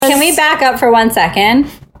we back up for 1 second?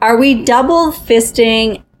 Are we double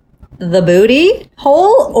fisting the booty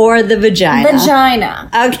hole or the vagina?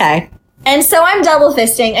 Vagina. Okay. And so I'm double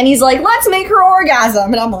fisting, and he's like, let's make her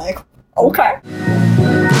orgasm. And I'm like, okay.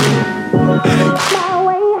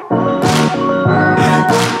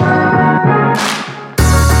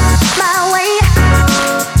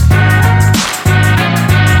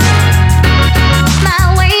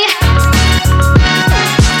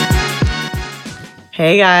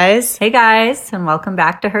 Hey guys. Hey guys, and welcome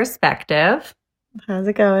back to Herspective. How's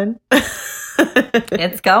it going?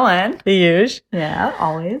 It's going. The huge. Yeah,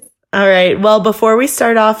 always. All right. Well, before we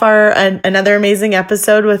start off another amazing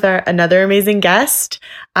episode with another amazing guest,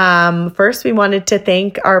 first we wanted to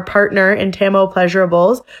thank our partner Intamo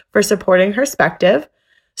Pleasurables for supporting Herspective.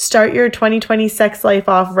 Start your 2020 sex life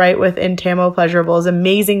off right with Intamo Pleasurables'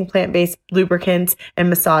 amazing plant-based lubricants and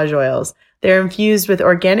massage oils. They're infused with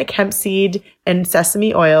organic hemp seed and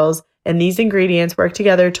sesame oils, and these ingredients work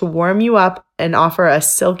together to warm you up and offer a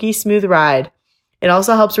silky smooth ride. It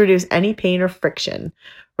also helps reduce any pain or friction.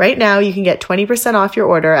 Right now, you can get 20% off your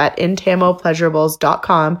order at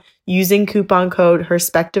intamopleasurables.com using coupon code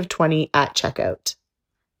HERSPECTIVE20 at checkout.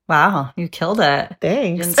 Wow, you killed it.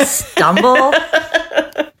 Thanks. You didn't stumble.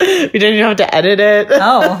 We didn't even have to edit it.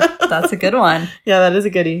 Oh, that's a good one. Yeah, that is a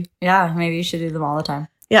goodie. Yeah, maybe you should do them all the time.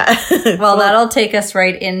 Yeah. Well, that'll take us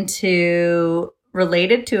right into,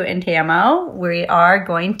 related to Intamo, we are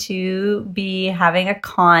going to be having a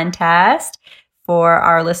contest for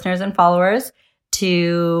our listeners and followers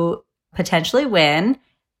to potentially win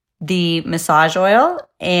the massage oil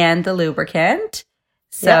and the lubricant.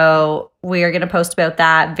 So we are going to post about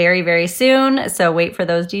that very, very soon. So wait for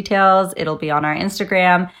those details. It'll be on our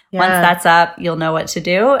Instagram. Yeah. Once that's up, you'll know what to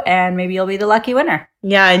do, and maybe you'll be the lucky winner.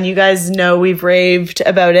 Yeah, and you guys know we've raved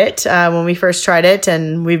about it when we first tried it,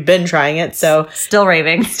 and we've been trying it. So Still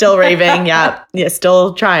raving. still raving. Yeah,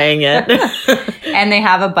 still trying it. And they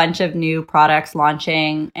have a bunch of new products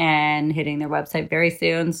launching and hitting their website very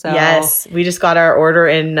soon. So yes, we just got our order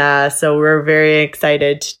in, so we're very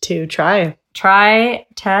excited to try. Try,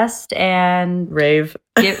 test, and Rave.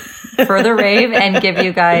 further rave and give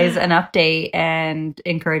you guys an update and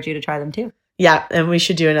encourage you to try them too. Yeah, and we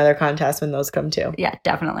should do another contest when those come too. Yeah,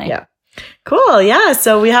 definitely. Yeah. Cool. Yeah,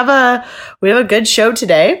 so we have a good show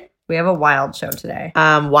today. We have a wild show today.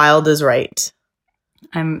 Wild is right.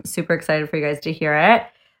 I'm super excited for you guys to hear it.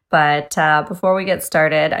 But before we get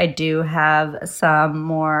started, I do have some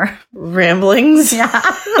more ramblings. Yeah.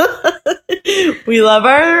 We love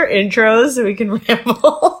our intros so we can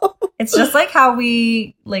ramble. It's just like how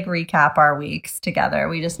we like recap our weeks together.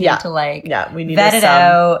 We just need to we need vet it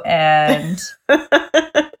out and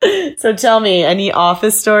So tell me, any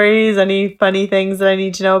office stories, any funny things that I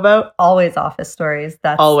need to know about? Always office stories.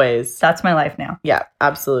 That's my life now. Yeah,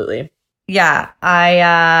 absolutely. Yeah,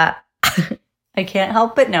 I can't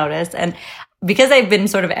help but notice, and because I've been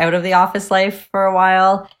sort of out of the office life for a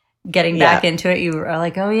while, getting back into it, you are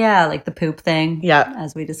like, oh yeah, like the poop thing. Yeah.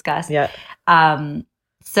 As we discussed. Yeah.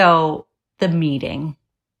 So the meeting.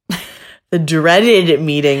 The dreaded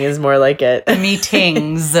meeting is more like it. The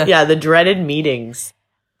meetings. Yeah, the dreaded meetings.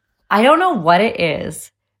 I don't know what it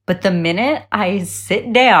is, but the minute I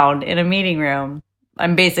sit down in a meeting room,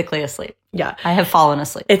 I'm basically asleep. Yeah. I have fallen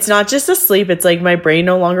asleep. It's not just asleep. It's like my brain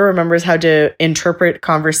no longer remembers how to interpret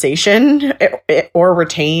conversation or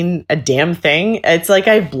retain a damn thing. It's like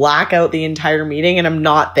I black out the entire meeting and I'm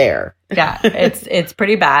not there. Yeah, it's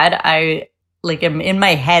pretty bad. I am in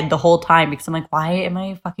my head the whole time because I'm like, why am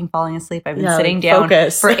I fucking falling asleep? I've been sitting down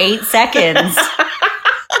for 8 seconds.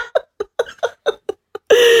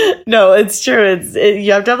 No, it's true.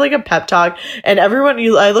 You have to have like a pep talk, and I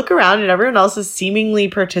look around and everyone else is seemingly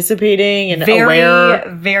participating and aware,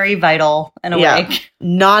 very vital and awake. Yeah.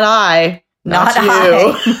 Not I, not you.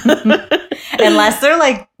 I. Unless they're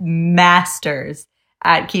like masters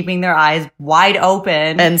at keeping their eyes wide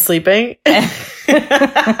open and sleeping and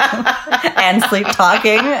sleep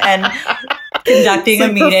talking and conducting a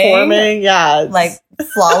meeting, performing, like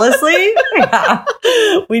flawlessly. Yeah.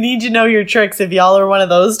 We need to know your tricks. If y'all are one of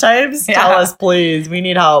those types, tell us, please. We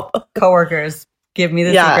need help. Coworkers, give me the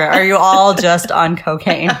secret. Are you all just on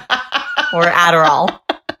cocaine or Adderall?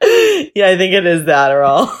 Yeah, I think it is the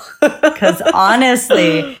Adderall. Because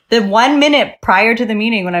honestly, the 1 minute prior to the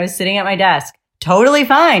meeting when I was sitting at my desk, totally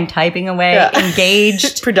fine, typing away,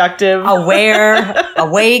 engaged, productive, aware,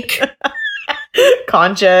 awake,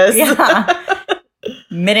 conscious. Yeah.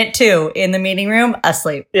 Minute 2 in the meeting room,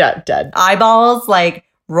 asleep. Yeah, dead. Eyeballs like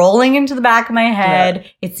rolling into the back of my head.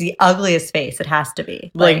 It's the ugliest face. It has to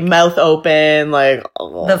be. Like mouth open, like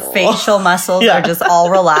the facial muscles are just all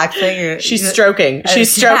relaxing. She's stroking.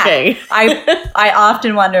 She's stroking. I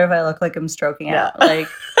often wonder if I look like I'm stroking out. Like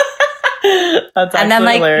that's and then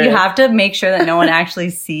like hilarious. you have to make sure that no one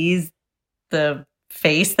actually sees the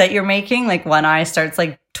face that you're making. Like one eye starts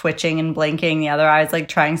like twitching and blinking, the other eye's like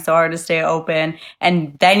trying so hard to stay open,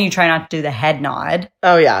 and then you try not to do the head nod.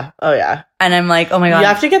 Oh yeah. And I'm like, oh my god, you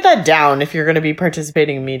have to get that down if you're going to be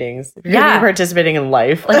participating in meetings. If you're going to be participating in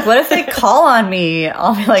life. Like what if they call on me?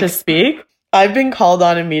 I'll be like, to speak. I've been called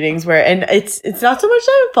on in meetings where, and it's not so much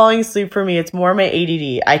that I'm falling asleep for me. It's more my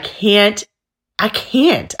ADD. I can't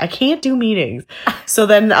do meetings. So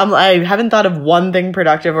then I haven't thought of one thing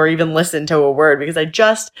productive or even listened to a word because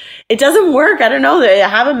it doesn't work. I don't know. I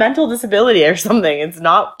have a mental disability or something. It's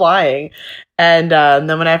not flying. And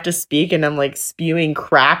then when I have to speak and I'm like spewing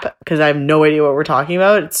crap because I have no idea what we're talking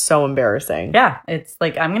about, it's so embarrassing. Yeah. It's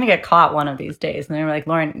like, I'm going to get caught one of these days. And they're like,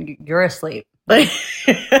 Lauren, you're asleep. Like,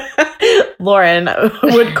 Lauren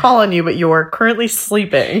would call on you, but you're currently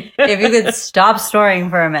sleeping. If you could stop snoring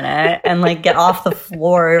for a minute and like get off the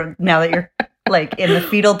floor now that you're like in the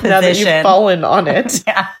fetal position. Now that you've fallen on it.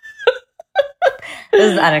 Yeah.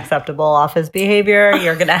 This is unacceptable office behavior.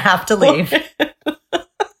 You're going to have to leave.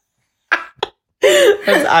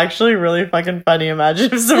 That's actually really fucking funny.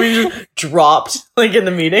 Imagine if somebody just dropped like in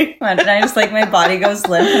the meeting. Imagine I just like my body goes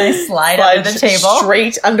limp and I slide under the table.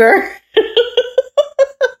 Straight under.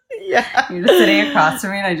 Yeah. You're just sitting across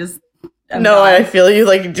from me and I'm no, gone. I feel you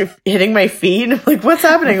like hitting my feet. And I'm like, what's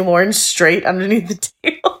happening, Lauren? Straight underneath the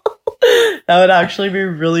table. That would actually be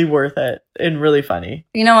really worth it and really funny.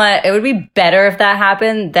 You know what? It would be better if that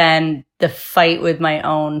happened than the fight with my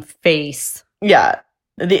own face. Yeah.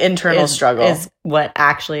 The internal struggle is what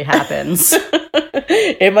actually happens.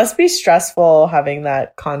 It must be stressful having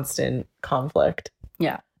that constant conflict.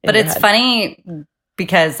 Yeah. But it's funny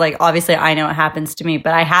because like obviously I know it happens to me,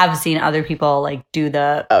 but I have seen other people like do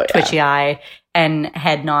the twitchy eye and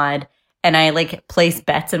head nod, and I like place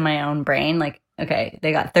bets in my own brain like, okay,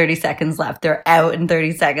 they got 30 seconds left. They're out in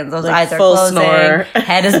 30 seconds. Those like eyes are closing. Snore.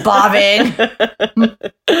 Head is bobbing.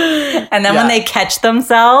 And then when they catch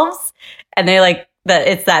themselves and they're like,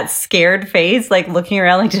 it's that scared face, like looking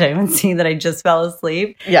around like, did I even see that I just fell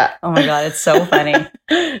asleep? Yeah. Oh my God, it's so funny.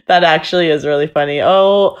 That actually is really funny.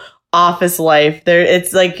 Oh, office life.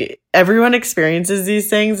 It's like everyone experiences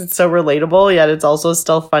these things. It's so relatable, yet it's also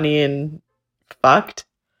still funny and fucked.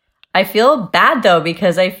 I feel bad though,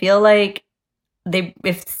 because I feel like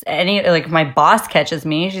if my boss catches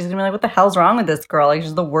me, she's gonna be like, what the hell's wrong with this girl? Like,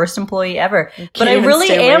 she's the worst employee ever. But I really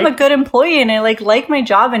am a good employee and I like my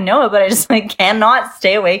job and know it, but I just like cannot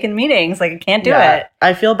stay awake in meetings. Like I can't do it.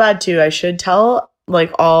 I feel bad too. I should tell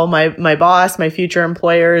like all my boss, my future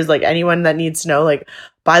employers, like anyone that needs to know, like,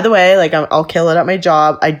 by the way, like I'll kill it at my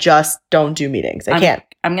job. I just don't do meetings. I can't.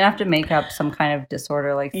 I'm gonna have to make up some kind of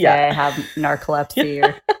disorder, like say I have narcolepsy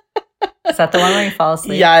or is that the one where you fall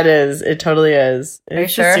asleep? Yeah, it is. It totally is.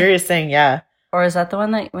 It's sure? a serious thing, yeah. Or is that the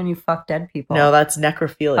one that when you fuck dead people? No, that's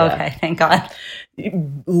necrophilia. Okay, thank God.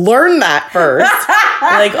 Learn that first.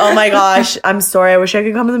 Like, oh my gosh, I'm sorry. I wish I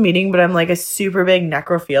could come to the meeting, but I'm like a super big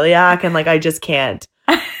necrophiliac and like I just can't.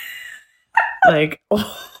 Like,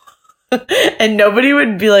 and nobody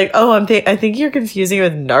would be like, oh, I think you're confusing it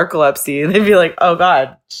with narcolepsy. And they'd be like, oh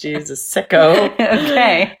God, she's a sicko.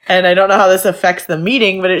 Okay. And I don't know how this affects the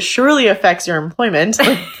meeting, but it surely affects your employment.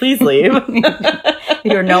 Like, please leave.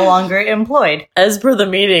 You're no longer employed. As per the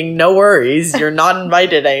meeting, no worries. You're not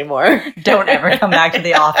invited anymore. Don't ever come back to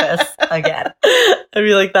the office again. I'd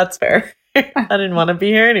be like, that's fair. I didn't want to be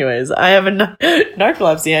here anyways. I have a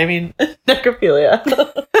narcolepsy. I mean,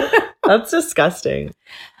 necrophilia. That's disgusting.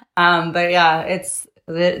 But yeah, it's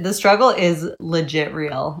the struggle is legit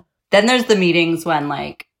real. Then there's the meetings when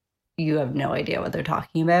like you have no idea what they're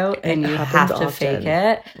talking about and you have to fake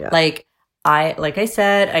it. Yeah. Like I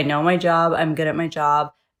said, I know my job. I'm good at my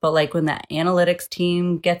job. But like when that analytics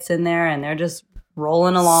team gets in there and they're just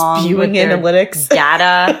rolling along spewing with analytics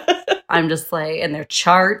data, I'm just like, and their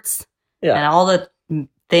charts and all the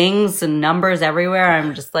things and numbers everywhere.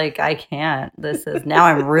 I'm just like, I can't. Now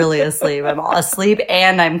I'm really asleep. I'm asleep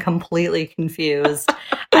and I'm completely confused.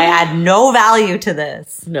 I add no value to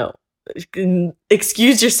this. No.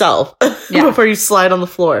 Excuse yourself before you slide on the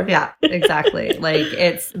floor. Yeah, exactly.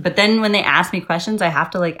 But then when they ask me questions, I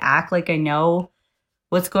have to like act like I know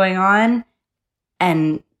what's going on.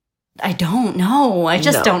 And I don't know. I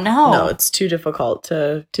just don't know. No, it's too difficult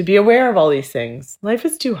to be aware of all these things. Life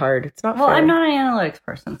is too hard. It's not fair. I'm not an analytics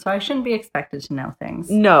person, so I shouldn't be expected to know things.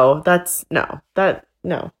 No.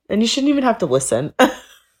 And you shouldn't even have to listen.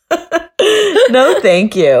 No,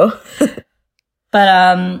 thank you.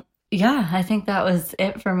 But yeah, I think that was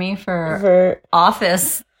it for me for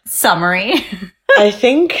office summary. I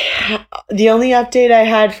think the only update I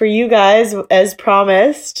had for you guys, as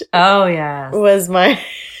promised, Oh yeah, was my.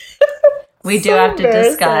 we do So have to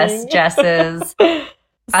discuss embarrassing. Jess's Sliding.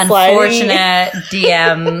 unfortunate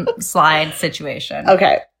DM slide situation.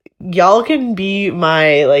 Okay. Y'all can be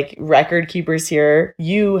my like record keepers here.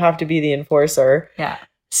 You have to be the enforcer. Yeah.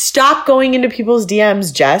 Stop going into people's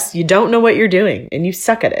DMs, Jess. You don't know what you're doing and you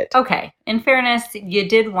suck at it. Okay. In fairness, you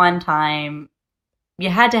did one time. You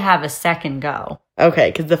had to have a second go. Okay,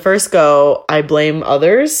 because the first go, I blame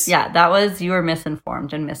others. Yeah, that was, you were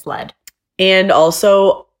misinformed and misled. And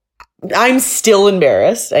also, I'm still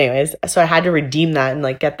embarrassed. Anyways, so I had to redeem that and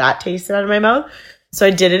like get that tasted out of my mouth. So I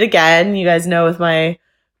did it again. You guys know, with my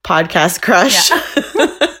podcast crush.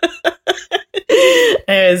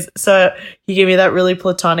 Anyways, so he gave me that really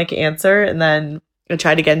platonic answer, and then I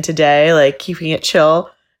tried again today, like keeping it chill.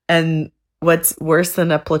 And what's worse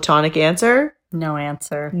than a platonic answer? No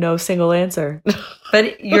answer. No single answer.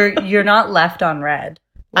 But you're not left on red.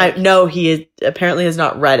 I no, he apparently has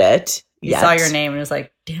not read it. He yet. saw your name and was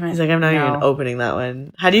like, damn it. He's like, I'm not no. even opening that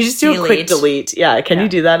one. How do you just do a quick Delete. delete? Yeah, can Yeah. you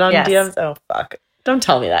do that on Yes. DMs? Oh, fuck. Don't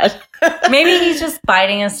tell me that. Maybe he's just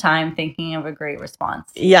biding his time thinking of a great response.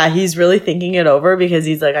 Yeah, he's really thinking it over because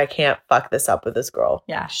he's like, I can't fuck this up with this girl.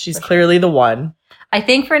 Yeah, She's for sure. clearly the one. I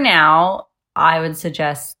think for now, I would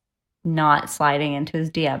suggest not sliding into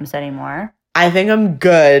his DMs anymore. I think I'm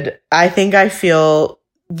good. I think I feel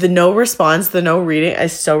the no response, the no reading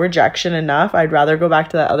is so rejection enough. I'd rather go back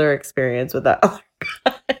to that other experience with that other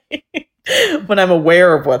guy when I'm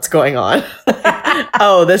aware of what's going on.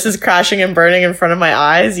 Oh, this is crashing and burning in front of my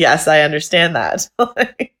eyes. Yes, I understand that.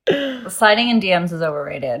 Sliding in DMs is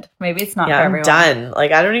overrated. Maybe it's not Yeah, for I'm everyone. done.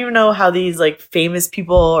 Like, I don't even know how these like famous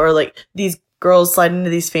people or like these girls slide into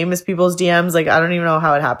these famous people's DMs. Like, I don't even know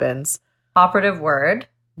how it happens. Operative word,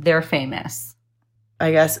 they're famous.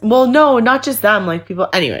 I guess. Well, no, not just them. Like people.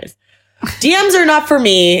 Anyways, DMs are not for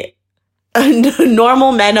me.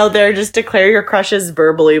 Normal men out there, just declare your crushes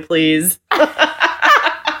verbally, please.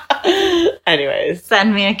 Anyways,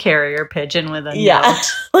 Send me a carrier pigeon with a yeah, note.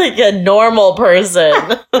 like a normal person.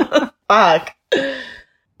 Fuck.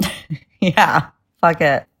 Yeah, fuck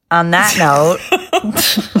it. On that note,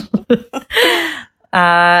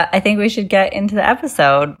 I think we should get into the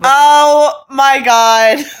episode. Oh my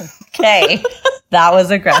god. Okay, that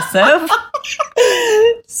was aggressive.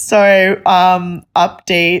 Sorry,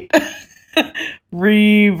 update.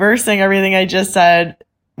 Reversing everything I just said.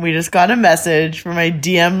 We just got a message from my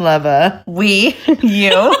DM Leva. We,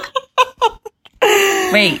 you.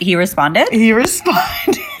 Wait, he responded? He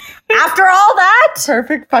responded. After all that?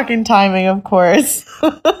 Perfect fucking timing, of course.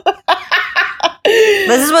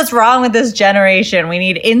 This is what's wrong with this generation. We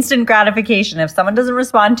need instant gratification. If someone doesn't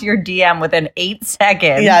respond to your DM within 8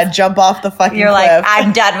 seconds, Yeah, jump off the fucking you're cliff. like,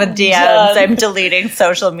 I'm done with DMs. Done. I'm deleting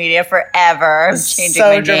social media forever. I'm changing so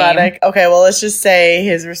my name. dramatic. Okay, well, let's just say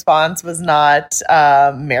his response was not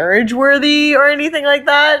marriage worthy or anything like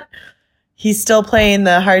that. He's still playing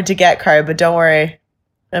the hard to get card, but don't worry,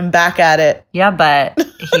 I'm back at it. Yeah, but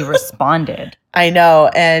he responded. I know,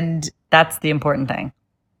 and That's the important thing.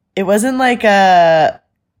 it wasn't like the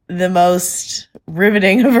most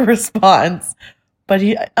riveting of a response, but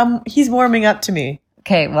he's warming up to me.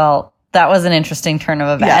 Okay, well, that was an interesting turn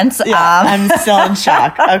of events. Yeah, I'm still in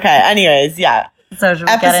shock. Okay, anyways, yeah. So should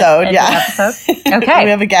we Episode, get it into yeah. the episode? Okay. We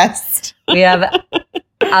have a guest. We have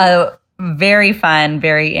a very fun,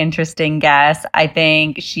 very interesting guest. I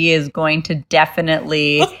think she is going to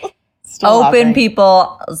definitely Still open laughing.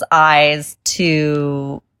 people's eyes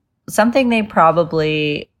to something they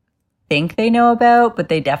probably think they know about, but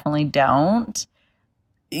they definitely don't.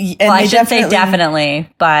 And Well, I they shouldn't say definitely,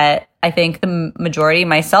 but I think the majority,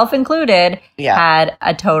 myself included, Yeah. had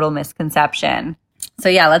a total misconception. So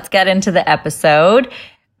yeah, let's get into the episode.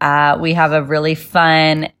 We have a really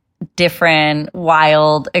fun, different,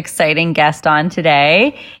 wild, exciting guest on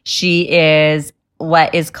today. She is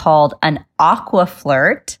what is called an aqua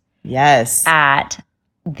flirt Yes. at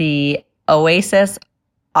the Oasis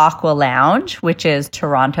Aqua Lounge, which is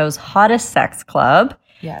Toronto's hottest sex club.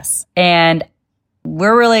 Yes. And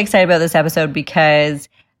we're really excited about this episode because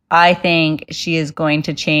I think she is going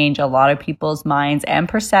to change a lot of people's minds and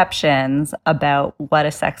perceptions about what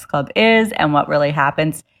a sex club is and what really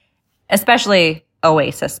happens, especially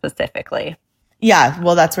Oasis specifically. Yeah,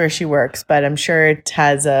 well, that's where she works, but I'm sure it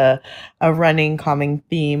has a running common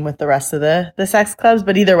theme with the rest of the sex clubs.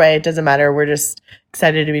 But either way, it doesn't matter. We're just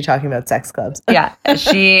excited to be talking about sex clubs. Yeah,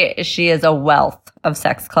 she is a wealth of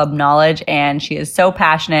sex club knowledge, and she is so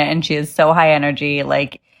passionate and she is so high energy.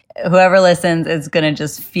 Like, whoever listens is going to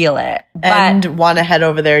just feel it. And want to head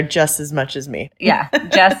over there just as much as me. Yeah,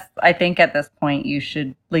 Jess, I think at this point you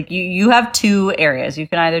should, like, you have two areas. You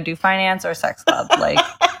can either do finance or sex club. Like,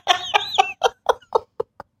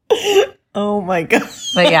 Oh my God.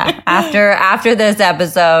 but yeah, after this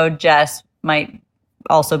episode, Jess might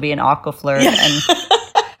also be an aqua flirt and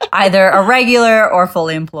either a regular or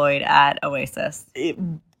fully employed at Oasis.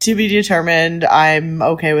 To be determined. I'm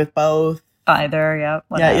okay with both. Either, yeah.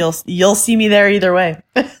 Whatever. Yeah, you'll see me there either way.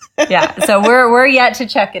 Yeah, so we're yet to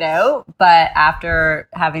check it out, but after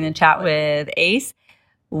having the chat with Ace,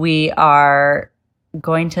 we are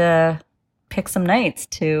going to pick some nights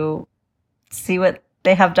to see what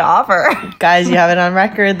they have to offer. Guys, you have it on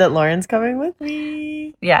record that Lauren's coming with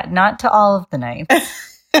me. Yeah, not to all of the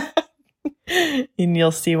nights. And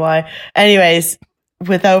you'll see why. Anyways,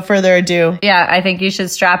 without further ado. Yeah, I think you should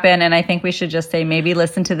strap in, and I think we should just say maybe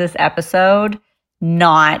listen to this episode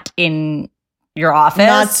not in your office.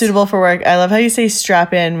 Not suitable for work. I love how you say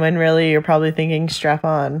strap in when really you're probably thinking strap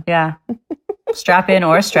on. Yeah. Strap in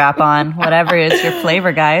or strap on, whatever is your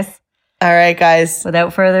flavor, guys. All right, guys.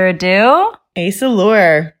 Without further ado, Ace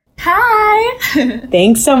Allure. Hi.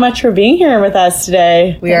 Thanks so much for being here with us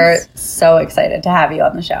today. we are so excited to have you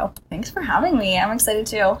on the show. Thanks for having me. I'm excited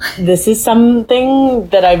too. This is something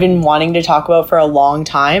that I've been wanting to talk about for a long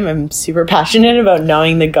time. I'm super passionate about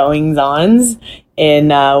knowing the goings-ons in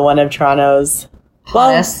one of Toronto's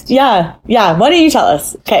Hottest. Yeah. Why don't you tell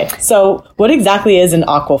us? Okay, so what exactly is an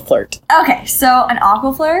aqua flirt? Okay, so an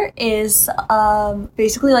aqua flirt is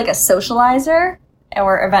basically like a socializer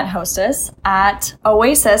or event hostess at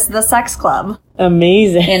Oasis, the sex club.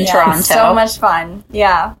 Amazing. In Toronto. So much fun.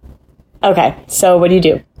 Yeah. Okay, so what do you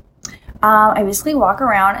do? I basically walk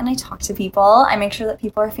around and I talk to people. I make sure that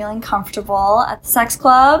people are feeling comfortable at the sex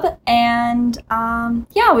club. And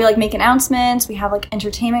yeah, we like make announcements. We have like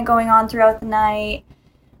entertainment going on throughout the night.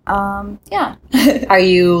 Yeah. Are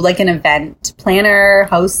you like an event planner,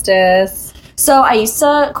 hostess? So I used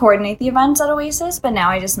to coordinate the events at Oasis, but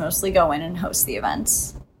now I just mostly go in and host the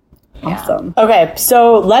events. Awesome. Okay,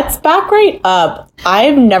 so let's back right up.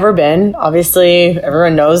 I've never been. Obviously,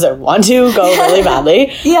 everyone knows I want to go really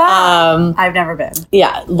badly. Yeah. I've never been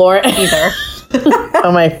Yeah, Lauren. either.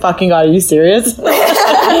 Oh my fucking God, are you serious? Two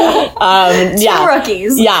Yeah.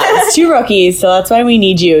 rookies. Yeah, it's two rookies, so that's why we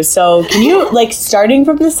need you. So can you, like, starting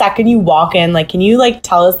from the second you walk in, like, can you, like,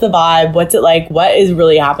 tell us the vibe? What's it like? What is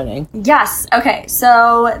really happening? Yes. Okay.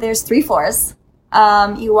 So there's 3 floors.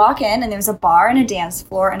 You walk in and there's a bar and a dance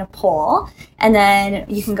floor and a pool. And then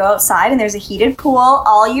you can go outside and there's a heated pool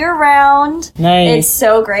all year round. Nice. It's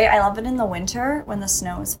so great. I love it in the winter when the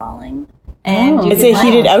snow is falling. And you It's can a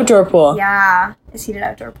heated outdoor pool. Yeah. It's heated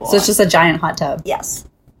outdoor pool. So it's just a giant hot tub. Yes.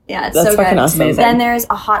 Yeah, it's That's so fucking good. awesome. Amazing. Then there's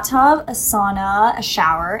a hot tub, a sauna, a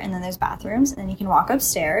shower, and then there's bathrooms. And then you can walk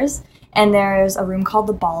upstairs. And there's a room called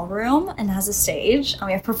the ballroom, and it has a stage. And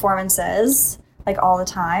we have performances, like, all the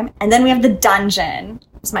time. And then we have the dungeon.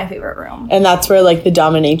 It's my favorite room. And that's where, like, the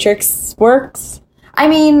dominatrix works? I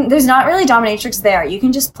mean, there's not really dominatrix there. You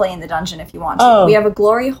can just play in the dungeon if you want to. Oh. We have a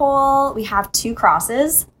glory hole. We have 2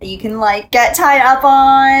 crosses that you can, like, get tied up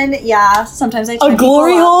on. Yeah, sometimes I tie A people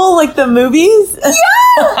glory up. hole like the movies? Yeah.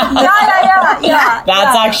 That's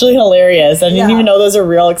yeah. actually hilarious. I didn't Yeah. even know those are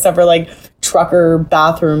real except for, like, trucker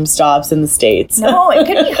bathroom stops in the States. No, it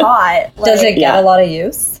could be hot. Does Like, it get Yeah. a lot of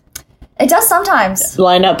use? It does sometimes.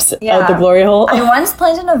 Lineups Yeah. out the glory hole. I once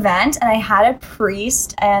planned an event and I had a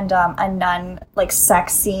priest and a nun, like,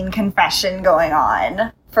 sex scene confession going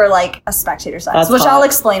on for, like, a spectator sex, That's which hot. I'll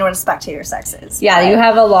explain what a spectator sex is. Yeah, but- you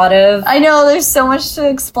have a lot of I know, there's so much to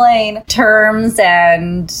explain. terms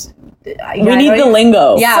and We need the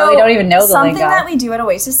lingo. Yeah, we don't even know the something lingo. that we do at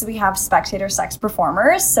Oasis is we have spectator sex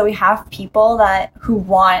performers. So we have people who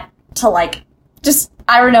want to, like, just,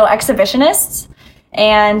 I don't know, exhibitionists.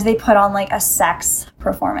 And they put on, like, a sex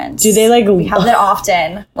performance. Do they, like... We have that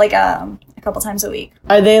often, like, a couple times a week.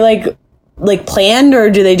 Are they, like planned, or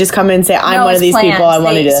do they just come in and say, I'm No, one of it's these planned. people, I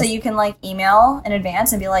want to do this? So you can, like, email in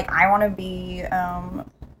advance and be like, I want to be, I want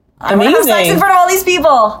to have Amazing. sex in front of all these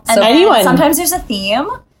people. And So then anyone. sometimes there's a theme.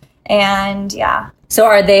 And, yeah. So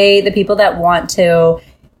are they the people that want to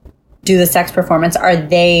do the sex performance? Are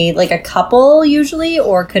they like a couple usually,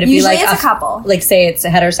 or could it Usually be like it's a couple. Like, say it's a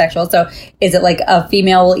heterosexual. So is it like a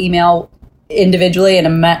female will email individually and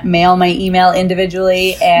a male might email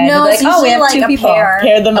individually? And No, like, it's oh, we usually have like 2 a people. pair.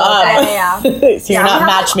 Pair them up. Yeah. So you're Yeah, we not have, like,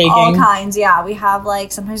 matchmaking. all kinds, yeah. We have,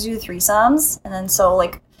 like, sometimes we do threesomes. And then so,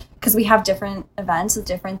 like, because we have different events with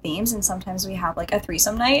different themes, and sometimes we have like a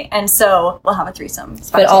threesome night, and so we'll have a threesome.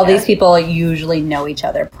 But all these people usually know each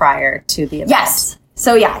other prior to the event. Yes.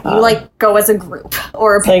 So yeah, you like go as a group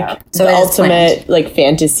or a pair. Like So the it is ultimate like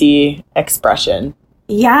fantasy expression.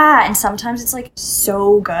 Yeah, and sometimes it's like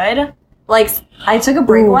so good. Like I took a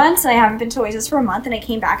break once, and I haven't been to Oasis for a month, and I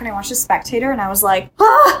came back and I watched The Spectator, and I was like,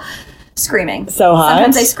 screaming. So hot.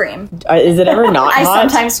 Sometimes I scream. Is it ever not I hot?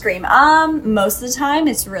 sometimes scream. Most of the time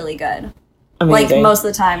it's really good. Amazing. Like most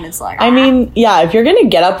of the time it's like I mean, yeah, if you're gonna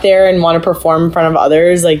get up there and want to perform in front of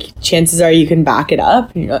others, like chances are you can back it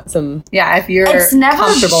up. You got some Yeah, if you're It's never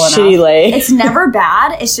comfortable shitty enough. legs. it's never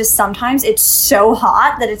bad. It's just sometimes it's so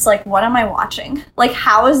hot that it's like, what am I watching? Like,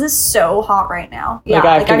 how is this so hot right now? Yeah, Like,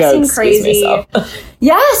 I have to I've go seen excuse crazy. myself.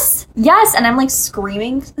 Yes, and I'm like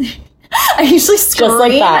screaming. I usually scream. Just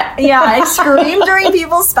like that. Yeah, I scream during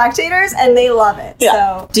people's spectators, and they love it. Yeah.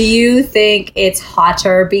 So Do you think it's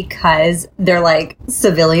hotter because they're like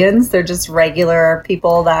civilians? They're just regular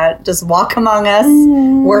people that just walk among us,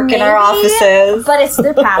 work in our maybe, offices. but it's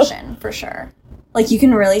their passion for sure. Like you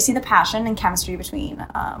can really see the passion and chemistry between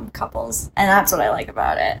couples, and that's what I like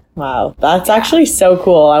about it. Wow, that's actually so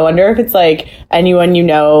cool. I wonder if it's like anyone you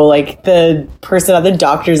know, like the person at the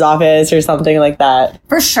doctor's office or something like that.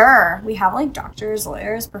 For sure, we have like doctors,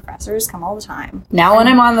 lawyers, professors come all the time. Now when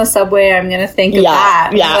I'm on the subway, I'm going to think of Yeah,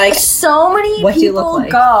 that. yeah. Like, So many What do you people look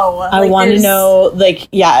like? go. I want to know, like,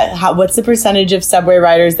 what's the percentage of subway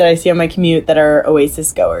riders that I see on my commute that are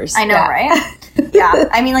Oasis goers? I know, Yeah. right? Yeah,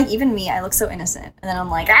 I mean, like even me, I look so innocent, and then I'm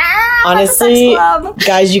like, I'm at the sex Honestly, club.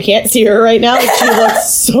 guys, you can't see her right now. But she looks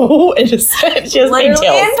so innocent. She has Literally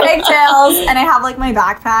pigtails. in pigtails, and I have like my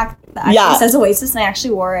backpack that actually Yeah. says Oasis, and I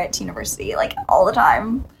actually wore it to university like all the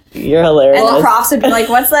time. You're hilarious. And the profs would be like,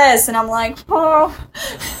 "What's this?" And I'm like, "Oh,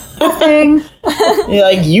 nothing." You're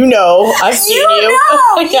like, I've seen you.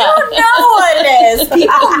 You know what it is.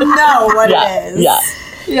 People know what it is. Yeah.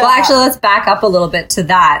 Yeah. well, actually, let's back up a little bit to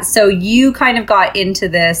that. So you kind of got into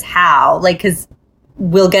this how? Like, because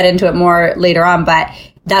we'll get into it more later on, but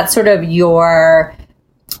that's sort of your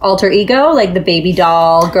alter ego, like the baby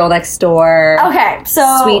doll, girl next door. Okay,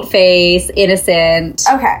 so Sweet face, innocent.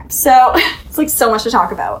 Okay, so it's like so much to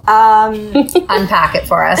talk about. Unpack it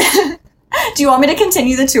for us. Do you want me to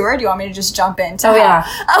continue the tour? Or do you want me to just jump into? Oh, yeah.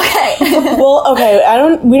 Okay. Well,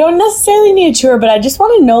 okay, we don't necessarily need a tour, but I just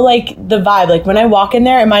want to know, like, the vibe. Like, when I walk in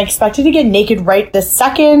there, am I expected to get naked right this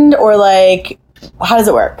second? Or, like, how does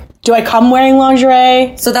it work? Do I come wearing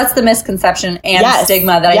lingerie? So that's the misconception and Yes,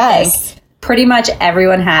 stigma that I yes. think pretty much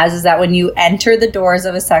everyone has, is that when you enter the doors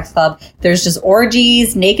of a sex club, there's just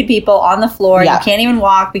orgies, naked people on the floor. Yeah. You can't even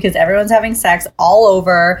walk because everyone's having sex all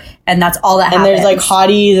over, and that's all that And happens. there's, like,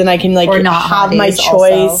 hotties, and I can, like, Or not have my hotties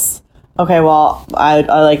choice. also. Okay, well, I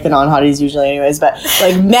like the non-hotties usually anyways, but,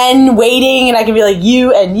 like, men waiting, and I can be like,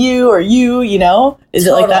 you and you, or you know? Is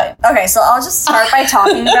it like that? Okay, so I'll just start by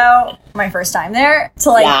talking about my first time there to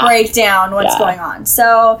like Yeah. break down what's Yeah. going on.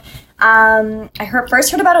 So I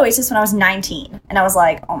first heard about Oasis when I was 19, and I was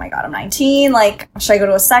like, oh my god, I'm 19. Like, should I go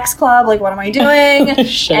to a sex club? Like, what am I doing?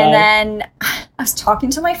 Should and I? then I was talking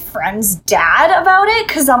to my friend's dad about it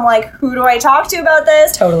because I'm like, who do I talk to about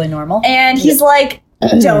this? totally normal. And he's like,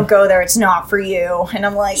 don't go there. It's not for you. And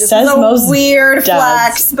I'm like, this Says is a most weird dads.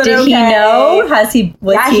 flex, but Did okay. he know? Was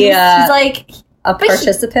Yeah, he he's like, a but he-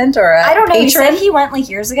 participant or a I don't know. He patron? said he went like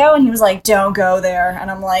years ago, and he was like, "Don't go there." And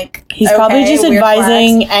I'm like, He's okay, probably just weird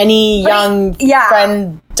advising flex. any But young yeah.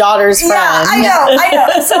 friend, daughter's friend. Yeah, I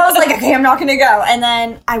know. So I was like, okay, I'm not gonna go. And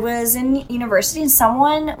then I was in university,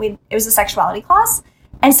 and it was a sexuality class,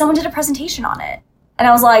 and someone did a presentation on it. And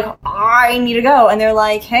I was like, I need to go. And they're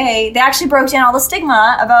like, hey, they actually broke down all the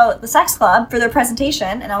stigma about the sex club for their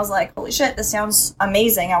presentation. And I was like, holy shit, this sounds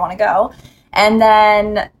amazing. I want to go. And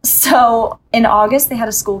then, so in August, they had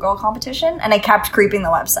a schoolgirl competition, and I kept creeping the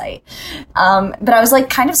website. But I was like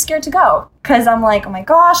kind of scared to go because I'm like, oh my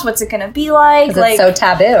gosh, what's it going to be like? 'Cause Like, it's so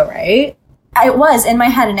taboo, right? it was in my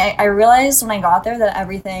head. And I realized when I got there that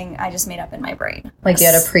everything I just made up in my brain. Like you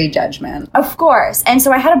had a prejudgment. Of course. And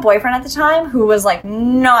so I had a boyfriend at the time who was like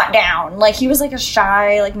not down. Like he was like a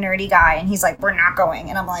shy, like nerdy guy. And he's like, we're not going.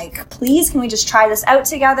 And I'm like, please, can we just try this out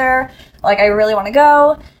together? Like, I really want to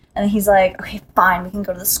go. And he's like, okay, fine, we can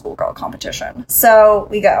go to the schoolgirl competition. So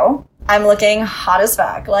we go. I'm looking hot as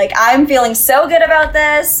fuck. Like, I'm feeling so good about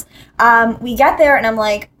this. We get there, and I'm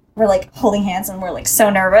like, we're like holding hands, and we're like so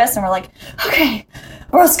nervous. And we're like, okay,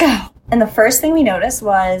 let's go. And the first thing we noticed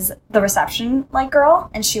was the reception like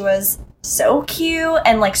girl. And she was so cute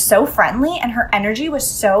and like so friendly. And her energy was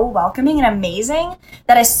so welcoming and amazing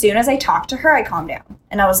that as soon as I talked to her, I calmed down.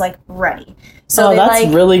 And I was like, ready. So Oh, they that's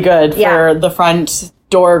like, really good Yeah. for the front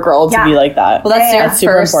door girl to Yeah. be like that. Well, that's Yeah. your That's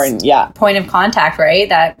super first important. Yeah. point of contact, right?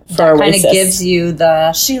 That For kind of Oasis. gives you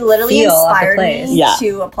the She literally feel of the inspired place. me Yeah.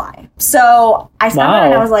 to apply. So I saw her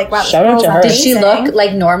and I was like, wow, this Shout out girl's to her. Did she amazing. look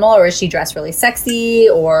like normal, or is she dressed really sexy,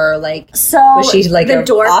 or like So was she like the a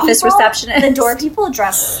door office people, receptionist? The door people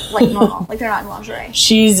dress like normal, like they're not in lingerie.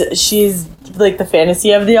 She's like the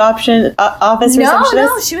fantasy of the office receptionist.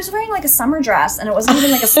 No, she was wearing like a summer dress, and it wasn't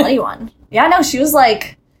even like a slutty one. Yeah, no, she was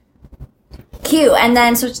like cute. And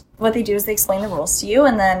then so what they do is they explain the rules to you,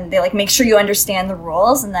 and then they like make sure you understand the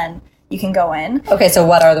rules, and then you can go in. Okay, so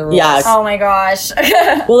what are the rules? Yeah. Oh my gosh.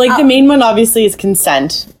 Well, like the main one obviously is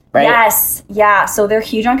consent, right? Yes, yeah. So they're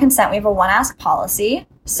huge on consent. We have a one ask policy.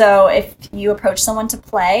 So if you approach someone to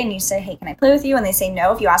play and you say, "Hey, can I play with you?" and they say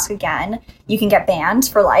no, if you ask again, you can get banned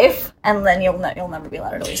for life, and then you'll never be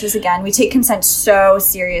allowed to use this again. We take consent so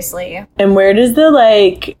seriously. And where does the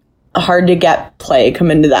like hard to get play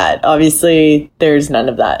come into that? Obviously, there's none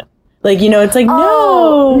of that. Like, you know, it's like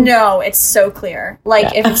No, it's so clear.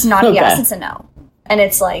 Like if it's not a yes, Okay. it's a no. And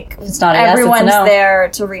it's like it's not a yes, it's a everyone's no. there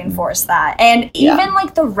to reinforce that. And Yeah. even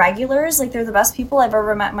like the regulars, like they're the best people I've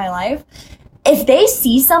ever met in my life. If they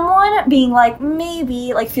see someone being like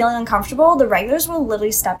maybe like feeling uncomfortable, the regulars will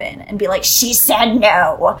literally step in and be like, "She said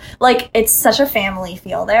no." Like it's such a family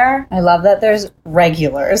feel there. I love that there's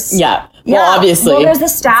regulars. Yeah. Yeah. Well, obviously. Well, there's the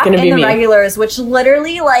staff it's gonna and be the me. regulars, which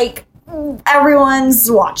literally like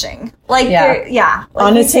everyone's watching. Like Yeah. Like,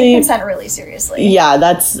 Honestly- we take consent really seriously.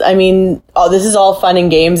 Yeah, I mean, this is all fun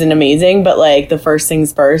and games and amazing, but like the first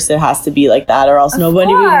things first, it has to be like that, or else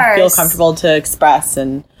nobody would feel course. comfortable to express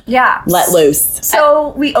and Yeah. let loose.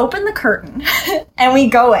 So we open the curtain and we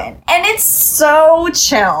go in, and it's so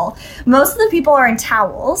chill. Most of the people are in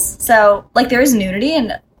towels, so like there is nudity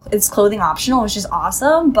and it's clothing optional, which is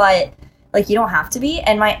awesome. But like you don't have to be.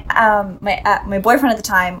 And my boyfriend at the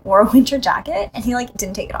time wore a winter jacket, and he like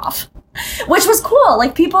didn't take it off, which was cool.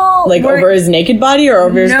 Like people Like were, over his naked body or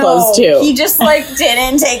over his no, clothes too? he just like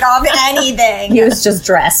didn't take off anything. He was just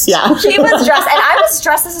dressed. Yeah. He was dressed, and I was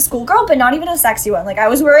dressed as a schoolgirl, but not even a sexy one. Like I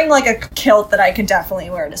was wearing like a kilt that I could definitely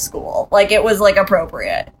wear to school. Like it was like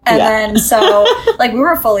appropriate. And Yeah. then so like we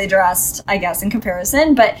were fully dressed, I guess, in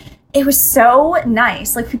comparison, but it was so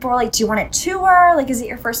nice. Like people were like, "Do you want a tour? Like, is it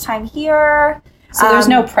your first time here?" So there's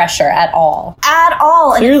no pressure at all. At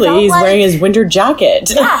all. And it Clearly, felt he's like- wearing his winter jacket.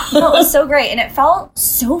 Yeah, no, it was so great, and it felt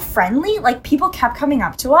so friendly. Like people kept coming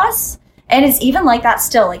up to us, and it's even like that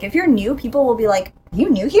still. Like if you're new, people will be like, "You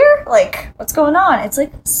new here? Like what's going on?" It's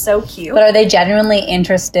like so cute. But are they genuinely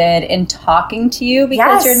interested in talking to you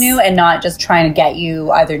because Yes. you're new and not just trying to get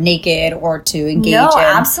you either naked or to engage No, in?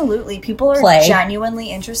 absolutely. People are play.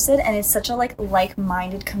 genuinely interested, and it's such a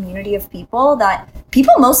like-minded community of people that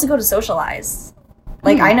people mostly go to socialize.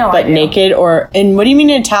 Like I know, But I do. naked and what do you mean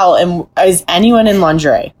in a towel? And is anyone in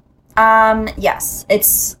lingerie? Yes,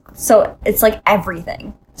 it's like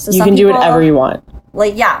everything. So You some can do people- whatever you want.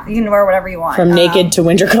 Like yeah, you can wear whatever you want. From naked to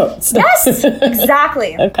winter coats. Yes,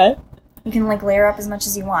 exactly. Okay. You can like layer up as much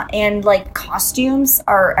as you want, and like costumes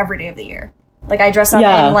are every day of the year. Like I dress up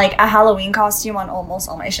Yeah. in like a Halloween costume on almost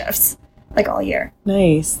all my shifts, like all year.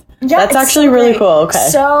 Nice. Yeah, That's it's actually so really great. cool. Okay.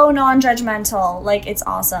 So non-judgmental. Like it's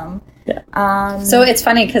awesome. Yeah. So it's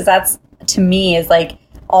funny because that's, to me, is like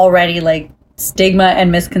already like stigma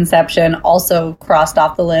and misconception also crossed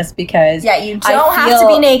off the list because Yeah, you I don't have to feel-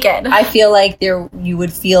 be naked. I feel like you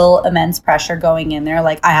would feel immense pressure going in there.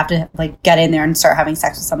 Like I have to like get in there and start having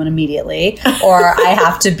sex with someone immediately, or I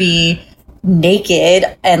have to be naked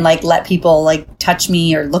and like let people like touch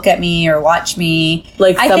me or look at me or watch me.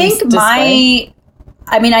 Like I some think display.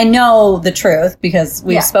 I mean, I know the truth because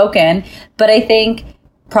we've Yeah. spoken, but I think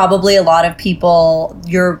probably a lot of people,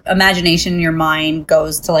 your imagination, your mind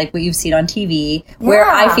goes to like what you've seen on TV, where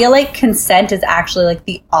Yeah. I feel like consent is actually like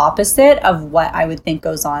the opposite of what I would think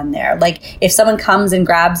goes on there. Like if someone comes and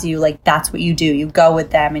grabs you, like that's what you do. You go with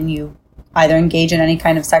them and you either engage in any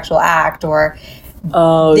kind of sexual act or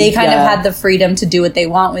Oh, they kind yeah. of had the freedom to do what they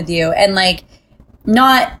want with you. And like,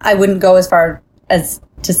 I wouldn't go as far as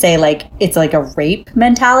to say like it's like a rape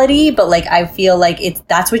mentality, but like I feel like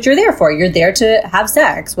that's what you're there for. You're there to have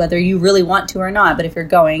sex, whether you really want to or not. But if you're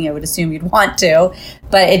going, I would assume you'd want to.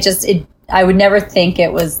 But I would never think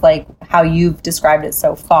it was like how you've described it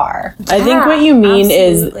so far. I think what you mean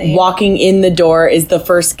absolutely. is walking in the door is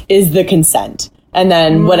the consent. And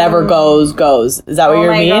then whatever goes. Is that what Oh you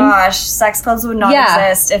my mean? gosh, sex clubs would not Yeah.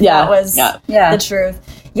 exist if Yeah. that was Yeah. Yeah. the truth.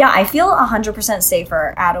 Yeah, I feel 100%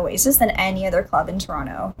 safer at Oasis than any other club in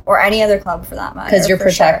Toronto, or any other club for that matter. Because you're for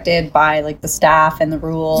protected sure. by like the staff and the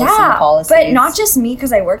rules and the Yeah, policies. but not just me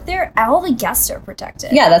because I work there. All the guests are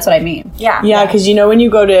protected. Yeah, that's what I mean. Yeah. Yeah, because you know when you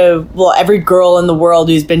go to, well, every girl in the world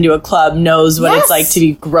who's been to a club knows what Yes. it's like to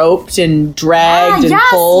be groped and dragged and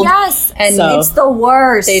pulled. Yes, And So- it's the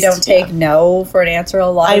worst. They don't take no for an answer a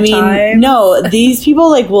lot I of mean, times. no, these people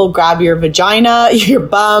like will grab your vagina, your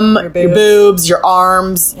bum, your boobs, your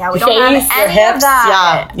arms, Yeah, we your don't face, have your any hips. of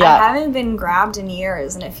that. Yeah, yeah. I haven't been grabbed in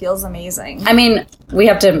years, and it feels amazing. I mean, we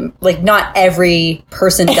have to, like, not every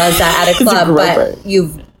person does that at a It's a club, groper. but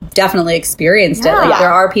you've definitely experienced it. Yeah. Like,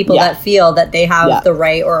 there are people Yeah. that feel that they have Yeah. the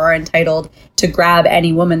right or are entitled to grab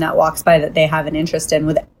any woman that walks by that they have an interest in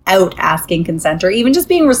without asking consent or even just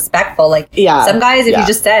being respectful. Like, Yeah. some guys, if Yeah. you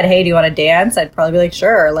just said, hey, do you want to dance? I'd probably be like,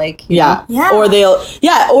 sure. Like, you Yeah. know. Yeah. Or they'll,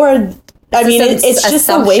 or, I mean, It's it's just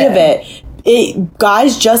the way of assumption. it.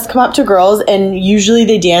 Guys just come up to girls and usually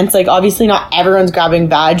they dance. Like, obviously not everyone's grabbing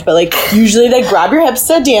vag, but like, usually they grab your hips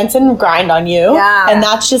to dance and grind on you. Yeah. And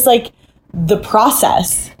that's just like the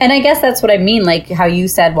process. And I guess that's what I mean, like how you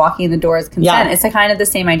said walking in the door is consent. Yeah. It's a kind of the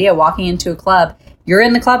same idea. Walking into a club, you're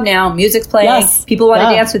in the club now, music's playing, Yes. people want to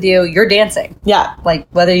Yeah. dance with you, you're dancing. Yeah. Like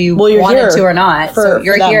whether you Well, you're wanted here to or not. for- So for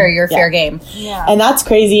you're them. here, you're Yeah. fair game. Yeah. And that's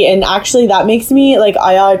crazy. And actually, that makes me like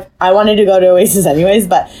I wanted to go to Oasis anyways,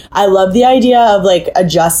 but I love the idea of like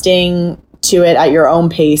adjusting to it at your own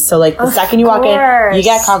pace. So like the Of second you walk in, you course.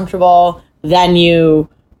 get comfortable, then you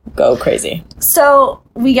go crazy. So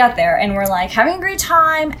we get there and we're like having a great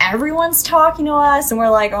time. Everyone's talking to us and we're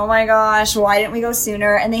like, oh my gosh, why didn't we go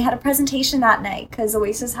sooner? And they had a presentation that night because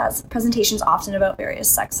Oasis has presentations often about various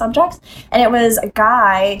sex subjects. And it was a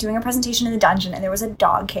guy doing a presentation in the dungeon and there was a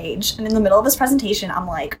dog cage. And in the middle of his presentation, I'm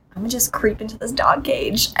like, I'm gonna just creep into this dog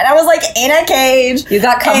cage. And I was like in a cage. You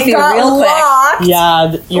got comfy It got real quick. locked.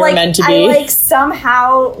 Yeah, you're Like, meant to be. I like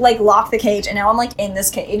somehow like locked the cage and now I'm like in this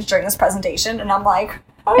cage during this presentation and I'm like,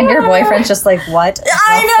 And your boyfriend's just like, what? the fuck?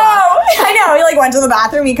 I know. He like went to the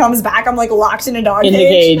bathroom. He comes back. I'm like locked in a dog in the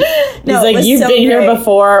cage. cage. No, He's it like, was you've so been here great.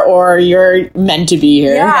 before or you're meant to be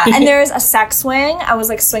here. Yeah, and there's a sex swing. I was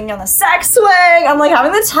like swinging on the sex swing. I'm like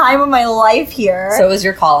having the time of my life here. So was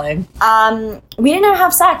your calling. We didn't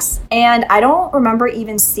have sex, and I don't remember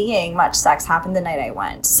even seeing much sex happen the night I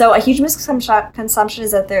went. So a huge misconception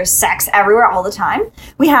is that there's sex everywhere all the time.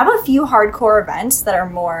 We have a few hardcore events that are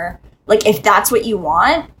more like if that's what you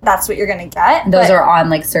want, that's what you're gonna get. Those But- are on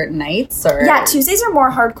like certain nights or Yeah, Tuesdays are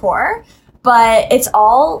more hardcore, but it's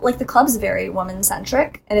all like the club's very woman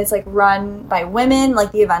centric and it's like run by women.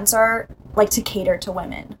 Like the events are like to cater to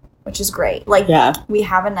women, which is great. Like Yeah. we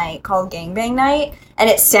have a night called Gangbang Night and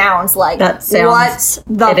it sounds like That sounds-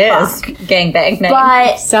 what the It is fuck. gangbang night.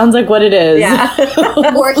 But Sounds like what it is.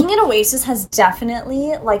 yeah. working at Oasis has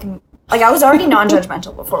definitely like I was already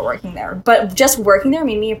non-judgmental before working there, but just working there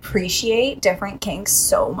made me appreciate different kinks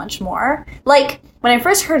so much more. Like when I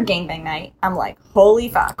first heard Gangbang Night, I'm like, holy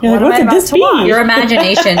fuck, You're what like, am I what could about this to be? watch? Your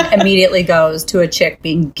imagination immediately goes to a chick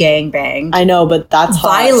being gangbanged I know, but that's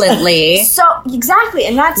hot. violently. So exactly,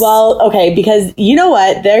 and that's Well, okay, because you know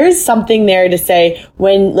what? There's something there to say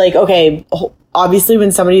when, like, okay, obviously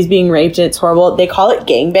when somebody's being raped and it's horrible, they call it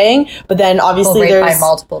gangbang, but then obviously Raped there's by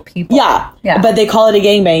multiple people. yeah, Yeah. but they call it a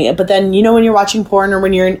gangbang. But then you know when you're watching porn or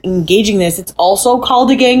when you're engaging this, it's also called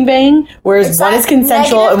a gangbang, whereas it's one that is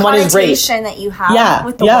consensual negative and one is rape. connotation that you have Yeah,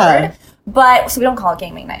 with the yeah. word. But so we don't call it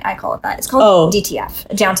Gangbang Night. I call it that. It's called Oh.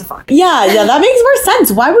 DTF, down to fuck. Yeah, that makes more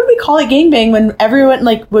sense. Why would we call it gangbang when everyone,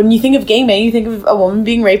 like, when you think of gangbang, you think of a woman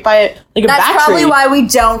being raped by like a That's battery? probably why we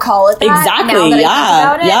don't call it that. Exactly, Now that I yeah, think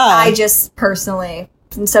about it, yeah. I just personally.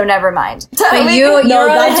 So never mind. But you're on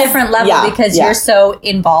that's- a different level yeah, because yeah. you're so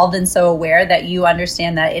involved and so aware that you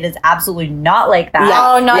understand that it is absolutely not like that.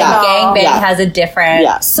 Yeah, Oh, not yeah. at all. Gangbang Yeah. has a different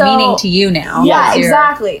Yeah. So- meaning to you now. Yeah, Yeah, You're-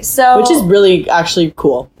 exactly. So Which is really actually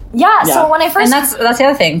cool. yeah. Yeah. So when I first And that's the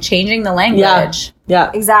other thing, changing the Yeah, language.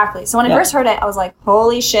 yeah. exactly. So when I Yeah. first heard it, I was like,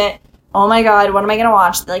 holy shit. Oh my god, what am I gonna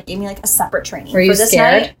watch? They like gave me like a separate training Were you for this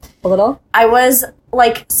scared night. a little? I was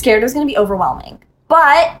like scared it was gonna be overwhelming.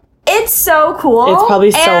 But it's so cool. It's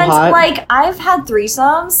probably so and, hot. like I've had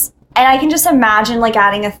threesomes and I can just imagine like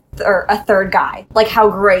adding a third guy. Like how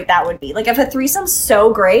great that would be. Like if a threesome's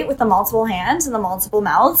so great with the multiple hands and the multiple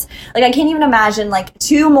mouths, like I can't even imagine like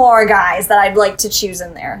two more guys that I'd like to choose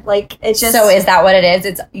in there. Like it's just So is that what it is?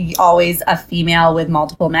 It's always a female with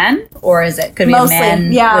multiple men? Or is it could be Mostly, a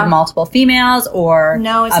man yeah. with multiple females? Or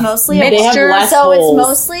No, it's a mostly They have mixture? less so holes. it's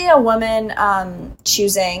mostly a woman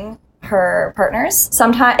choosing her partners.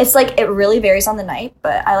 Sometimes it's like it really varies on the night,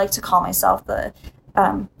 but I like to call myself the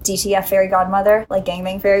DTF fairy godmother, like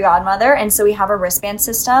gangbang fairy godmother. And so we have a wristband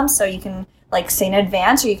system, so you can like say in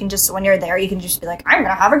advance, or you can just, when you're there, you can just be like, I'm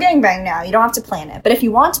gonna have a gangbang now. You don't have to plan it. But if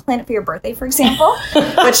you want to plan it for your birthday, for example,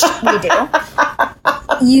 which we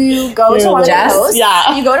do, you go to one of the hosts.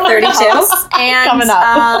 Yeah. You go to one of the hosts Coming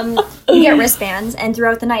up. and you get wristbands, and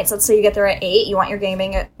throughout the night, so let's say you get there at 8, you want your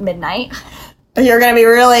gangbang at midnight. You're going to be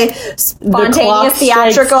really spontaneous,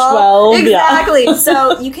 theatrical. 12, exactly. Yeah.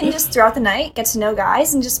 So you can just, throughout the night, get to know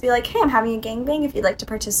guys and just be like, hey, I'm having a gangbang. If you'd like to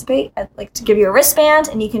participate, I'd like to give you a wristband.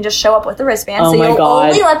 And you can just show up with the wristband. Oh so my you'll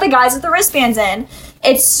God. only let the guys with the wristbands in.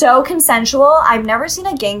 It's so consensual. I've never seen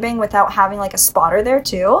a gangbang without having like a spotter there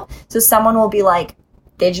too. So someone will be like,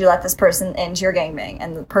 did you let this person into your gangbang?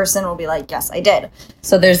 And the person will be like, yes, I did.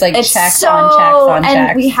 So there's like It's checks on and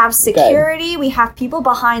checks. we have security. We have people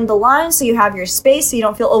behind the line, so you have your space, so you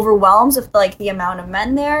don't feel overwhelmed with like the amount of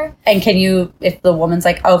men there. And can you, if the woman's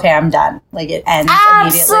like, okay, I'm done, like it ends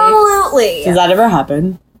immediately? Absolutely. Does that ever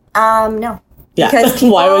happen? No. Yeah. Because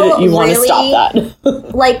people Why would you want to really, stop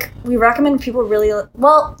that? like, we recommend people really,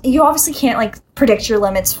 well, you obviously can't like predict your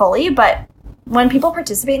limits fully, but when people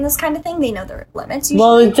participate in this kind of thing, they know their limits usually.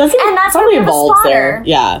 Well, it doesn't. And that's probably why we have a evolves spotter. there.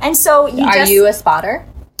 Yeah. And so you Are just, you a spotter?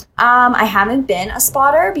 I haven't been a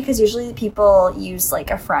spotter because usually people use like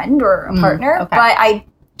a friend or a partner, okay. but I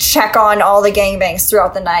check on all the gangbangs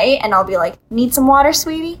throughout the night and I'll be like, need some water,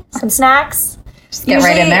 sweetie? Some snacks? Just get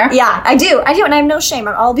right in there? Yeah, I do, and I have no shame.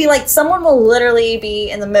 I'll be like, someone will literally be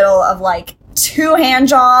in the middle of like 2 hand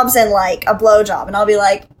jobs and like a blow job, and I'll be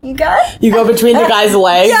like, you good? You go between the guy's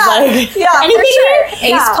legs. Yeah, like, yeah, for anything sure. Ace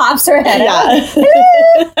Yeah. pops her head out.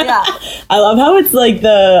 Yeah. Yeah. I love how it's like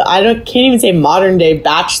can't even say modern day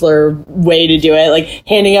bachelor way to do it, like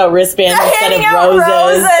handing out wristbands instead Handing of out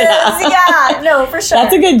roses. Yeah, no, for sure.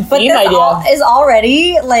 That's a good But theme this idea. is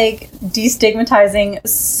already like destigmatizing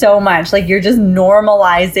so much. Like you're just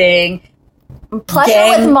normalizing pleasure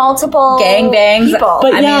gang- with multiple gangbangs. people.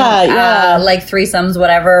 But I yeah, mean, yeah. like threesomes,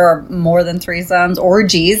 whatever, or more than threesomes,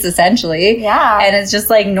 orgies, essentially. Yeah. And it's just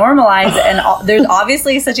like normalized. And there's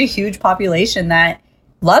obviously such a huge population that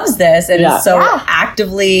loves this and Yeah. is so Yeah.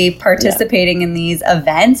 actively participating in these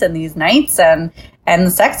events and these nights and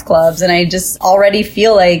the sex clubs. And I just already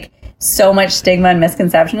feel like so much stigma and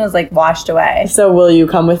misconception is like washed away. So will you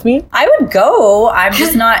come with me? I would go. I'm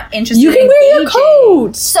just not interested You can in wear your engaging.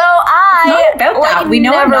 coat. So I Not about like, that. We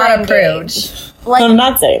know I'm never not a prude. engage. Like I'm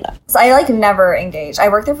not saying that. so I like never engage. I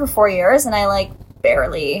worked there for 4 years and I like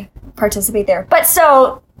barely participate there. But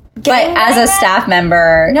so But as a staff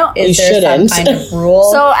member, No. is You there some shouldn't. kind of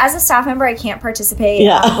rule? So as a staff member, I can't participate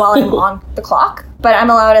Yeah. while I'm on the clock, but I'm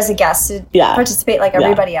allowed as a guest to Yeah. participate like Yeah.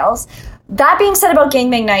 everybody else. That being said about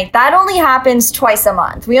Gangbang Night, that only happens twice a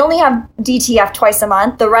month. We only have DTF twice a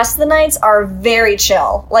month. The rest of the nights are very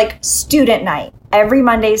chill, like student night. Every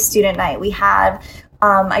Monday is student night. We have,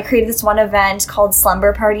 I created this one event called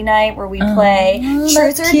Slumber Party Night where we play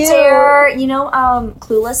Truth that's or cute. Dare. You know,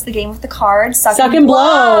 Clueless, the game with the cards. Suck and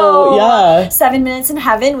blow. Yeah. 7 Minutes in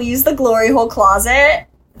Heaven. We use the glory hole closet.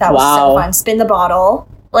 That was Wow. so fun. Spin the bottle.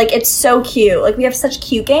 Like, it's so cute. Like, we have such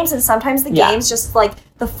cute games, and sometimes the Yeah. games just, like,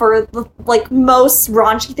 the most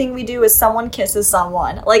raunchy thing we do is someone kisses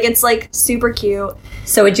someone. Like, it's, like, super cute.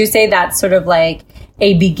 So would you say that's sort of like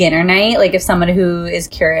a beginner night? Like if someone who is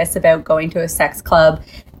curious about going to a sex club,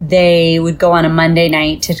 they would go on a Monday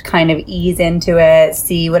night to kind of ease into it,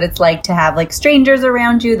 see what it's like to have like strangers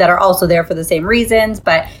around you that are also there for the same reasons,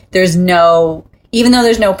 but even though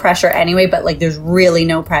there's no pressure anyway, but like there's really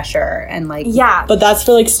no pressure and like Yeah. But that's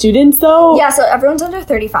for like students though? Yeah, so everyone's under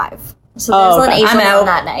 35. So Oh, there's an okay. age I'm limit out. on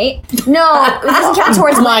that night. No, it doesn't count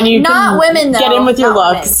towards Come on, you not can women though. get in with your not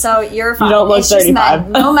women. looks. So you're fine. don't look It's just 35.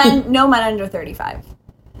 men. No men under 35.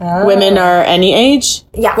 Women are any age?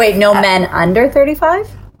 Yeah. Wait, no men under 35?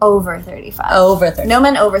 Over 35. Over 30. No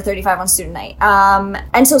men over 35 on student night.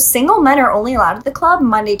 And so single men are only allowed at the club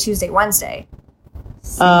Monday, Tuesday, Wednesday.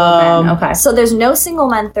 Okay. So there's no single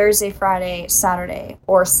men Thursday, Friday, Saturday,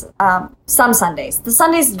 or some Sundays. The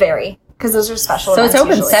Sundays vary because those are special So it's events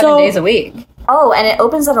open usually. 7 So- days a week. Oh, and it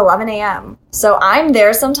opens at 11 a.m. So I'm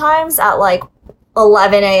there sometimes at like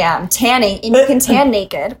 11 a.m. tanning. And you can tan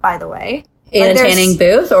naked, by the way. In Like, a there's tanning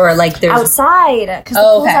booth or like there's outside because the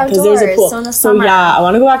Oh, pool's okay. outdoors. Because there's a pool. So in the So summer. yeah, I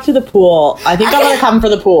want to go back to the pool. I think I want to come for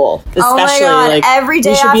the pool, especially. Oh my god! Like Every day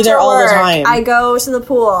we should after be there all work, the time. I go to the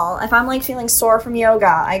pool. If I'm like feeling sore from yoga,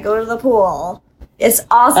 I go to the pool. It's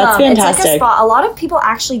awesome. That's It's like a fantastic. spa. A lot of people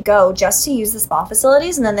actually go just to use the spa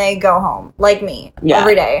facilities, and then they go home, like me, Yeah.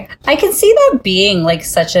 every day. I can see that being like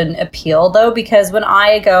such an appeal though, because when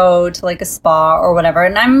I go to like a spa or whatever,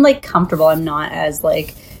 and I'm like comfortable, I'm not as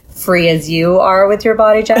like free as you are with your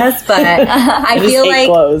body, Jess, but I just feel hate like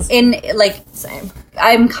clothes. Same.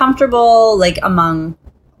 I'm comfortable like among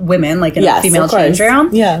women, like in Yes, a female of course. change room.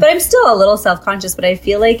 Yeah. But I'm still a little self-conscious, but I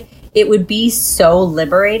feel like it would be so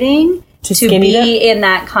liberating To to skinny be dip? in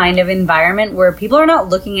that kind of environment where people are not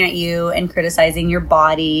looking at you and criticizing your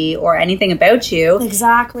body or anything about you.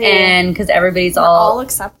 Exactly. And because everybody's We're all all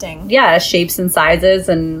accepting. yeah, shapes and sizes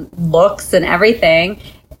and looks and everything.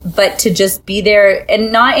 But to just be there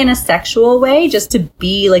and not in a sexual way, just to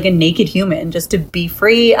be like a naked human, just to be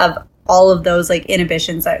free of all of those like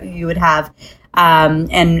inhibitions that you would have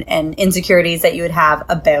and insecurities that you would have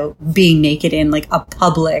about being naked in like a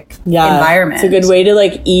public environment. It's a good way to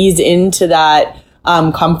like ease into that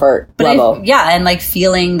comfort But level. and like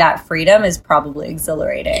feeling that freedom is probably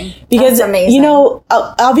exhilarating. Because, That's amazing. you know,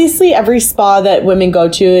 obviously every spa that women go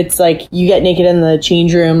to, it's like you get naked in the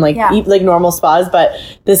change room, like Yeah. like normal spas. But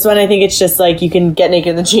this one, I think it's just like you can get naked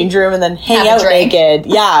in the change room and then hang Have a out drink. naked.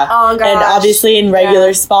 Yeah. Oh, gosh. And obviously in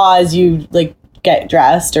regular spas, you like get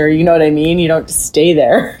dressed or you know what I mean? You don't just stay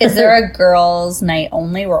there. Is there a girls' night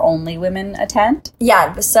only where only women attend?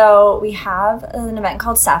 Yeah, so we have an event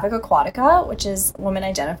called Sapphic Aquatica, which is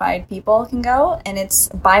women-identified people can go, and it's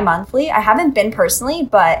bi-monthly. I haven't been personally,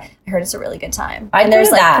 but I heard it's a really good time. I'd and go there's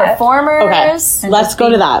to like that. performers. Okay. And Let's just go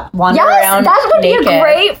be- to that. Wander Yes, around that would be naked. a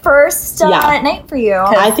great first Yeah. night for you.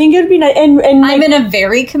 I think it would be nice. And I'm like, in a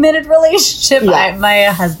very committed relationship. Yeah. My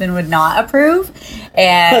husband would not approve,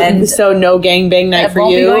 and so no gangbang night I for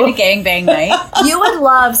won't be you. going to gangbang night. You would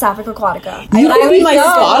love Sapphic Aquatica. You I could be would my go.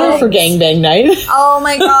 spotter for gangbang night. Oh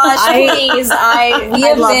my gosh, please. We I'd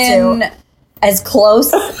have love been to. as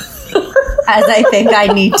close as I think I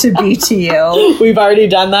need to be to you. We've already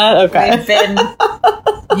done that. Okay. We've been.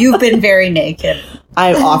 You've been very naked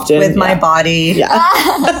I often with my body, Yeah.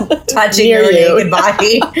 touching Near your you. naked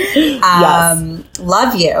body.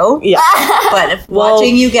 Love you, Yeah. but if Well,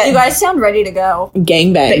 watching you get You guys sound ready to go.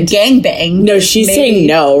 Gangbang. gangbang. No, she's saying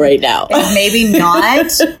no right now. Is maybe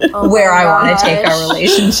not where my I want to take our gosh.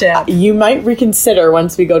 relationship. You might reconsider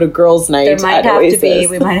once we go to girls' night. There might at have Oasis. to be.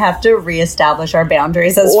 We might have to reestablish our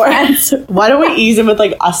boundaries as Or- friends. Why don't we ease in with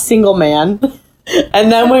like a single man,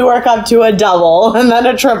 and then we work up to a double and then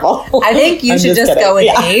a triple? I think you I'm should just kidding. go with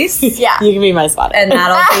Yeah. Ace, Yeah. You can be my spotter. and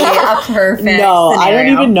that'll be a perfect. no, I don't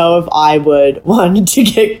scenario. even know if I would want to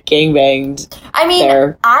get gangbanged I mean,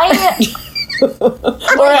 There.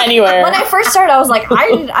 or anywhere. When I first started, I was like, I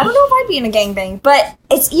don't know if I'd be in a gangbang, but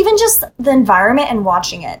it's even just the environment and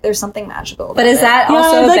watching it. There's something magical. But about is it. that Yeah,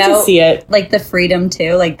 also I'd like about to see it. like the freedom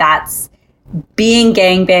too? Like that's being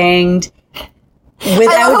gangbanged I love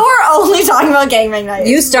without. how we're only talking about gangbang nights.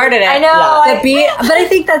 You started it. I know. Yeah. But I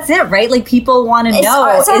think that's it, right? Like people want to It's, know.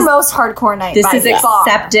 it's our is most hardcore night. this by is far.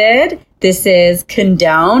 accepted. This is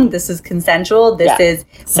condoned. This is consensual. This Yeah. is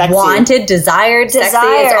Sexy. wanted, desired, sexy. It's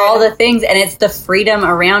Desired. all the things, and it's the freedom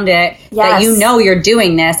around it that Yes. you know you're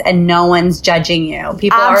doing this, and no one's judging you.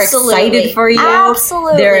 People Absolutely. are excited for you.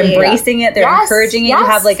 Absolutely. They're embracing it. They're Yes, encouraging it. You yes.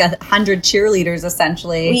 have like 100 cheerleaders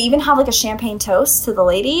essentially. We even have like a champagne toast to the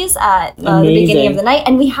ladies at the Amazing. beginning of the night,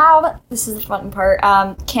 and we have, this is the fun part,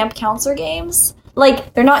 camp counselor games.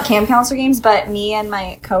 Like, they're not camp counselor games, but me and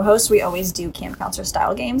my co-host, we always do camp counselor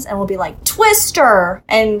style games, and we'll be like, Twister!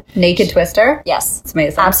 And Naked Twister. yes, It's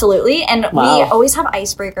amazing. absolutely. And we Wow. always have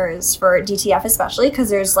icebreakers for DTF, especially because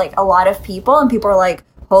there's like a lot of people, and people are like,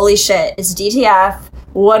 holy shit, it's DTF.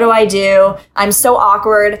 What do I do? I'm so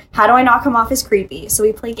awkward. How do I not come off as creepy? So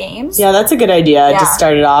we play games. Yeah, that's a good idea Yeah. to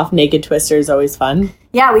start it off. Naked Twister is always fun.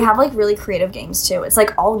 Yeah, we have like really creative games too. It's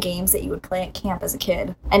like all games that you would play at camp as a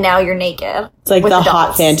kid, and now you're naked. It's like with the adults.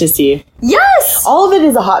 hot fantasy. Yes, All of it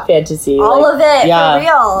is a hot fantasy. all like- of it yeah. for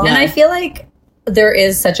real. And I feel like there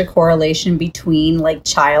is such a correlation between like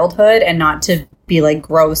childhood and not to be like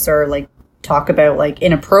gross or like talk about like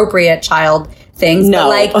inappropriate child things, No. but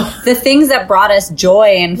like the things that brought us joy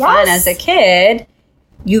and fun Yes. as a kid,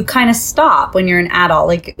 you kind of stop when you're an adult.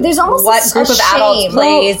 Like There's almost what a group of adults shame.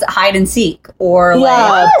 plays hide and seek or Yeah,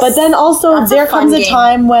 like but then also That's a there fun comes a game.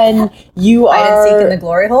 time when you hide and seek in are the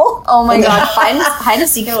glory hole. Oh my god, hide and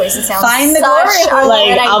seek at Oasis sounds Find the such glory a hole. like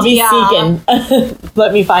good I'll be idea. seeking.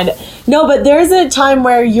 Let me find it. No, but there's a time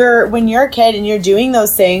where when you're a kid and you're doing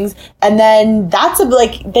those things, and then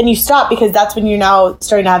then you stop because that's when you're now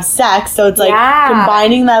starting to have sex. So it's like Yeah.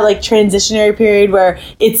 combining that like transitionary period where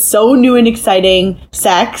it's so new and exciting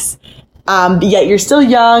sex. Yet you're still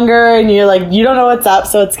younger and you're like you don't know what's up,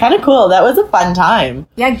 so it's kind of cool. That was a fun time.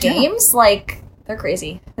 Yeah, games like they're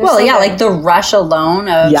crazy. They're Well, so yeah, good. like the rush alone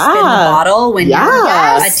of Yeah. spin the bottle when you're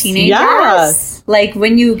Yes. a teenager. Yes. Like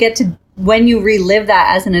when you relive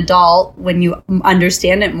that as an adult, when you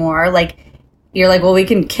understand it more, like you're like, well, we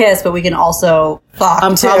can kiss, but we can also fuck.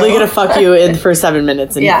 I'm probably gonna fuck you in for 7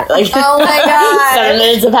 minutes. And Yeah. like Oh my God. 7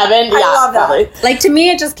 minutes of heaven. I Yeah, love that. probably. Like, to me,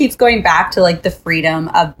 it just keeps going back to like the freedom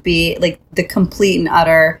of like the complete and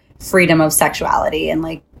utter freedom of sexuality and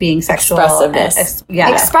like being sexual. Expressiveness.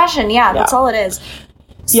 Expression, that's all it is.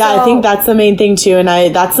 Yeah, I So- think that's the main thing too, and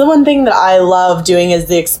that's the one thing that I love doing is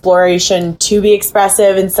the exploration to be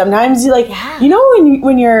expressive. And sometimes you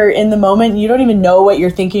when you're in the moment, you don't even know what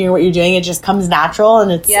you're thinking or what you're doing. It just comes natural,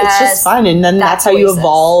 and it's just fun. And then that's how you Oasis.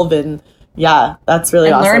 evolve. And yeah, that's really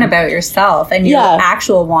and awesome. learn about yourself and your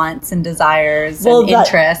actual wants and desires and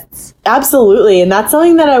interests. Absolutely. And that's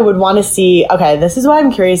something that I would want to see. Okay, this is why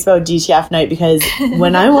I'm curious about DTF night, because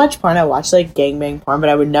when I watch porn, I watch like gangbang porn, but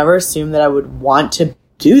I would never assume that I would want to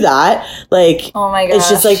do that. Like, oh my gosh. It's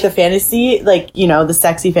just like the fantasy, like, the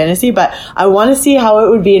sexy fantasy, but I want to see how it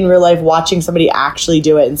would be in real life watching somebody actually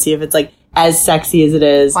do it and see if it's like as sexy as it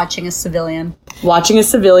is. Watching a civilian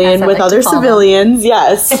As I like with to other call them. civilians.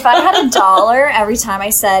 Yes. If I had $1 every time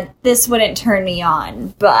I said this wouldn't turn me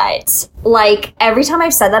on, but like every time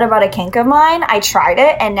I've said that about a kink of mine, I tried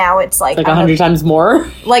it and now it's like 100 times more.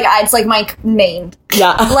 Like it's like my main.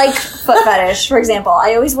 Yeah. Like foot fetish, for example.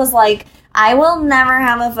 I always was like, I will never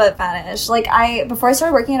have a foot fetish. Like before I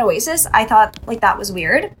started working at Oasis, I thought like that was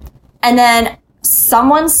weird. And then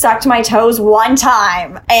someone sucked my toes one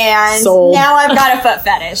time and Sold. now I've got a foot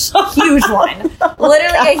fetish. Huge one.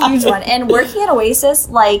 Literally a huge one. And working at Oasis,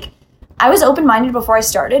 like I was open-minded before I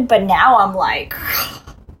started, but now I'm like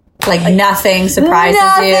nothing surprises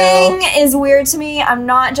you. Nothing is weird to me. I'm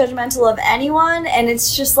not judgmental of anyone, and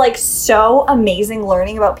it's just like so amazing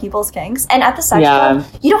learning about people's kinks. And at the sex club,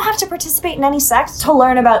 you don't have to participate in any sex to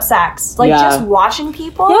learn about sex. Like just watching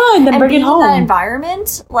people, and then bring being it home. in that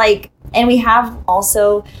environment, like. And we have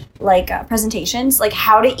also like presentations, like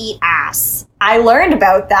how to eat ass. I learned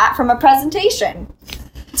about that from a presentation.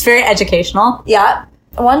 It's very educational. Yeah.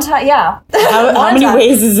 One time, yeah. How many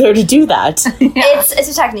ways is there to do that? It's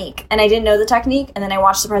a technique, and I didn't know the technique, and then I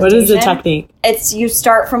watched the presentation. What is the technique? It's you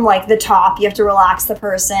start from like the top. You have to relax the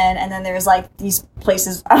person, and then there's like these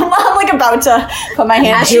places. I'm like about to put my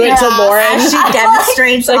hand. Do it to Lauren. As she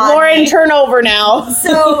demonstrates, Like Lauren, turn over now.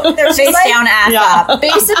 So there's face like, down, ass up.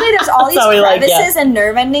 Basically, there's all these how we like it. crevices and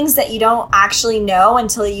nerve endings that you don't actually know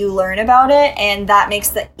until you learn about it, and that makes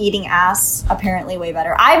the eating ass apparently way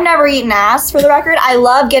better. I've never eaten ass, for the record. I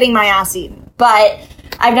love getting my ass eaten, but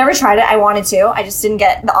I've never tried it. I wanted to. I just didn't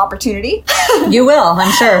get the opportunity. You will,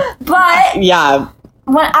 I'm sure. But Yeah.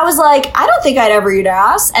 when I was like, I don't think I'd ever eat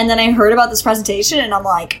ass, and then I heard about this presentation, and I'm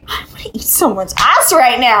like, I want to eat someone's ass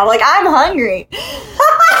right now. Like, I'm hungry.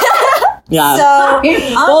 Yeah. So,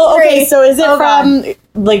 Well, okay, so is it Oh, from,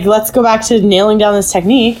 like, let's go back to nailing down this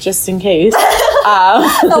technique, just in case.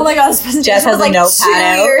 oh my god, this presentation Jess has was like a notepad 2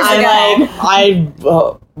 out. years I'm ago.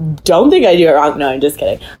 like, I don't think I do it wrong. No, I'm just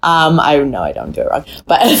kidding. I know I don't do it wrong.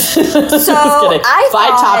 But, just kidding. I By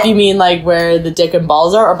thought- top, you mean, like, where the dick and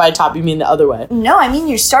balls are, or by top, you mean the other way? No, I mean,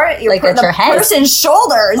 you start at Like, at the your head. person's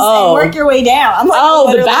shoulders Oh. and work your way down. I'm like, Oh,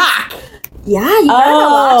 the literally- back! Yeah, you gotta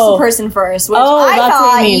relax Oh. the person first, which Oh, I that's what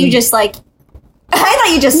thought you mean. you just, like, I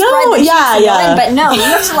thought you just No, spread the cheeks yeah, and go yeah. in, but no, you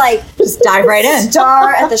have to, like, Just dive right in.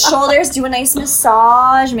 start at the shoulders, do a nice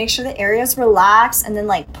massage, make sure the area's relaxed, and then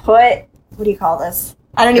like put what do you call this?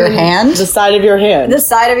 I don't Your even hand? The side of your hand. the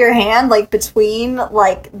side of your hand, like between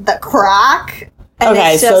like the crack. And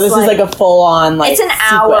Okay, it's so just, this is like a full-on, like, It's an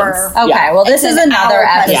sequence. hour. Okay, Yeah. well, this It's is an another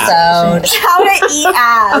hour episode. how to eat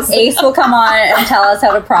ass. Ace will come on and tell us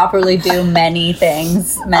how to properly do many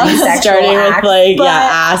things, many sexual Starting with, acts. like, But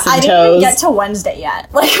ass and I didn't toes. even get to Wednesday yet.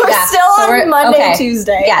 Like we're Yeah, still so on we're- Monday, okay.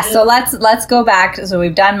 Tuesday. Yeah, so let's go back. So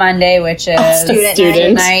we've done Monday, which is Student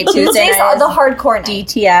night. Tuesday Tuesday's night the is hardcore night.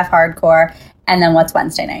 DTF hardcore, and then what's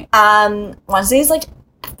Wednesday night? Wednesday's like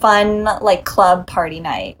fun, like club party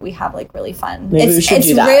night. We have like really fun. Maybe we should it's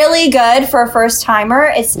do that. really good for a first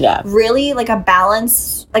timer. It's Yeah. really like a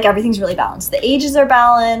balance. Like everything's really balanced. The ages are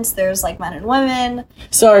balanced. There's like men and women.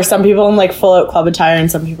 So are some people in, like, full-out club attire and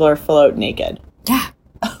some people are full-out naked? Yeah.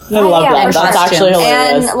 I love yeah, that. for That's sure. actually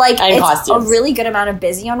hilarious. And like And it's costumes. a really good amount of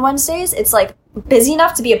busy on Wednesdays. It's like busy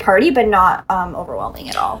enough to be a party, but not overwhelming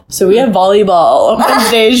at all. So we have volleyball on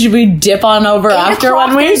Wednesday. Should we dip on over 8 after o'clock,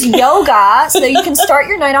 1 week? There's yoga, so you can start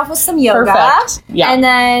your night off with some yoga. Perfect. Yeah. And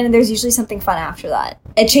then there's usually something fun after that.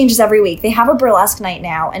 It changes every week. They have a burlesque night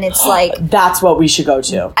now, and it's like That's what we should go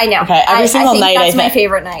to. I know. Okay, every single I think night. That's I my think.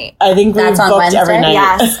 favorite night. I think we've That's on booked every Wednesday?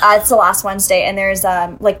 night. Yes, it's the last Wednesday, and there's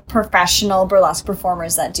like professional burlesque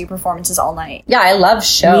performers that do performances all night. Yeah, I love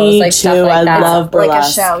shows Me like too. stuff like I that. love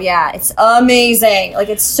burlesque. Like a show, yeah, it's amazing. amazing. Like,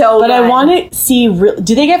 it's so But good. I want to see,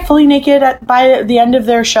 do they get fully naked by the end of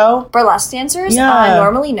their show? Burlesque dancers? Yeah.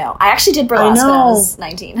 Normally, no. I actually did burlesque when I was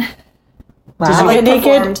 19. Did Wow. you get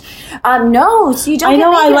naked? No, so you don't I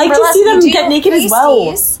know, get I naked like in to burlesque. see them You do get naked as well.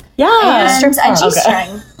 pasties Yeah. And a club.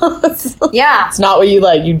 G-string. Yeah. It's not what you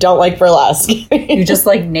like. You don't like burlesque. You just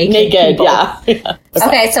like naked people. yeah.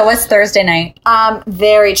 Okay, so what's Thursday night?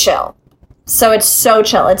 Very chill. So it's so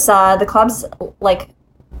chill. It's the club's like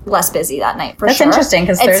less busy that night for That's sure. interesting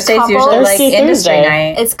because It's Thursday's couples. usually like Thursday, industry Thursday.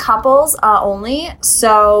 night. It's couples only.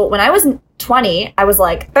 So when I was 20, I was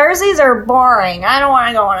like, Thursdays are boring. I don't want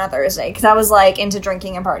to go on a Thursday because I was like into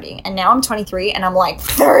drinking and partying. And now I'm 23 and I'm like,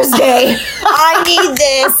 Thursday, I need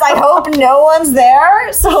this. I hope no one's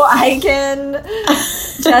there so I can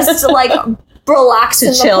just like relax in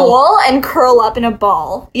the chill. pool and curl up in a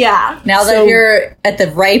ball. Yeah. Now So- that you're at the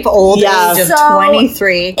ripe old Yeah. age of So,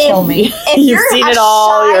 23, kill me. If You've you're seen a it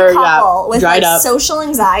all, shy you're, couple with dried like up. social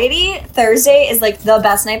anxiety, Thursday is like the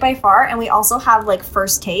best night by far. And we also have like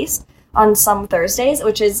first taste on some Thursdays,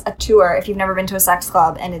 which is a tour if you've never been to a sex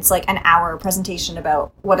club, and it's like an hour presentation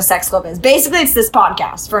about what a sex club is. Basically, it's this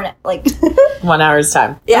podcast for like 1 hour's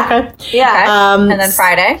time. Yeah. Okay. yeah. And then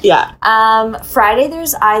Friday? Yeah. Friday,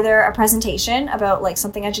 there's either a presentation about like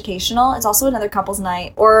something educational. It's also another couples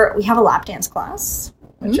night, or we have a lap dance class.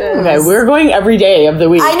 Which is Okay. We're going every day of the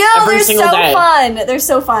week. I know, every they're single so day. fun. They're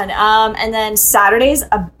so fun. And then Saturday's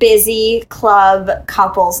a busy club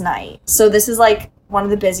couples night. So this is like one of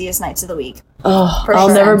the busiest nights of the week. Oh, For I'll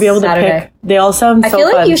sure. never be able to Saturday. pick. They all sound I so feel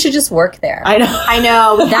like fun. you should just work there. I know. I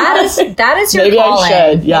know. That is your Maybe I calling.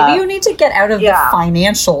 should, yeah. Maybe you need to get out of Yeah. the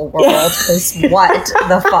financial world. Because what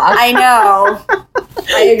the fuck? I know.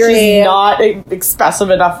 I agree. She's not expressive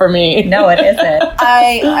enough for me. No, it isn't.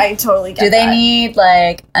 I totally get Do they that. need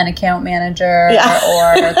like an account manager Yeah.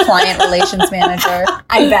 or client relations manager?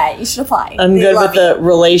 I bet. You should apply. I'm They good love with the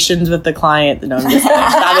relations with the client. No, I'm just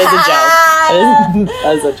kidding.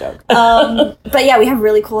 That is a joke. But yeah, we have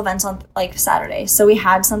really cool events on like Saturday. So we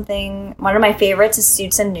had something, one of my favorites is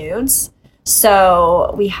Suits and Nudes.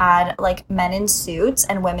 So we had like men in suits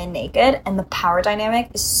and women naked, and the power dynamic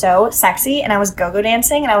is so sexy. And I was go-go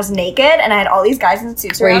dancing and I was naked and I had all these guys in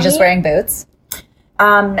suits Were you around just me. wearing boots?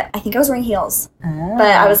 I think I was wearing heels, Oh. but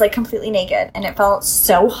I was like completely naked and it felt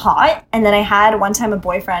so hot. And then I had one time a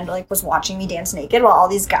boyfriend like was watching me dance naked while all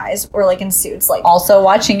these guys were like in suits, like, Also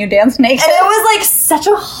watching you dance naked. and it was like such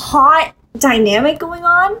a hot dynamic going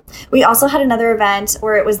on. We also had another event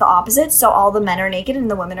where it was the opposite, so all the men are naked and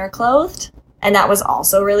the women are clothed, and that was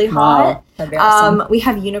also really hot. Wow, that'd be awesome. We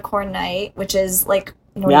have unicorn night, which is like,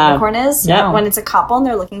 you know what Yeah. a unicorn is? Yeah. When it's a couple and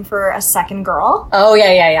they're looking for a second girl. Oh,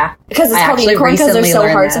 yeah. Because it's I called actually unicorn because they're recently so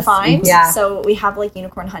learned hard to this. find. Yeah. So we have like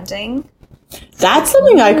unicorn hunting. That's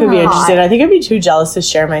something I could be Yeah. interested in. I think I'd be too jealous to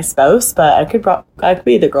share my spouse, but I could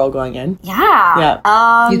be the girl going in. Yeah.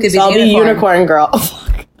 You could be So I'll the be unicorn. unicorn girl.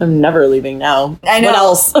 Fuck. I'm never leaving now. I know. What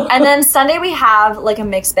else? And then Sunday we have like a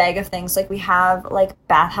mixed bag of things. Like we have like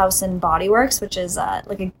Bathhouse and Body Works, which is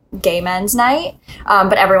like a gay men's night,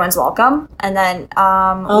 but everyone's welcome. And then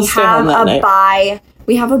we stay have home that night.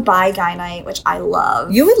 we have a bi guy night, which I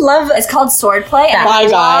love. You would love It's called Swordplay, and Bi I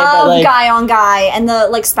guy, but, love like- guy on guy, and the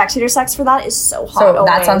like spectator sex for that is so hot. So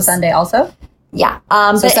that's on always. Sunday also? Yeah.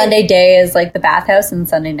 So but Sunday day is like the bathhouse and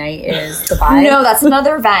Sunday night is the bi? no, that's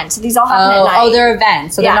another event. So these all happen at night. they're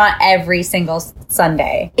events. So Yeah. they're not every single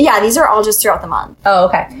Sunday. Yeah, these are all just throughout the month. Oh,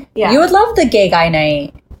 okay. Yeah. You would love the gay guy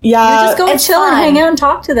night. Yeah. You just go and it's chill and fun. hang out and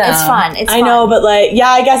talk to them. It's fun. It's I fun. know, but like,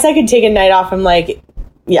 yeah, I guess I could take a night off from like,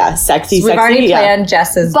 yeah, sexy. We've already yeah. planned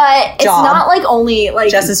Jess's But it's job. not like only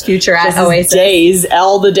like Jess's future at Just Oasis. days,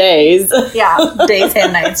 all the days. yeah. Days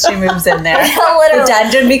and nights. She moves in there. The Literally.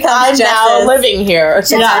 dungeon becomes I'm now Jess's. living here.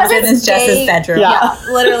 Just The because dungeon it's is Jess's gay- bedroom. Yeah.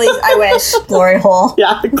 Yeah, literally, I wish. Glory hole.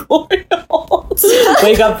 Yeah, glory hole.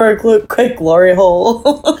 Wake up for a quick glory hole.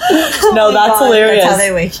 No, that's God, hilarious. That's how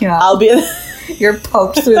they wake you up. I'll be You're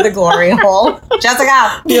poked through the glory hole.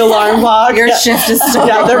 Jessica, the alarm clock. your Yeah. shift is still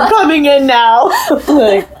Yeah, they're coming in now.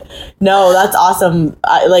 Like, no, that's awesome.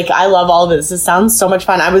 I love all of it. This sounds so much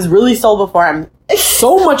fun. I was really sold before. I'm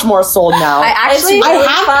so much more sold now. I actually It's I really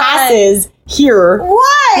have fun. passes here.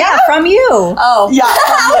 What? Yeah, from you. Oh. Yeah,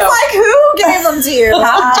 I was like, who gave them to you?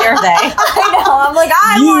 How dare they? I know. I'm like,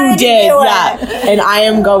 I you wanted did, to do yeah. it. And I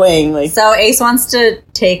am going. Like, So Ace wants to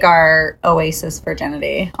take our Oasis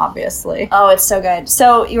virginity, obviously. Oh, it's so good.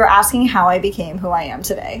 So you were asking how I became who I am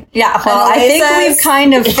today. Yeah, well, I think Oasis- we've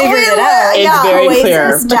kind of figured it out. It's very Oasis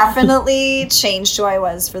clear. definitely changed who I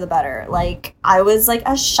was for the better. Like, I was like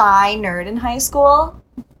a shy nerd in high school.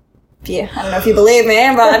 I don't know if you believe me,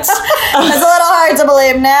 but it's a little hard to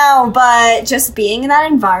believe now. But just being in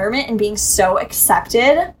that environment and being so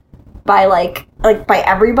accepted by like by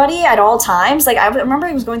everybody at all times. Like I remember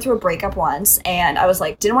I was going through a breakup once, and I was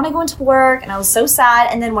like, didn't want to go into work, and I was so sad.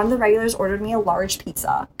 And then one of the regulars ordered me a large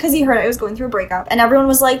pizza because he heard I was going through a breakup, and everyone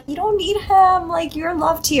was like, you don't need him, like you're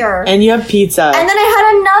loved here. And you have pizza. And then I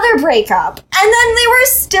had another breakup, and then they were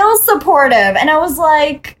still supportive, and I was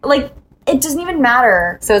like it doesn't even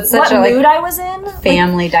matter. So it's such what a mood I was in.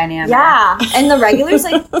 family dynamic. Yeah, and the regulars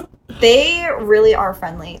like. They really are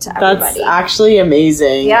friendly to everybody. That's actually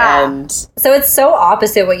amazing. Yeah. And So it's so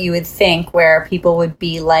opposite what you would think, where people would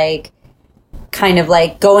be like, kind of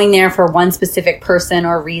like going there for one specific person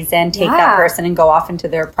or reason, take that person and go off into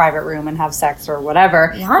their private room and have sex or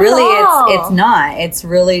whatever. Not really, at all. it's not. It's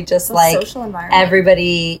really just a like social environment.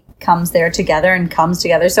 everybody comes there together and comes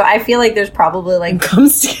together. So I feel like there's probably like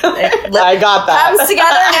comes together. I got that. Comes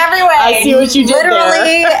together in every way. I see what you did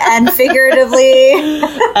literally there. and figuratively,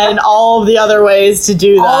 And all the other ways to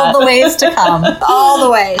do that. all the ways to come, all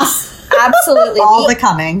the ways. Absolutely. all the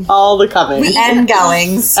coming All the comings. and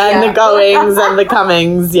goings. And the goings and the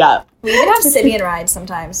comings. Yeah. We even have Sibian rides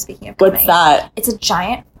sometimes, speaking of coming. What's that? It's a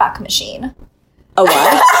giant fuck machine. A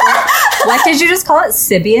what? What did you just call it?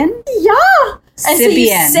 Sibian? Yeah. And so you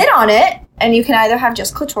Sibian. sit on it, and you can either have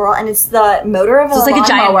just clitoral, and it's the motor of a So it's like a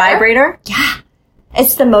giant lawnmower. vibrator? Yeah.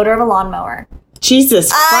 It's the motor of a lawnmower.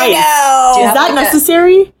 Jesus Christ. I know. Do you Is have that like a-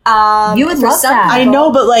 necessary? You would for love some that. I people-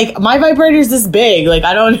 know, but like my vibrator's this big. Like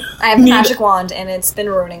I don't I have the need- magic wand, and it's been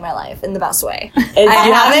ruining my life in the best way. You have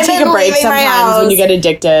to haven't take a been break leaving my sometimes when house. you get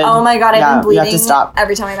addicted. Oh my god, I've Yeah, been bleeding You have to stop.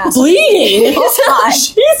 every time I masturbate. Bleeding? God.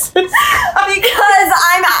 Jesus. Because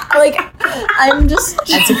I'm just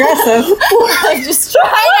That's aggressive. I'm just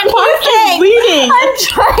trying a new Why are thing. you bleeding? I'm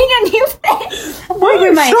trying a new thing. Why are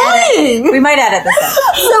you trying? We might edit this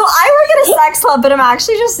out. So I work at a sex club, but I'm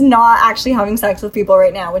actually just not actually having sex with people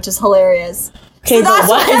right now, which is hilarious. Okay, So but that's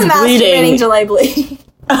what why is I'm masturbating bleeding? till I bleed.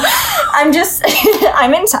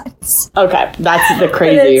 I'm intense. Okay, that's the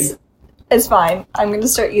crazy. It's fine. I'm gonna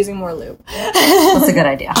start using more lube. That's a good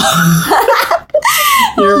idea.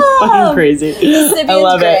 You're fucking crazy. I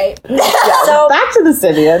love great. it. So, Back to the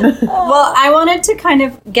Sibian. well, I wanted to kind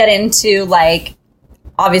of get into like,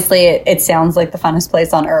 obviously, it sounds like the funnest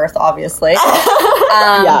place on earth, obviously.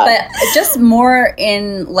 Yeah. But just more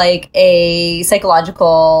in like a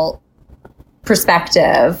psychological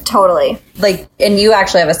perspective. Totally. Like, and you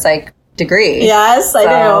actually have a psych degree. Yes, I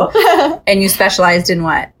do. And you specialized in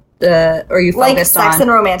what? Or you Like focused sex on?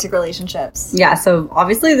 and romantic relationships. Yeah, so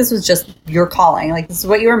obviously this was just your calling. Like, this is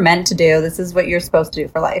what you were meant to do. This is what you're supposed to do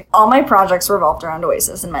for life. All my projects revolved around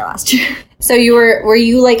Oasis in my last year. So were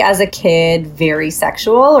you like as a kid very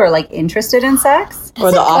sexual or like interested in sex? Or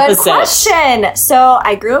the Good opposite. question. So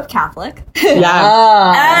I grew up Catholic.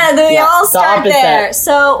 Yeah. And we Yeah, all the start opposite. there.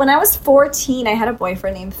 So when I was 14, I had a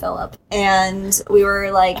boyfriend named Philip, and we were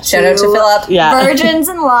like Shout out to two Philip. Yeah. virgins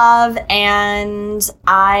in love, and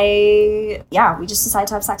we just decided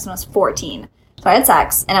to have sex when I was 14. So I had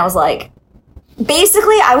sex, and I was like,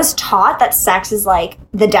 basically, I was taught that sex is like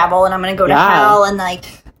the devil, and I'm gonna go to Yeah. hell, and like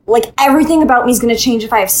everything about me is gonna change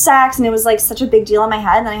if I have sex, and it was like such a big deal in my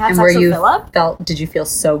head. And then I had And sex were with you Philip. did you feel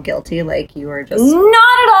so guilty? Like you were just Not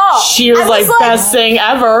at all. She was I like, best thing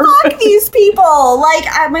ever. fuck these people. Like,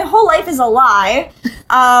 my whole life is a lie.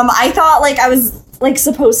 I thought, like, I was, like,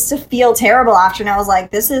 supposed to feel terrible after, and I was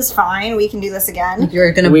like, this is fine. We can do this again.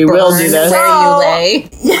 you're gonna We burn will do this. where So- you lay.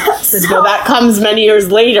 So that comes many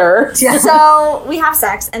years later. So we have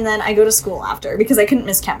sex, and then I go to school after because I couldn't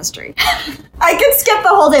miss chemistry. I could skip the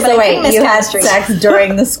whole day, but So I couldn't wait, miss you had chemistry. sex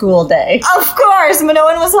during the school day. Of course, but no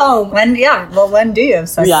one was home. When when do you have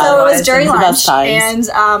sex? Yeah. So it otherwise? was during the lunch, best times.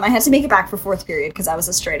 and I had to make it back for fourth period because I was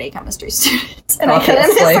a straight A chemistry student, and I couldn't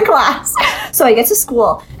Obviously. miss the class. So I get to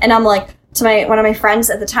school, and I'm like, to one of my friends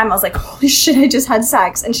at the time, I was like, holy shit, I just had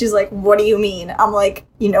sex. And she's like, what do you mean? I'm like,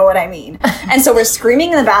 you know what I mean. And so we're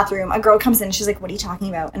screaming in the bathroom. A girl comes in, and she's like, what are you talking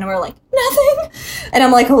about? And we're like, nothing. And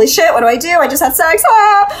I'm like, holy shit, what do I do? I just had sex.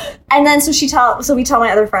 Ah! And then so we tell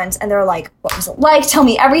my other friends, and they're like, what was it like? Tell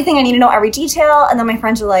me everything. I need to know every detail. And then my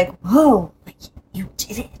friends are like, whoa, like, you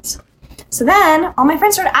did it. So then all my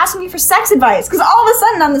friends started asking me for sex advice because all of a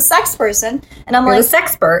sudden I'm the sex person. And I'm You're like, the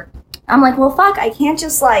sexpert. I'm like, well, fuck, I can't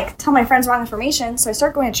just, like, tell my friends wrong information. So I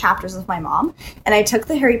started going to chapters with my mom, and I took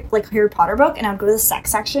the Harry Potter book, and I would go to the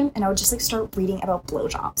sex section, and I would just, like, start reading about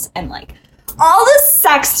blowjobs and, like, all this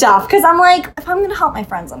sex stuff. Because I'm like, if I'm going to help my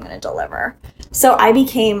friends, I'm going to deliver. So I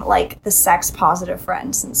became, like, the sex-positive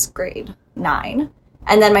friend since grade 9.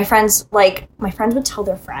 And then my friends would tell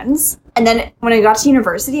their friends. And then when I got to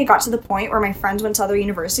university, it got to the point where my friends went to other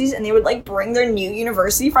universities and they would like bring their new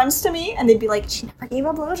university friends to me and they'd be like, she never gave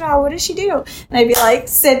a blowjob. What did she do? And I'd be like,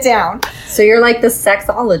 sit down. So you're like the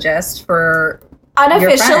sexologist for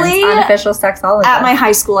Unofficially, unofficial sexologist. at my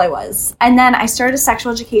high school I was. And then I started a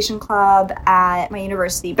sexual education club at my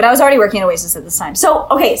university, but I was already working at Oasis at this time. So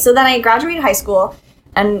then I graduated high school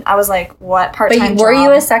and I was like, what part-time But were job?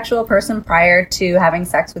 you a sexual person prior to having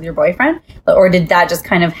sex with your boyfriend? Or did that just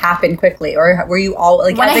kind of happen quickly? Or were you all,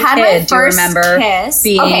 like, When as I a had my kid, do you first remember kiss-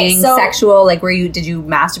 being okay, so- sexual? Like, did you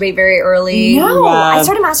masturbate very early? No, Yeah. I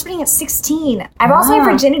started masturbating at 16. I've lost my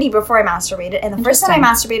virginity before I masturbated, and the first time I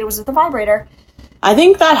masturbated was with a vibrator. I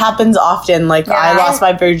think that happens often. Like, Yeah. I lost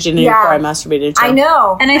my virginity Yeah. before I masturbated, too. I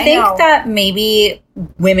know. And I think know. that maybe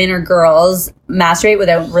women or girls masturbate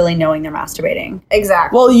without really knowing they're masturbating.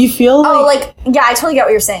 Exactly. Well, you feel like, yeah, I totally get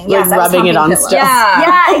what you're saying. like Yes, I was rubbing it humping on pillows. stuff.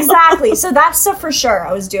 Yeah, exactly. So that's stuff for sure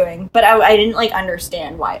I was doing, but I didn't like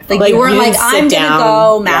understand why. It felt Like, you weren't you like, didn't I'm sit going to down.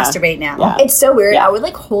 go Yeah. masturbate now. Yeah. It's so weird. Yeah. I would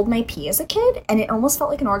like hold my pee as a kid, and it almost felt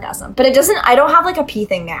like an orgasm. But it doesn't. I don't have like a pee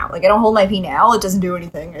thing now. Like I don't hold my pee now. It doesn't do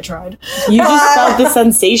anything. I tried. You just felt the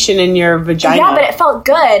sensation in your vagina. Yeah, but it felt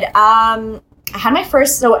good. I had my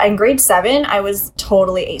first. So in grade 7, I was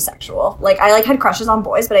totally asexual. Like I like had crushes on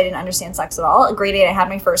boys, but I didn't understand sex at all. In grade 8, I had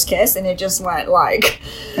my first kiss, and it just went like,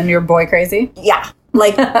 And you're boy crazy? yeah.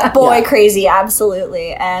 Like boy crazy,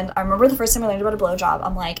 absolutely. And I remember the first time I learned about a blowjob,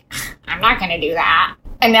 I'm like, I'm not gonna do that.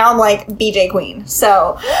 And now I'm like BJ Queen.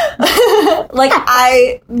 So like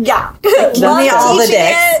Give me all the teaching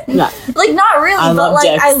dicks. it. Yeah. Like not really, I but love like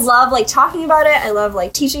dicks. I love like talking about it. I love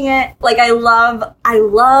like teaching it. Like I love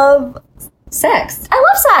Sex.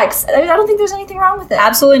 sex. I don't think there's anything wrong with it.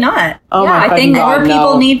 Absolutely not. Oh Yeah, my I fucking think God, more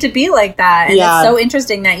people no. need to be like that. And Yeah. it's so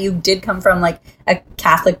interesting that you did come from like a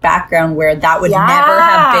Catholic background where that would Yeah. never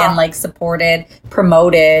have been like supported,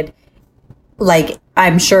 promoted. Like,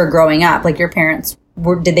 I'm sure growing up, like your parents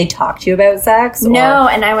did they talk to you about sex? No,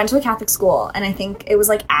 and I went to a Catholic school, and I think it was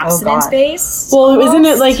like abstinence based. Well, isn't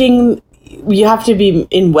it like you have to be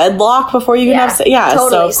in wedlock before you can have sex? Yeah,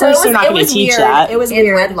 totally. so of course they're not going to teach weird. that. It was in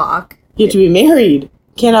weird. wedlock. You have to be married. You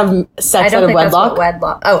can't have I sex don't out of think that's wedlock. what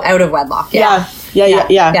wedlock. Oh, out of wedlock. Yeah. Yeah.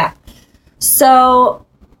 Yeah. So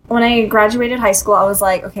when I graduated high school, I was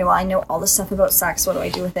like, okay, well, I know all this stuff about sex. What do I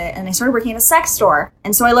do with it? And I started working at a sex store,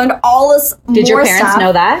 and so I learned all this. Did your more parents stuff.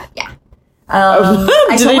 know that? Yeah. I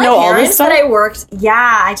Did told they my know all parents this stuff? that I worked.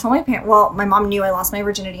 Yeah, I told my parents. Well, my mom knew I lost my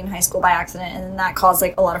virginity in high school by accident, and then that caused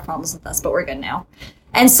like a lot of problems with us. But we're good now.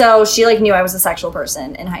 And so she like knew I was a sexual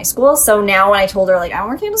person in high school. So now when I told her like I'm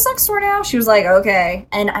working at a sex store now, she was like, okay.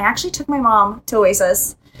 And I actually took my mom to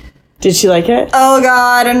Oasis. Did she like it? Oh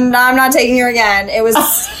God, and I'm not taking her again. It was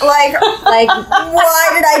like why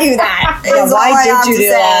did I do that? Yeah, Is why all I did have you to do say.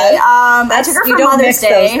 that? I took her You for don't Mother's mix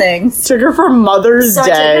Day. those things. Took her for Mother's So I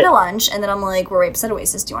took her Day. to lunch, and then I'm like, we're right beside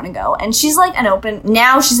Oasis. Do you want to go? And she's like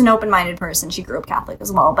she's an open-minded person. She grew up Catholic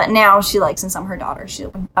as well, but now she like, since I'm her daughter, she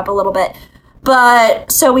opened up a little bit.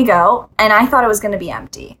 But so we go, and I thought it was going to be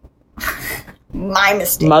empty. My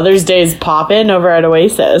mistake. Mother's Day is popping over at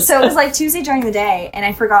Oasis. So it was like Tuesday during the day, and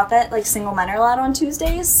I forgot that like single men are allowed on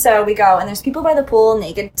Tuesdays. So we go, and there's people by the pool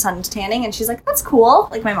naked sun tanning, and she's like, that's cool.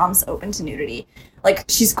 Like my mom's open to nudity. Like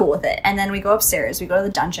she's cool with it. And then we go upstairs, we go to the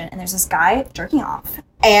dungeon, and there's this guy jerking off.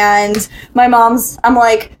 And I'm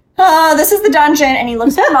like, this is the dungeon. And he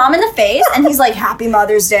looks my mom in the face, and he's like, Happy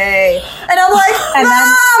Mother's Day. And I'm like,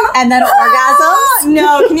 Mom! And then orgasms?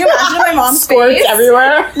 No, can you imagine my mom's Squirts face?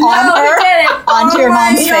 everywhere. No, he didn't. Onto your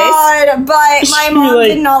mom's face? God. But my She, mom like-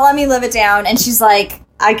 did not let me live it down. And she's like,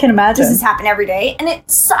 I can imagine. does this happen every day? And it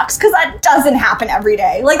sucks because that doesn't happen every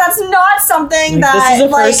day. Like, that's not something Like, that this is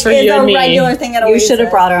a like, first for is you a and me. regular thing at You Oasis. should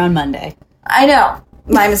have brought her on Monday. I know.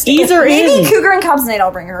 My mistake. Ease her Maybe in. Cougar and Cubs night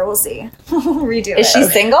I'll bring her. We'll see. We'll redo it. Is she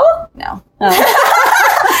single? No.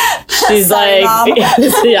 She's Sorry, like, Mom.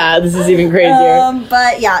 yeah, this is even crazier.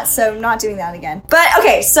 But yeah, so not doing that again. But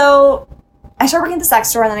okay, so I started working at the sex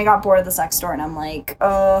store, and then I got bored of the sex store, and I'm like,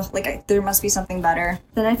 there must be something better.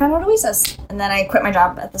 Then I found out Oasis, and then I quit my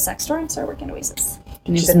job at the sex store and started working at Oasis.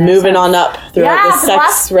 Just moving on up throughout Yeah, the for the sex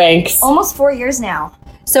last- ranks. Almost 4 years now.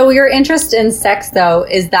 So your interest in sex, though,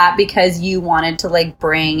 is that because you wanted to like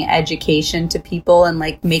bring education to people and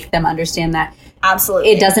like make them understand that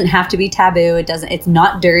Absolutely. it doesn't have to be taboo. It's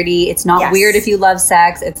not dirty. It's not Yes. weird if you love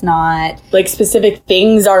sex. It's not Like specific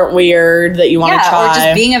things aren't weird that you want to try. or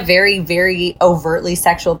just being a very, very overtly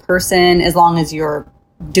sexual person, as long as you're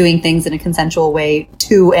doing things in a consensual way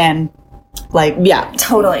to and Like, yeah.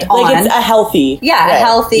 Totally. Like, it's a healthy Yeah, way. a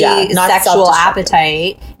healthy not sexual self-destructive.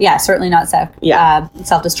 appetite. Yeah, certainly not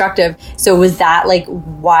self-destructive. So was that like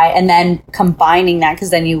why? And then combining that, because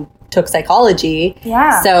then you took psychology.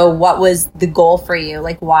 Yeah. So what was the goal for you?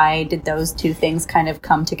 Like, why did those two things kind of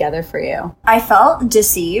come together for you? I felt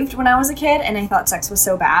deceived when I was a kid, and I thought sex was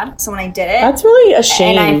so bad. So when I did it, That's really a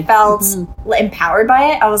shame. and I felt empowered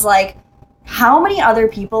by it, I was like, how many other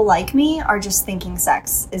people like me are just thinking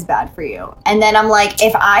sex is bad for you? And then I'm like,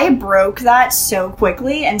 if I broke that so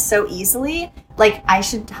quickly and so easily, like, I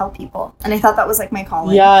should help people. And I thought that was like my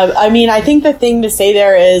calling. Yeah, I mean, I think the thing to say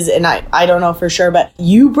there is, and I don't know for sure, but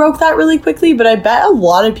you broke that really quickly, but I bet a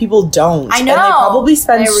lot of people don't. I know. And they probably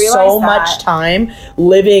spend I realize so that. much time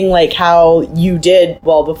living like how you did,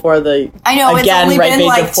 well, before the, I know, again, it's only ripe been age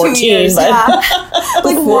like of 14, 2 years. but Yeah.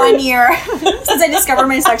 Like 1 year since I discovered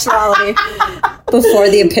my sexuality. Before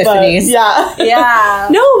the but, epiphanies. yeah. Yeah.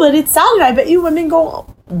 No, but it's sad. And I bet you women go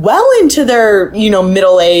well into their,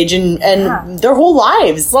 middle age and their whole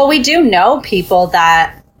lives. Well, we do know people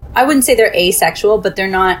that, I wouldn't say they're asexual, but they're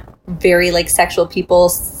not very like sexual people.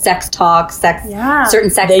 Sex talk, certain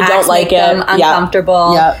sex They acts don't like make them it. Yeah.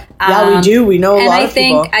 uncomfortable. Yeah, we do. We know a lot of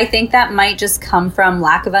people. I think that might just come from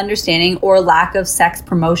lack of understanding or lack of sex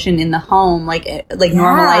promotion in the home, like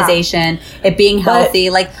normalization, it being healthy.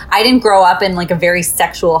 Like, I didn't grow up in like a very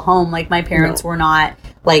sexual home. Like, my parents were not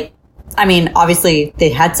like, I mean, obviously they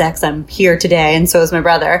had sex. I'm here today, and so is my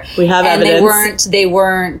brother. We have and evidence. they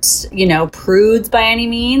weren't, prudes by any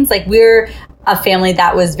means. Like, we're a family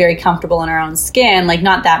that was very comfortable in our own skin. Like,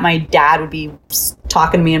 not that my dad would be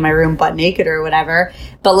talking to me in my room butt naked or whatever,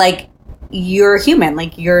 but like, you're human.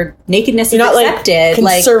 Like, your nakedness You're is not accepted.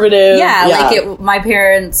 like conservative. Like my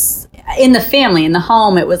parents in the family, in the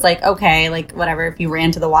home, it was like, okay, like whatever. If you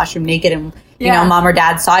ran to the washroom naked and you know, mom or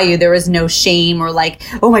dad saw you, there was no shame or like,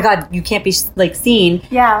 oh my God, you can't be like seen.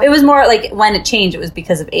 Yeah. It was more like when it changed, it was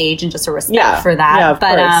because of age and just a respect for that. Yeah, of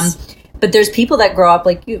course. But there's people that grow up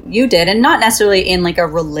like you did, and not necessarily in like a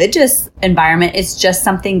religious environment. It's just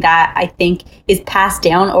something that I think is passed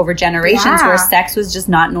down over generations where sex was just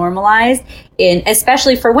not normalized,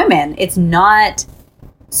 especially for women. It's not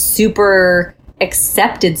super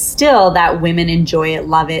accepted still that women enjoy it,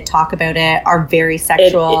 love it, talk about it, are very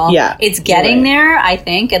sexual. It's getting there, I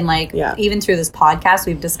think. And like, even through this podcast,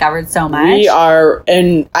 we've discovered so much. We are,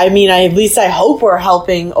 and I mean, at least I hope we're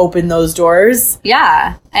helping open those doors.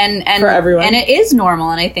 Yeah. And for everyone. And it is normal.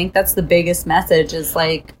 And I think that's the biggest message is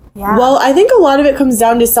like, Well, I think a lot of it comes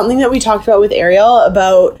down to something that we talked about with Ariel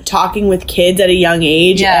about talking with kids at a young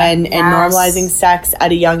age and normalizing sex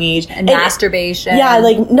at a young age. And masturbation. Yeah,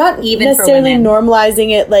 like not even necessarily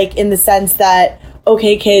normalizing it like in the sense that,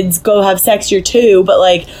 okay, kids, go have sex, you're 2, but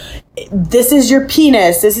like, this is your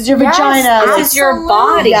penis, this is your vagina. This is your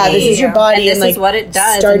body. Yeah, this is your body. And this is what it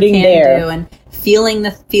does starting and can there. do. And feeling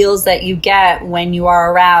the feels that you get when you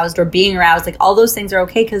are aroused or being aroused, like all those things are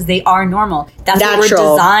okay because they are normal. That's what we're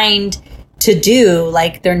designed to do,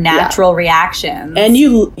 like they're natural reactions. And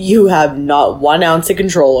you have not 1 ounce of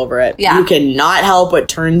control over it. Yeah. You cannot help what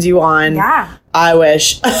turns you on. Yeah. I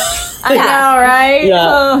wish. I know, right?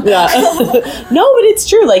 Yeah. No, but it's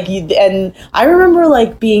true. Like, and I remember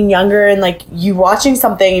like being younger and like you watching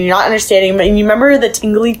something and you're not understanding, and you remember the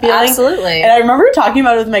tingly feeling. Absolutely. And I remember talking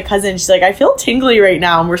about it with my cousin. She's like, I feel tingly right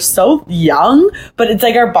now, and we're so young, but it's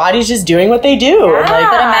like our body's just doing what they do. Yeah. And like,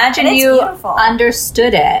 But imagine you beautiful.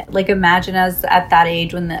 understood it. Like, imagine as at that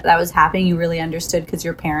age when that was happening, you really understood because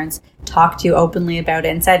your parents talked to you openly about it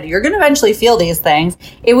and said, you're going to eventually feel these things.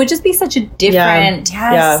 It would just be such a different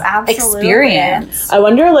experience. I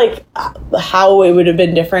wonder like how it would have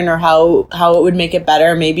been different or how it would make it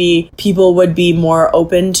better. Maybe people would be more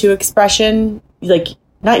open to expression, like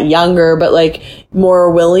not younger, but like more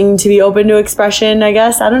willing to be open to expression, I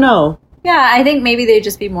guess. I don't know. Yeah, I think maybe they'd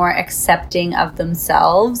just be more accepting of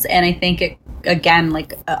themselves. And I think it, again,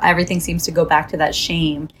 like everything seems to go back to that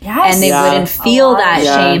shame. Yes. And they wouldn't feel that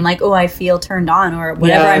shame, like, oh, I feel turned on, or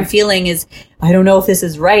whatever I'm feeling is, I don't know if this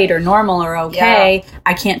is right or normal or okay.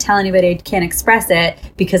 I can't tell anybody, I can't express it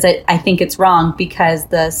because I think it's wrong, because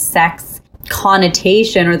the sex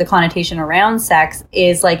connotation or the connotation around sex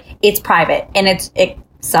is like, it's private and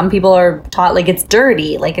some people are taught like it's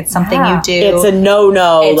dirty, like it's something you do. It's a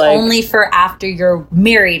no-no. It's like, only for after you're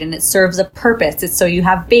married and it serves a purpose. It's so you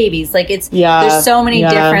have babies. Like it's, there's so many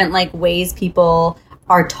different like ways people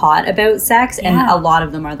are taught about sex, and a lot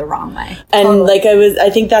of them are the wrong way. And like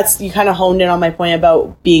I think that's, you kind of honed in on my point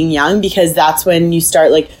about being young, because that's when you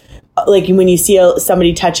start like when you see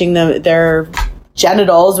somebody touching their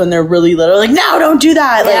genitals when they're really little, like, no, don't do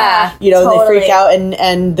that. Yeah, like, you know, totally. they freak out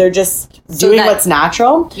and they're just doing what's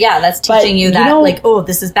natural. Yeah, that's But, teaching you you that, know- like, oh,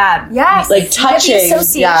 this is bad. Yes. Like You get the touching.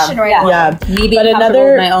 association right away. Yeah. Me being But comfortable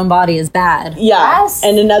another- with my own body is bad. Yeah. Yes.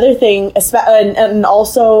 And another thing, and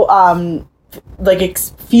also, like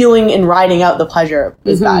feeling and riding out the pleasure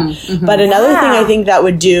is bad. But another thing I think that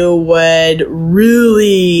would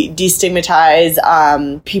really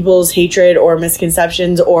destigmatize people's hatred or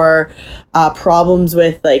misconceptions or problems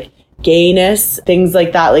with like gayness, things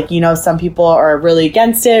like that. Like, you know, some people are really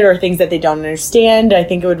against it or things that they don't understand. I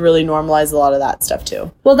think it would really normalize a lot of that stuff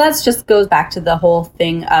too. Well, that's just goes back to the whole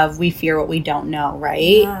thing of we fear what we don't know,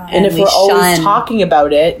 right? Yeah. And if we we're always shun- talking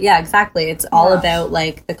about it, Yeah, exactly. It's all about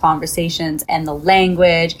like the conversations and the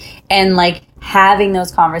language and like having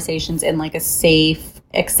those conversations in like a safe,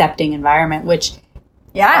 accepting environment, which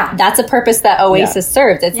Yeah. that's a purpose that Oasis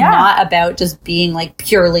serves. It's Yeah. not about just being like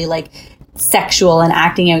purely like sexual and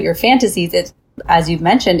acting out your fantasies. It's, as you've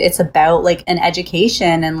mentioned, it's about like an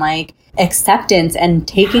education and like acceptance and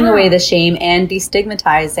taking away the shame and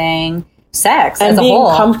destigmatizing sex and as a being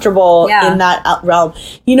whole. comfortable Yeah. in that realm.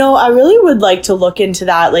 You know, I really would like to look into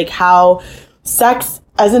that, like how sex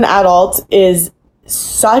as an adult is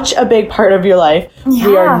such a big part of your life.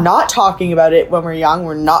 We Yeah. are not talking about it when we're young.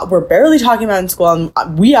 We're barely talking about it in school, and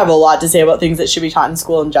we have a lot to say about things that should be taught in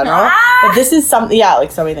school in general. But this is something,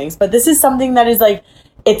 like so many things, but this is something that is like,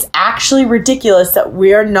 it's actually ridiculous that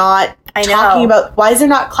we're not I know. talking about. Why is there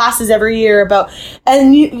not classes every year about,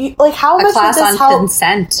 and you like how A much would class this on help?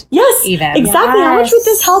 consent. Yes, even. exactly. How much would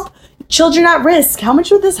this Yes. help children at risk? How much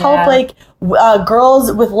would this help Yeah. like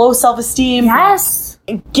girls with low self-esteem Yes.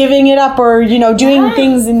 giving it up or, you know, doing Yes.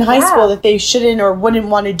 things in high Yeah. school that they shouldn't or wouldn't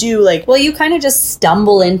want to do? Like, Well, you kind of just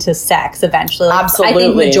stumble into sex eventually. Like, I think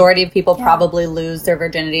Absolutely. majority of people probably lose their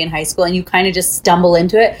virginity in high school, and you kind of just stumble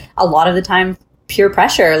into it. A lot of the time, peer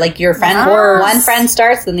pressure. Like your friend, Yes. one friend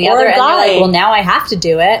starts, then the Or other, a and you're guy. like, well, now I have to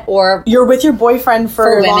do it. Or you're with your boyfriend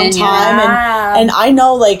for a long women, time yeah. and I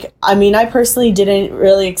know, like, I mean, I personally didn't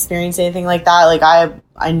really experience anything like that. Like,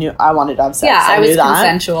 I knew I wanted to have sex. yeah, I knew was that.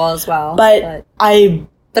 consensual as well, But I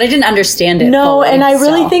I didn't understand it. No, fully, and I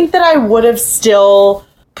really so. think that I would have still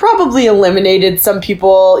probably eliminated some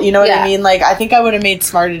people. You know what Yeah. I mean? Like, I think I would have made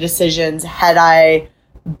smarter decisions had I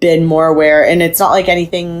been more aware. And it's not like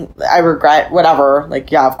anything I regret, whatever.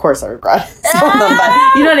 Like, yeah, of course I regret some of them, but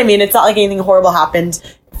you know what I mean? It's not like anything horrible happened.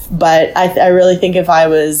 But I really think if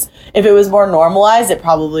it was more normalized, it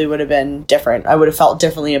probably would have been different. I would have felt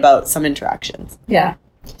differently about some interactions. Yeah.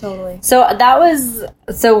 Totally. So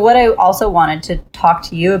what I also wanted to talk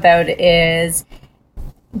to you about is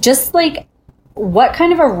just like what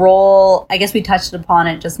kind of a role, I guess we touched upon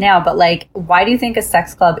it just now, but like, why do you think a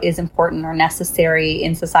sex club is important or necessary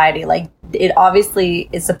in society? Like, it obviously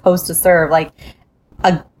is supposed to serve like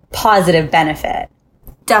a positive benefit.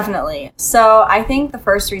 Definitely. So I think the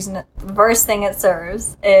first thing it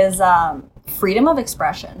serves is freedom of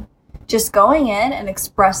expression. Just going in and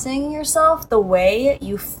expressing yourself the way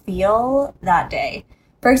you feel that day.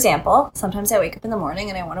 For example, sometimes I wake up in the morning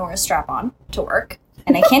and I want to wear a strap-on to work.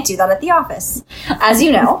 And I can't do that at the office, as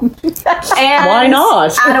you know. And Why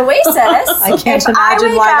not? At Oasis, if I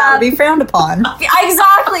wake up- be frowned upon.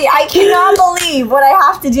 Exactly. I cannot believe what I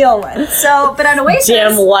have to deal with. So, but at Oasis,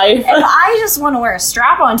 Damn life. if I just want to wear a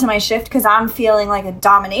strap on to my shift because I'm feeling like a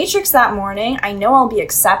dominatrix that morning, I know I'll be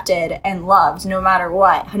accepted and loved no matter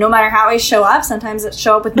what. No matter how I show up. Sometimes I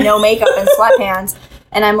show up with no makeup and sweatpants.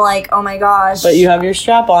 And I'm like, oh my gosh. But you have your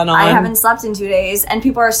strap on. I haven't slept in 2 days. And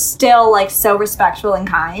people are still like so respectful and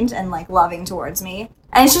kind and like loving towards me.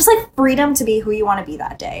 And it's just like freedom to be who you want to be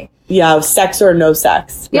that day. Yeah, sex or no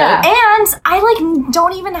sex. Yeah. right? And I like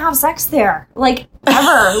don't even have sex there. Like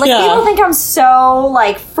ever. Like Yeah. people think I'm so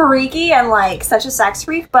like freaky and like such a sex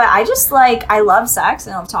freak, but I just like I love sex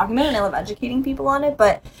and I love talking about it and I love educating people on it,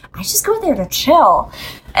 but I just go there to chill.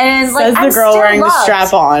 And like Says I'm the girl still wearing loved. the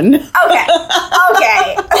strap on.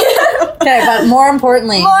 Okay. Okay, but more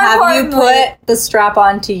importantly, have you importantly- put the strap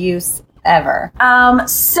on to use ever?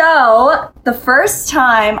 So the first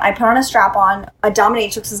time I put on a strap on, a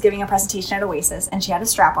dominatrix was giving a presentation at Oasis and she had a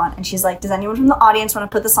strap on and she's like, does anyone from the audience want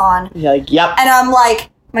to put this on? You're like, yep. And I'm like,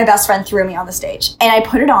 my best friend threw me on the stage. And I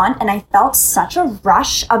put it on and I felt such a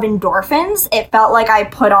rush of endorphins. It felt like I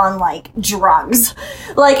put on like drugs.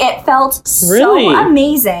 Like it felt Really? so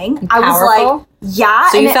amazing. I was Powerful? like, yeah.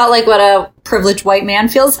 So and you felt like what a privileged white man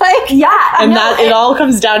feels like. Yeah. And that it all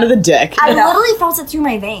comes down to the dick. I literally felt it through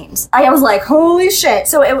my veins. I was like, holy shit.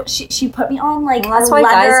 So she put me on like Well, that's why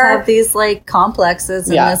guys have these like complexes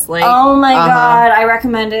and this like. Oh my God. I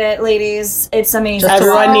recommend it, ladies. It's amazing.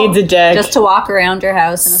 Everyone needs a dick. Just to walk around your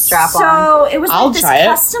house in a strap on. So it was I'll like this try it.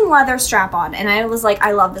 custom leather strap on. And I was like,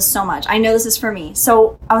 I love this so much. I know this is for me.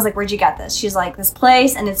 So I was like, where'd you get this? She's like, this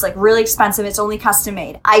place, and it's like really expensive. It's only custom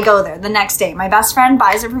made. I go there the next day. My best friend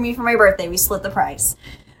buys it for me for my birthday. We split the price.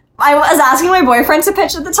 I was asking my boyfriend to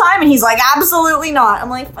pitch at the time, and he's like, absolutely not. I'm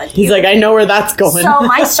like, fuck He's you. like, I know where that's going. So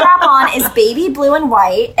my strap-on is baby blue and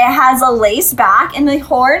white. It has a lace back, and the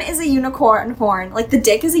horn is a unicorn horn. Like, the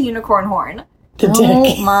dick is a unicorn horn. the dick.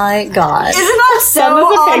 Oh my God. Isn't that so Send us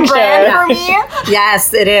a on picture. brand for me?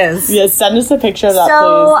 Yes, it is. Yes, send us a picture of that,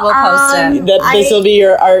 So, please. We'll post it. This will be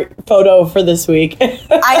your art photo for this week.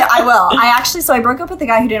 I will. I broke up with the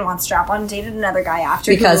guy who didn't want strap-on, dated another guy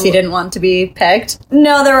after. Because who- he didn't want to be pegged.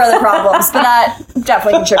 No, there were other problems, but that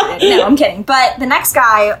definitely contributed. No, I'm kidding. But the next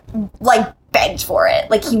guy, like, begged for it.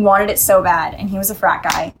 Like, he wanted it so bad, and he was a frat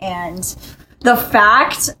guy. And the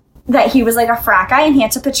fact that he was, like, a frat guy and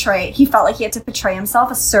he felt like he had to portray himself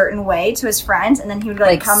a certain way to his friends, and then he would,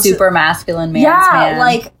 like come super masculine man's yeah, man.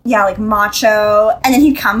 like macho, and then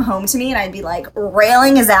he'd come home to me, and I'd be, like,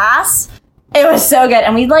 railing his ass. It was so good,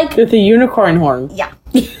 and we'd, like... With a unicorn horn. Yeah.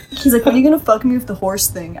 He's like, when are you gonna fuck me with the horse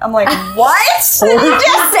thing? I'm like, what? Did you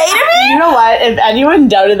just say to me? You know what? If anyone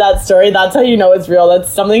doubted that story, that's how you know it's real.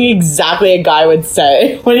 That's something exactly a guy would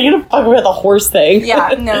say. When are you gonna fuck with a horse thing? Yeah,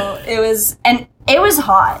 no, it was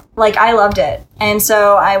hot. Like, I loved it. And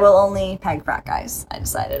so I will only peg frat guys, I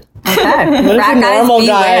decided. Okay. What if Frat a guys normal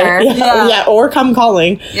guy? beware. Yeah, or come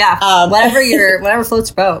calling. Yeah. Whatever floats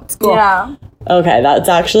your boat. It's cool. Yeah. Okay, that's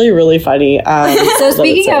actually really funny. So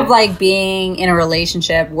speaking of like being in a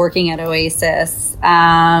relationship, working at Oasis,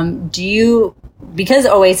 because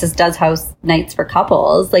Oasis does host nights for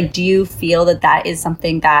couples, like, do you feel that is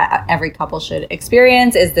something that every couple should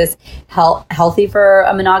experience? Is this healthy for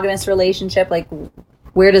a monogamous relationship? Like,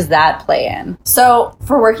 where does that play in? So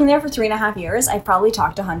for working there for 3.5 years, I've probably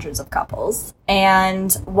talked to hundreds of couples.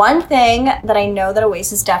 And one thing that I know that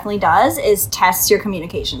Oasis definitely does is test your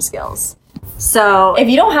communication skills. So if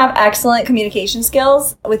you don't have excellent communication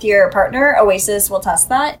skills with your partner, Oasis will test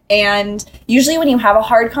that. And usually when you have a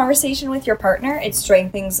hard conversation with your partner, it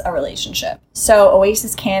strengthens a relationship. So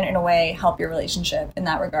Oasis can, in a way, help your relationship in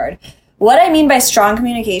that regard. What I mean by strong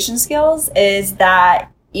communication skills is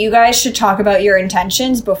that you guys should talk about your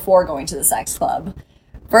intentions before going to the sex club.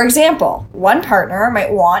 For example, one partner might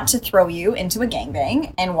want to throw you into a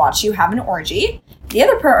gangbang and watch you have an orgy. The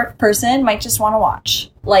other person might just want to watch,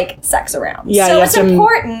 like, sex around. Yeah, so you it's have to-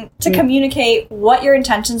 important to communicate what your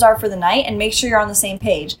intentions are for the night and make sure you're on the same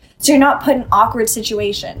page so you're not put in awkward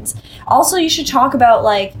situations. Also, you should talk about,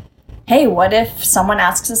 like, hey, what if someone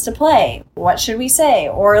asks us to play? What should we say?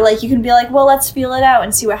 Or, like, you can be like, well, let's feel it out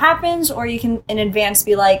and see what happens. Or you can, in advance,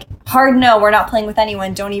 be like, hard no, we're not playing with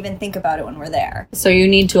anyone. Don't even think about it when we're there. So you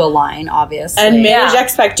need to align, obviously. And manage Yeah.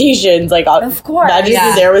 expectations. Like, Of course. imagine Yeah.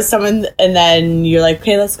 you're there with someone and then you're like,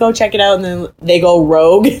 okay, let's go check it out. And then they go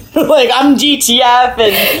rogue. Like, I'm GTF.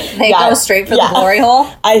 And they go straight for the glory hole.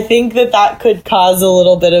 I think that could cause a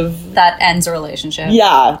little bit of, That ends a relationship.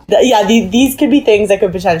 these could be things that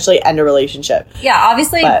could potentially end a relationship. Yeah,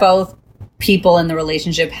 obviously But- both people in the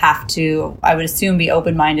relationship have to, I would assume, be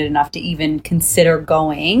open-minded enough to even consider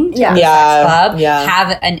going to Yeah. the Yeah, sex club, yeah.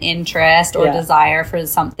 have an interest or Yeah. desire for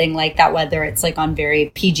something like that, whether it's like on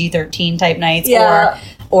very PG-13 type nights Yeah.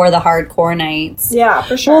 or the hardcore nights. Yeah,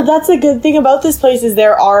 for sure. Well, that's a good thing about this place is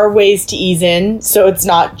there are ways to ease in. So it's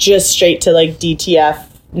not just straight to, like, DTF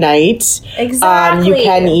night. Exactly. You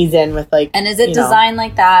can ease in with, like, And is it you know. designed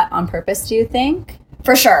like that on purpose, do you think?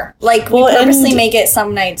 For sure. Like, Well, we purposely and- make it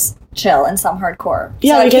some nights chill and some hardcore.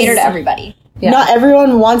 Yeah, so I because- cater to everybody. Yeah. Not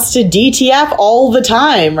everyone wants to DTF all the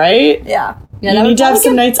time, right? Yeah. Yeah, You that need would to have probably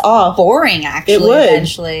some get nights off. boring, actually, It would.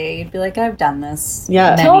 eventually. You'd be like, I've done this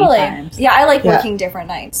Yeah. many Totally. times. Yeah, I like Yeah. working different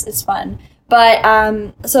nights. It's fun. But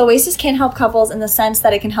so Oasis can help couples in the sense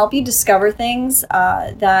that it can help you discover things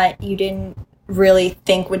that you didn't really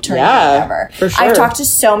think would turn Yeah, out ever. for sure. I've talked to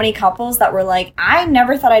so many couples that were like, I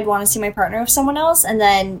never thought I'd want to see my partner with someone else, and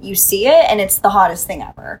then you see it and it's the hottest thing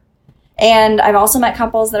ever. And I've also met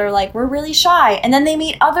couples that are like, we're really shy, and then they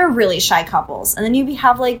meet other really shy couples, and then you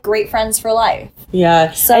have like great friends for life.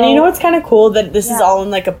 Yeah. So- and you know what's kind of cool that this is Yeah. all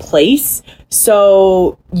in, like, a place.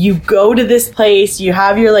 So you go to this place, you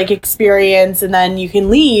have your like experience, and then you can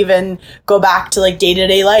leave and go back to like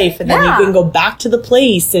day-to-day life, and then Yeah. you can go back to the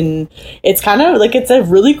place, and it's kind of like it's a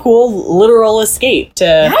really cool literal escape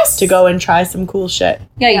to go and try some cool shit.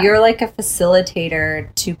 Yeah, you're like a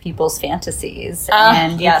facilitator to people's fantasies,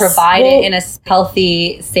 and you yes. provide Well- it in a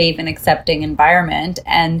healthy, safe, and accepting environment.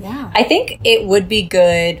 And Yeah. I think it would be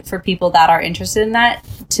good for people that are interested in that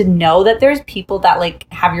to know that there's people that like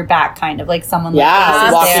have your back, kind of like someone Yeah, like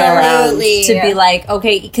this walking is there around. Absolutely. to be like,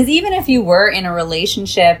 okay, because even if you were in a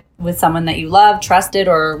relationship with someone that you love, trusted,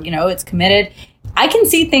 or it's committed, I can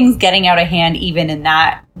see things getting out of hand even in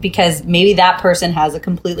that, because maybe that person has a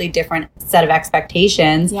completely different set of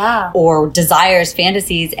expectations Yeah. or desires,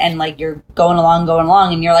 fantasies, and like you're going along,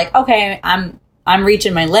 and you're like, okay, I'm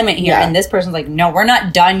reaching my limit here, Yeah. and this person's like, no, we're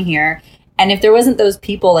not done here. And if there wasn't those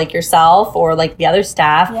people like yourself or like the other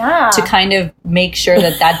staff Yeah. to kind of make sure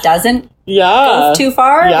that doesn't Yeah. go too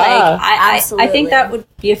far, Yeah. like I Absolutely. think that would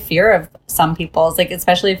be a fear of some people. It's like,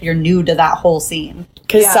 especially if you're new to that whole scene.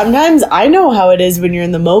 Because Yeah. sometimes I know how it is when you're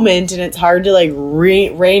in the moment, and it's hard to like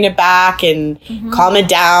rein it back and calm it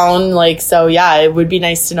down. Like, so yeah, it would be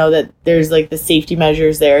nice to know that there's like the safety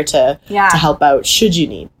measures there to help out should you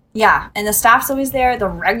need. Yeah, and the staff's always there. The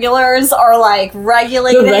regulars are like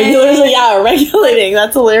regulating. The regulars, yeah, regulating.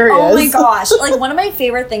 That's hilarious. Oh my gosh. Like, one of my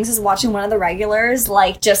favorite things is watching one of the regulars,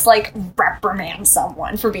 like, just, like, reprimand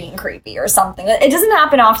someone for being creepy or something. It doesn't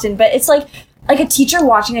happen often, but it's like a teacher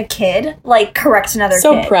watching a kid, like, correct another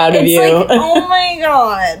So kid. proud of it's you. Like, oh my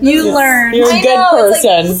god. You learn. You're a I good know,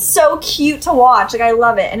 person. It's like so cute to watch. Like, I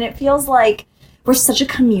love it. And it feels like we're such a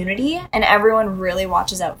community and everyone really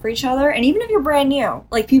watches out for each other. And even if you're brand new,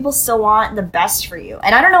 like, people still want the best for you.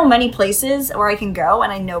 And I don't know many places where I can go,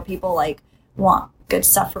 and I know people, like, want good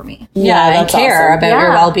stuff for me. Yeah, and that's care awesome. about your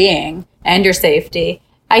Yeah. well-being and your safety.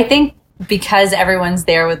 I think because everyone's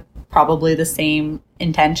there with probably the same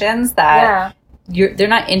intentions, that they're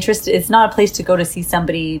not interested. It's not a place to go to see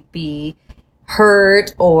somebody be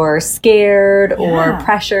hurt or scared or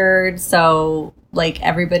pressured. So like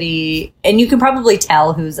everybody, and you can probably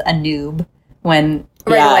tell who's a noob when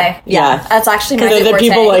Right Yeah. away. Yeah. That's actually my Because they're the forte.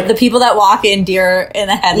 people, like- the people that walk in deer in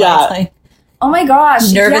the headlights, Yeah. like oh my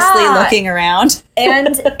gosh. nervously yeah. looking around.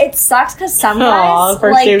 And it sucks because some Aw, guys,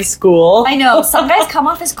 first day of like, school. I know, some guys come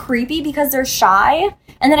off as creepy because they're shy.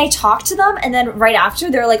 And then I talk to them, and then right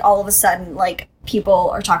after, they're like, all of a sudden, like,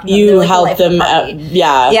 people are talking to them. You They're, like, the help life of the them party.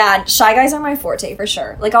 yeah. Yeah, shy guys are my forte for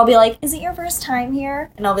sure. Like, I'll be like, "Is it your first time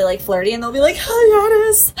here?" And I'll be like flirty, and they'll be like, "Oh, yeah, it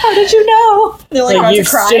is." How did you know? They're like, Like about you've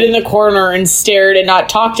to cry. stood in the corner and stared and not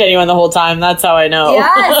talked to anyone the whole time. That's how I know.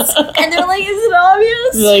 Yes, and they're like, "Is it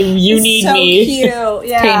obvious?" Like, you It's need so me. Cute,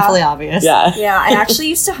 yeah. Painfully obvious. Yeah. Yeah, I actually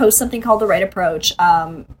used to host something called The Right Approach,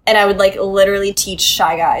 and I would like literally teach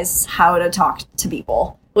shy guys how to talk to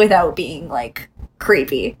people without being like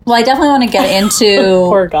creepy. Well, I definitely want to get into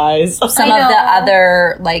Poor guys. some I of the know.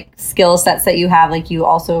 other like skill sets that you have. Like you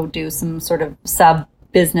also do some sort of sub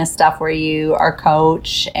business stuff where you are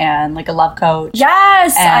coach and like a love coach.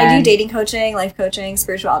 Yes, I do And- dating coaching, life coaching,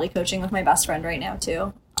 spirituality coaching with my best friend right now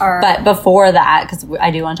too. But before that, because I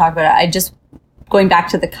do want to talk about it, I just going back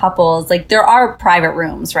to the couples, like there are private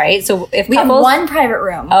rooms, right? So if we have couples, one private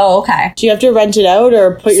room. oh, okay. Do you have to rent it out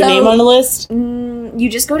or put your So- name on a list? You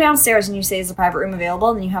just go downstairs and you say, "Is the private room available?"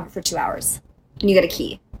 And then you have it for 2 hours, and you get a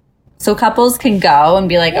key. So couples can go and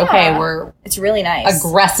be like, Yeah. okay, we're It's really nice.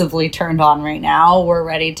 aggressively turned on right now. We're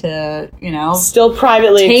ready to, Still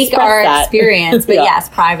privately take express our that. experience, but Yeah. yes,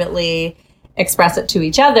 privately express it to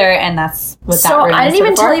each other, and that's what that So room I is didn't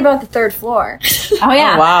even sort of tell you for. about the third floor. Oh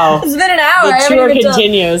yeah, Oh, wow. It's been an hour. I The haven't tour even done-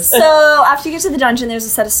 continues. So after you get to the dungeon, there's a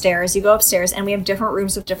set of stairs. You go upstairs, and we have different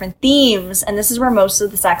rooms with different themes, and this is where most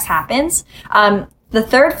of the sex happens. The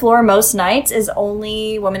third floor most nights is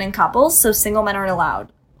only women and couples, so single men aren't allowed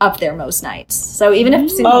up there most nights. So even if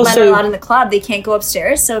single Oh, men so- are allowed in the club, they can't go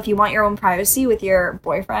upstairs. So if you want your own privacy with your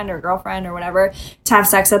boyfriend or girlfriend or whatever to have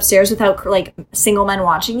sex upstairs without like single men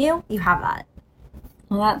watching you, you have that.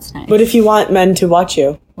 well that's nice. What if you want men to watch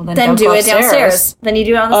you? Well, Then don't do go it downstairs. Then you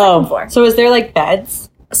do it on the Oh. second floor. So is there like beds,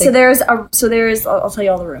 So there's I'll tell you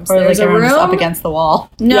all the rooms. or There's like a everyone just room up against the wall?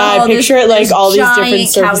 No, Yeah, I there's- picture it like there's all these different giant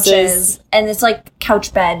surfaces. couches, and it's like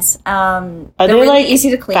couch beds. Are They're they really like easy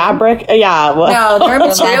to clean. fabric? Yeah. What? No, they're a They're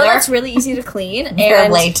material leather? that's really easy to clean, They're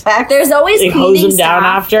and latex. there's always They cleaning hose them down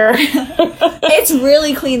staff. after. It's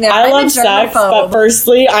really clean there. I I'm love a sex, germaphobe. but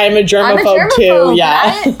firstly, I'm a I'm a germaphobe too. germaphobe.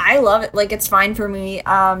 Yeah. but I love it. Like, it's fine for me.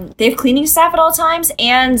 They have cleaning staff at all times,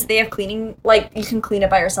 and they have cleaning, like, you can clean it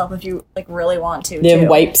by yourself if you, like, really want to, They have too.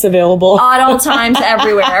 wipes available? At all times,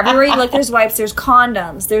 everywhere. Everywhere you look, there's wipes, there's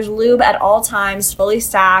condoms, there's lube at all times, fully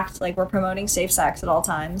stacked. Like, we're promoting safe sex at all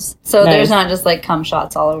times. So Nice. there's not just like cum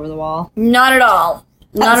shots all over the wall. Not at all.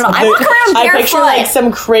 Not at all. I walk around I barefoot. picture like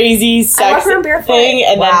some crazy sex around barefoot. thing,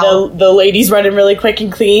 and Wow. then the ladies running really quick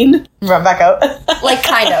and clean. Run back out. Like,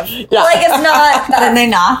 kind of. Yeah. Like, it's not. Then they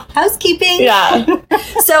knock. Housekeeping. Yeah.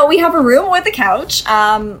 So we have a room with a couch.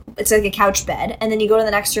 It's like a couch bed. And then you go to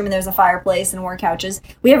the next room and there's a fireplace and more couches.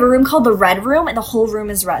 We have a room called the red room, and the whole room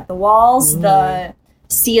is red. The walls, the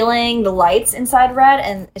ceiling, the lights inside red,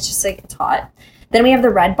 and it's just like, it's hot. Then we have the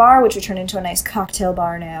red bar, which we turned into a nice cocktail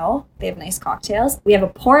bar now. They have nice cocktails. We have a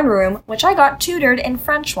porn room, which I got tutored in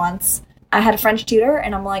French once. I had a French tutor,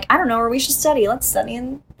 and I'm like, I don't know where we should study. Let's study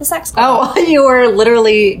in the sex club. Oh, you were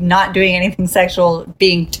literally not doing anything sexual,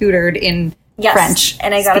 being tutored in Yes. French.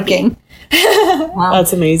 And I got a B. speaking. Wow.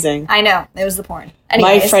 That's amazing. I know. It was the porn.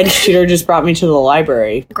 My Anyways, French tutor just brought me to the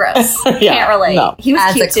library. gross. Yeah, Can't relate. no. He was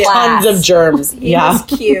As cute a too. class. Tons of germs. He Yeah. was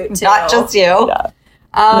cute too. Not just you. Yeah.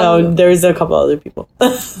 No, there's a couple other people.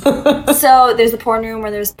 So there's the porn room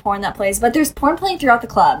where there's porn that plays, but there's porn playing throughout the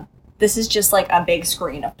club. This is just like a big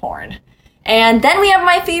screen of porn. And then we have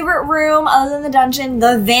my favorite room, other than the dungeon,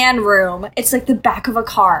 the van room. It's like the back of a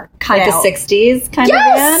car, cut Like out. a 60s kind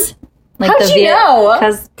Yes! of van? Like How'd you know?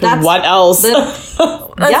 Because that's What else? That's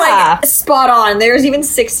yeah. like spot on. There's even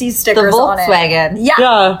 60 the stickers on it. Volkswagen. Yeah,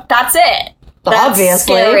 Yeah. that's it. That's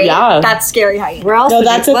Obviously, scary. yeah. That's scary height. Where else? No, would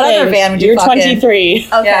that's you, a what thing. other van would you You're fuck in? 23.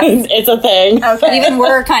 Okay. It's a thing. Okay. Even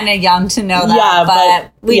we're kind of young to know that, Yeah,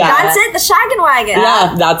 but we yeah. That's it, the Shaggin' Wagon.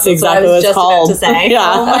 Yeah, that's exactly what I what was it's just about called. to say.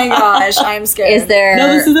 Yeah. Oh my gosh, I'm scared. Is there? No,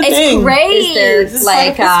 this is a It's thing. great. Is there This is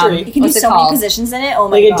like part of history. You can do what's it so called? many positions in it. Oh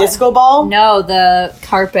my Like god. a disco ball? No, the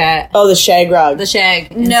carpet, Oh, the shag rug. the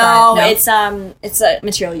shag. No, inside. it's a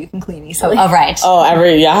material you can clean easily. Oh, right.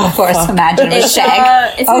 Yeah. Of course, imagine it was It's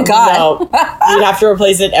shag. it's Oh, God. No. You'd have to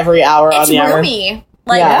replace it every hour on It's the hour. roomy.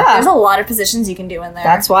 Like Yeah. there's a lot of positions you can do in there.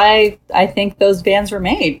 That's why I think those vans were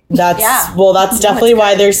made. That's Yeah. well, that's definitely it's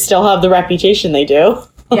why they still have the reputation they do.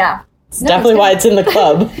 yeah. It's definitely why it's in the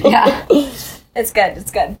club. Yeah. It's good.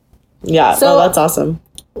 It's good. Yeah, So- no, that's awesome.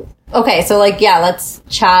 Okay, so let's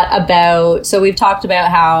chat about. So we've talked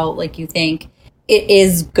about how you think it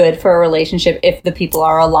is good for a relationship if the people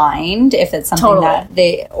are aligned, if it's something Totally. that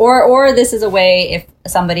they or this is a way if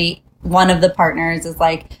one of the partners is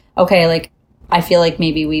like, okay, I feel like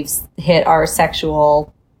maybe we've hit our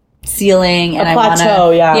sexual ceiling and I want to plateau,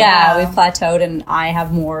 yeah. we've plateaued and I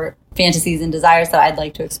have more fantasies and desires that I'd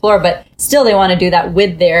like to explore, but still they want to do that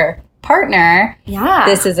with their partner. Yeah.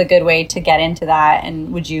 This is a good way to get into that.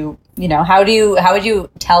 And would you how would you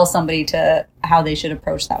tell somebody how they should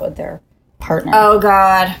approach that with their partner? Oh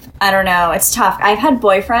God, I don't know. It's tough. I've had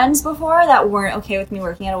boyfriends before that weren't okay with me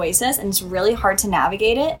working at Oasis, and it's really hard to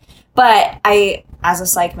navigate it. But I, as a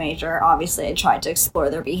psych major, obviously I tried to explore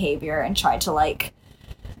their behavior and tried to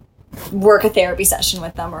work a therapy session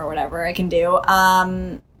with them or whatever I can do.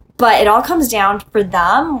 But it all comes down for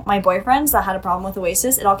them, my boyfriends that had a problem with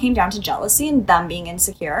Oasis, it all came down to jealousy and them being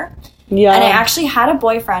insecure. Yeah. And I actually had a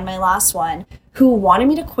boyfriend, my last one, who wanted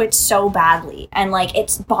me to quit so badly. And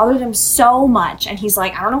it's bothered him so much. And he's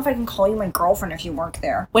like, I don't know if I can call you my girlfriend if you work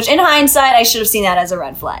there. Which in hindsight, I should have seen that as a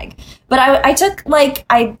red flag. But I took,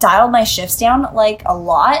 I dialed my shifts down a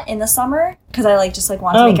lot in the summer. Because I just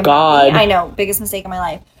wanted to Oh, make him God. happy. I know, biggest mistake of my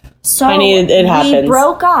life. So Honey, it happens. we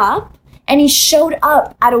broke up. And he showed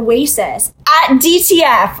up at Oasis at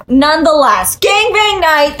DTF, nonetheless. Gangbang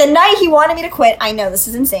night, the night he wanted me to quit. I know, this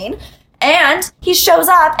is insane. And he shows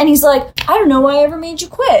up and he's like, I don't know why I ever made you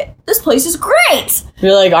quit. This place is great.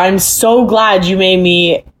 You're like, I'm so glad you made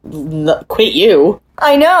me quit you.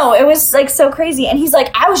 I know, it was so crazy. And he's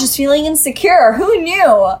like, I was just feeling insecure. Who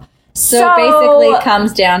knew? So basically it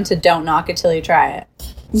comes down to don't knock it till you try it.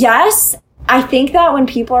 Yes. I think that when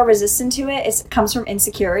people are resistant to it, it comes from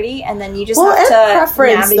insecurity, and then you just Well, have and to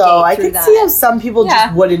preference, navigate though. I through could that. see how some people Yeah.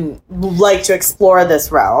 just wouldn't like to explore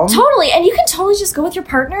this realm. Totally. And you can totally just go with your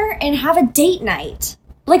partner and have a date night.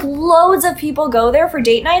 Loads of people go there for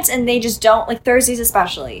date nights and they just don't, Thursdays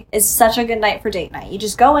especially, is such a good night for date night. You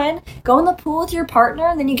just go in the pool with your partner,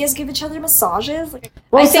 and then you guys give each other massages.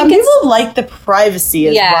 Well, I some think people like the privacy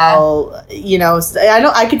as Yeah. well.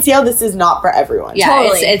 I could see how this is not for everyone. Yeah,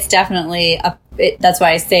 Totally. it's definitely that's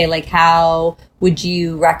why I say how would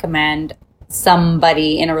you recommend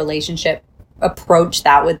somebody in a relationship approach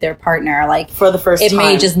that with their partner? For the first it time.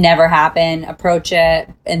 may just never happen. Approach it,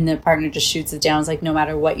 and the partner just shoots it down. It's no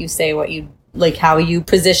matter what you say, what you how you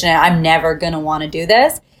position it, I'm never gonna want to do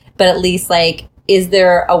this. But at least is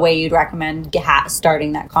there a way you'd recommend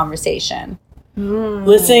starting that conversation?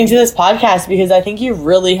 listening to this podcast, because I think you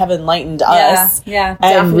really have enlightened us. Yeah,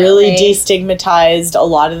 And really definitely. destigmatized a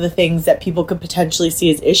lot of the things that people could potentially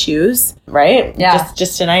see as issues, right? Yeah.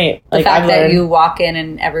 Just tonight. The fact I've that learned. you walk in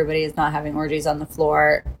and everybody is not having orgies on the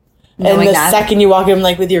floor. And knowing the that. second you walk in,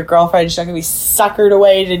 like, with your girlfriend, she's not going to be suckered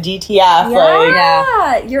away to DTF. Like,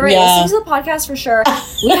 Yeah, you're right. Yeah. Listen to the podcast for sure.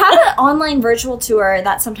 We have an online virtual tour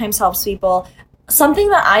that sometimes helps people. Something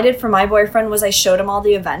that I did for my boyfriend was I showed him all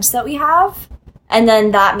the events that we have. And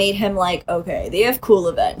then that made him like, okay, they have cool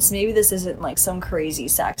events. Maybe this isn't like some crazy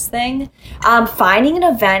sex thing. Finding an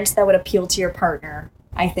event that would appeal to your partner,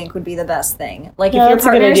 I think, would be the best thing. Like Yeah, if your that's a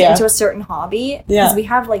good partner's idea. into a certain hobby, Yeah. because we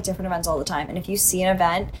have like different events all the time. And if you see an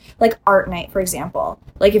event, like art night, for example,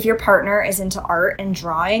 like if your partner is into art and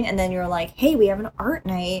drawing, and then you're like, hey, we have an art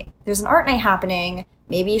night. There's an art night happening.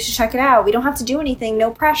 Maybe you should check it out. We don't have to do anything.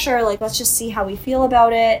 No pressure. Like, let's just see how we feel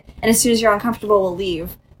about it. And as soon as you're uncomfortable, we'll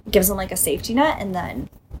leave. It gives them like a safety net, and then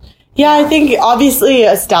Yeah, I think obviously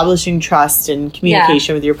establishing trust and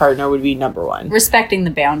communication with your partner would be number one. Respecting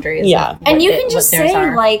the boundaries. Yeah. and you can just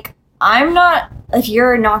say like, I'm not, if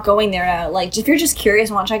you're not going there to like, if you're just curious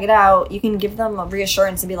and want to check it out, you can give them a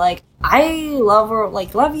reassurance and be like, I love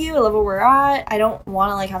you, I love where we're at. I don't want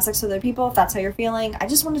to like have sex with other people if that's how you're feeling. I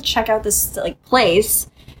just want to check out this like place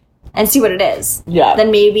and see what it is. Yeah. Then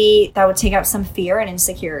maybe that would take out some fear and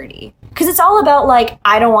insecurity. Because it's all about like,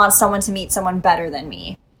 I don't want someone to meet someone better than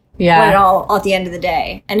me. Yeah. When it all at the end of the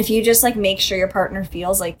day. And if you just like make sure your partner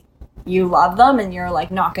feels like you love them and you're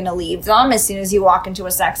like not going to leave them as soon as you walk into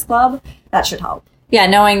a sex club, that should help. Yeah,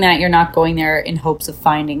 knowing that you're not going there in hopes of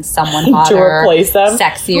finding someone To hotter, replace them.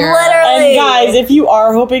 sexier. Literally. And guys, if you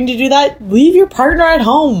are hoping to do that, leave your partner at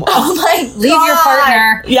home. Oh my God. Leave your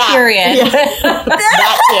partner, Yeah. period. Yeah.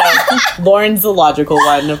 That too. Lauren's the logical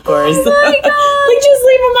one, of course. Oh my God. Like, just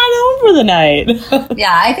leave him at home for the night.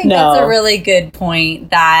 Yeah, I think No. that's a really good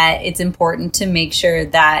point, that it's important to make sure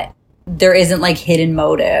that there isn't like hidden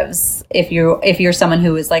motives. If you're someone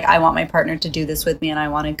who is like, I want my partner to do this with me and I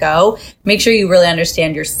want to go, make sure you really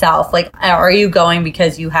understand yourself. Like, are you going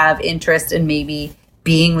because you have interest in maybe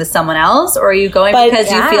being with someone else, or are you going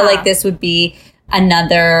because you feel like this would be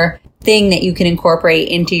another thing that you can incorporate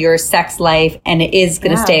into your sex life and it is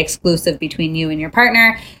going to stay exclusive between you and your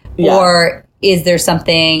partner? Yeah. Or is there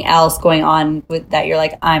something else going on with that you're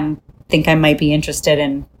like, think I might be interested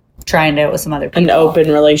in trying it with some other people? An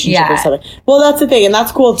open relationship or Yeah. something. Well, that's the thing, and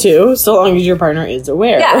that's cool too, so long as your partner is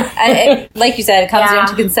aware. Yeah. Like you said, it comes down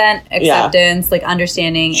to consent, Yeah. acceptance, like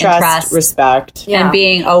understanding Trust, and trust, respect. Yeah. and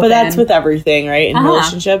being open. But that's with everything, right? In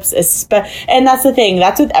relationships, and that's the thing.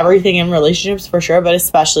 That's with everything in relationships for sure, but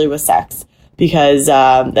especially with sex, because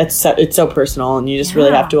it's so personal, and you just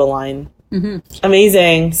really have to align.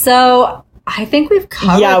 Amazing. So I think we've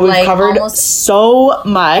covered. Yeah, we've like, covered almost so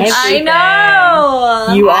much. everything. I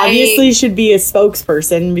know. You obviously should be a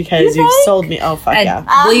spokesperson because you've sold me. Oh fuck And, yeah!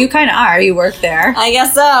 well, you kind of are. You work there. I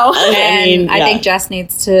guess so. And I yeah. think Jess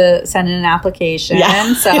needs to send in an application.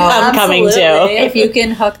 Yeah. So I'm coming absolutely. too. if you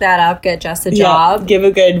can hook that up, get Jess a Yeah, job, give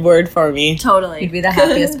a good word for me. Totally. you'd be the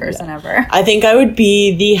happiest person ever. I think I would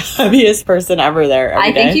be the happiest person ever there. every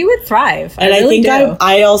I think day. you would thrive. And I really think do.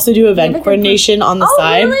 I also do event coordination on the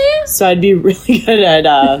side. really? So I'd be really good at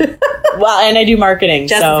well, and I do marketing.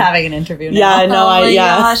 Jess so is having an interview now. yeah, no, Oh my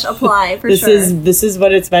yeah. gosh, apply for This sure. is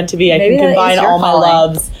what it's meant to be. Maybe I that can is combine your all my calling.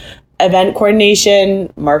 loves: event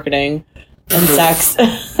coordination, marketing, and sex.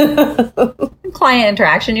 Client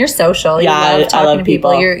interaction. You're social. Yeah, You love I talking love to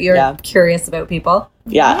people. people. You're Yeah. curious about people.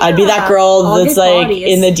 Yeah, I'd be that girl all that's good like qualities.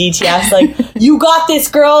 in the DTS, like, you got this,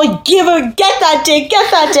 girl. Get that dick.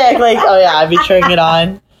 Like, oh yeah, I'd be cheering it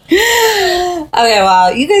on. Okay,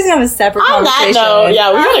 well, you guys have a separate On that conversation. note,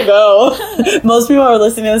 yeah, we gotta go. Most people are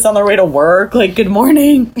listening to this on their way to work. Like, good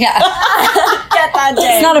morning. Yeah. Get that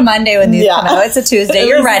day. It's not a Monday when these Yeah. come out. It's a Tuesday. This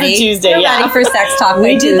You're is a ready. Tuesday, You're yeah. ready for sex talk by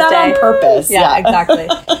We Tuesday. did that on purpose. Yeah, exactly.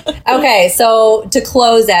 Okay, so to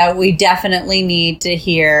close out, we definitely need to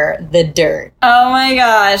hear the dirt. Oh my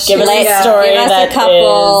gosh. Give us Here we a go. story. Give us that a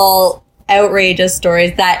couple outrageous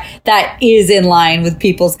stories that is in line with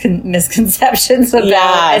people's misconceptions about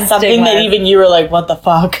Yeah, and something stigma. that even you were like, what the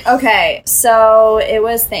fuck? Okay, so it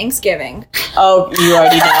was Thanksgiving. Oh, you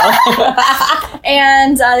already know.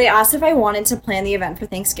 And they asked if I wanted to plan the event for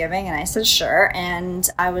Thanksgiving, and I said sure. And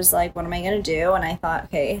I was like, what am I going to do? And I thought,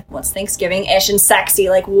 okay, what's Thanksgiving-ish and sexy?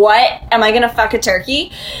 Like, what? Am I going to fuck a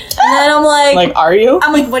turkey? And then I'm like, Like, are you?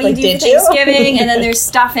 what do Like, you do for did you? Thanksgiving? And then there's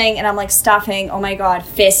stuffing, and I'm like, stuffing, oh my God,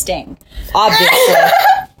 fisting. Obviously.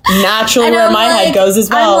 naturally And where I'm my head like- goes as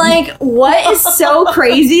well. I'm like, what is so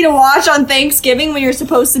crazy to watch on Thanksgiving when you're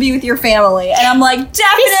supposed to be with your family? And I'm like,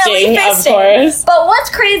 definitely Fisting, of fisting. course. But what's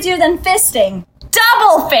crazier than fisting?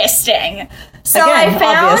 Double fisting. So Again, I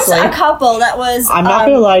found obviously. a couple that was. I'm not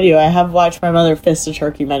going to lie to you. I have watched my mother fist a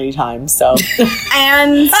turkey many times. So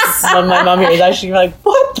And when my mom hears that, she'll be like,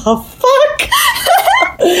 what the fuck?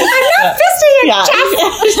 I'm not fisting your Yeah.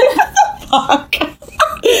 chest. What the fuck?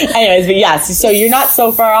 Anyways, but yes, so you're not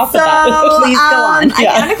so far off with that. Please go on. I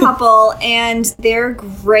Yeah. found a couple, and they're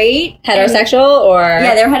great. Heterosexual or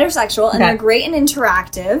Yeah, they're heterosexual, and Okay. they're great and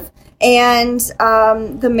interactive. And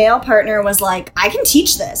the male partner was like, I can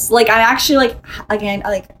teach this. Like, I actually,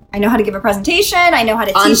 I know how to give a presentation. I know how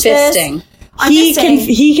to on teach this. fisting. On He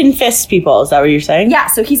fisting. can fist people. Is that what you're saying? Yeah,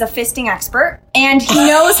 so he's a fisting expert, and he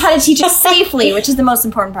knows how to teach it safely, which is the most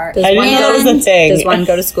important part. Does I didn't one know go- that was a thing. Does one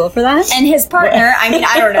go to school for that? And his partner, I mean,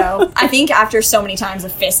 I don't know. I think after so many times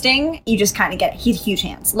of fisting, you just kind of get huge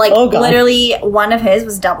hands. Like, Oh, God. literally, one of his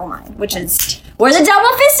was double mine, which is where the double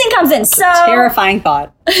fisting comes in. So, Terrifying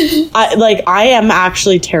thought. I am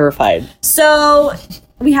actually terrified. so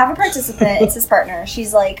we have a participant. It's his partner.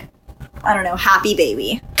 She's like, I don't know, happy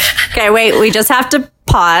baby. Okay, wait. We just have to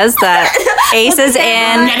pause. That Ace is in.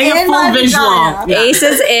 Getting a In full my visual. vagina. Yeah. Ace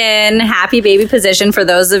is in happy baby position. For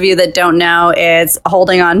those of you that don't know, it's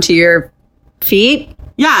holding on to your feet,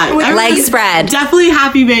 Yeah, legs spread. Definitely,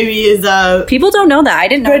 Happy Baby is a People don't know that. I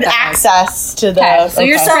didn't know good that. access to the. Okay, so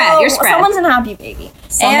you're spread. You're spread. Someone's in happy baby.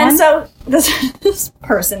 Someone? And so this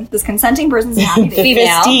person, this consenting person's in happy baby.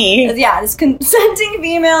 Female. Fisty. Yeah, this consenting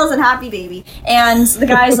female's and happy baby. And the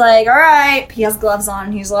guy's like, all right. He has gloves on.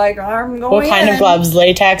 And he's like, I'm going What kind in. of gloves?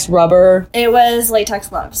 Latex, rubber, It was latex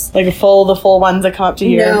gloves. like the full ones that come up to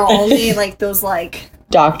here. No, only like those like,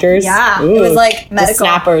 Doctors. yeah. Ooh, It was like medical.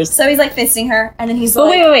 snappers. So he's like fisting her. And then he's But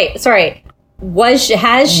like, wait. Sorry. Has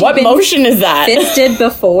she What been motion is that? fisted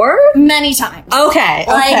before? many times. Okay.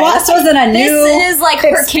 Like, Okay. This wasn't a new This is like her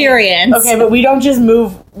experience. Okay, but we don't just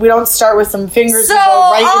move. We don't start with some fingers So and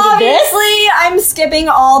go right into this. obviously, I'm skipping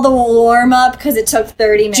all the warm up because it took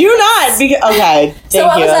 30 minutes. Do not. Okay, thank So you.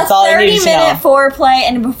 it was That's a all I 30 need to minute know. foreplay,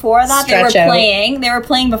 and before that, Stretch they out. were playing. They were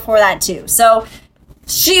playing before that too. So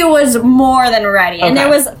she was more than ready, and Okay. there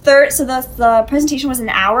was So the presentation was an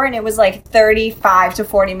hour, and it was like 35 to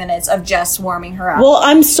 40 minutes of just warming her up. Well,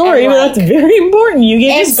 I'm sorry, And, but like- that's very important. You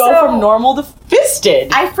can't And just go so- from normal to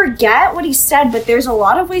fisted. I forget what he said, but there's a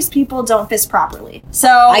lot of ways people don't fist properly. So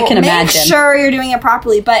I can make imagine. sure you're doing it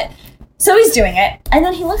properly. But so he's doing it, and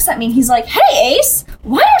then he looks at me and he's like, "Hey, Ace,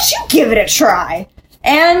 why don't you give it a try?"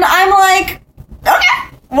 And I'm like,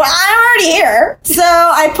 "Okay, well, I'm already here." So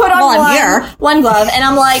I put on Well, I'm here. one glove, and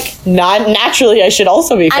I'm like, Not naturally. I should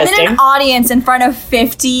also be I'm in fisting. an audience in front of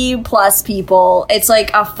 50 plus people. It's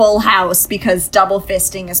like a full house because double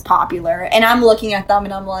fisting is popular. And I'm looking at them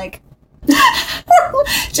and I'm like,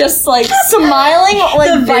 just like smiling,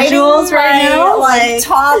 like The biting visuals right my, now, like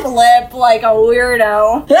top lip, like a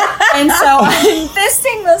weirdo. And so I'm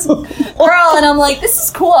fisting this girl and I'm like, this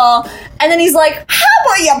is cool. And then he's like, how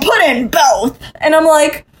about you put in both? And I'm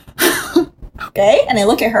like, okay. And I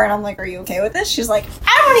look at her and I'm like, are you okay with this? She's like,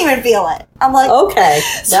 I don't even feel it. I'm like, Okay.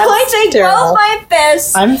 so I take both my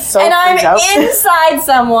fists I'm so and I'm freaked out. inside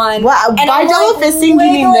someone. Wow, and by I'm, double like, fisting, do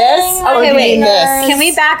you mean this? wiggling Or my do you wait. mean this? fingers. Can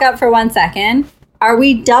we back up for 1 second? Are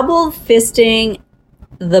we double fisting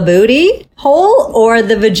the booty hole or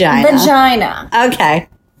the vagina? Vagina. Okay.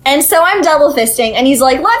 And so I'm double fisting, and he's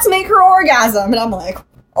like, let's make her orgasm. And I'm like,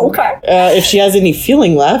 okay. If she has any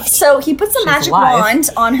feeling left. So he puts a magic alive. wand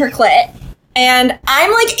on her clit, and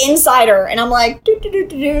I'm like inside her, and I'm like,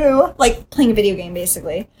 do, like playing a video game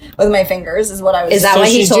basically with my fingers is what I was Is that doing. what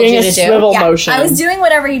he she's told doing you a to do? swivel Yeah, motion. I was doing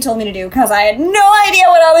whatever he told me to do because I had no idea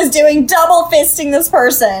what I was doing, double fisting this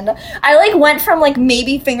person. I like went from like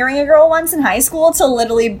maybe fingering a girl once in high school to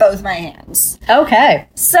literally both my hands. Okay.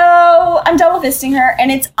 So I'm double fisting her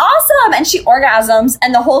and it's awesome and she orgasms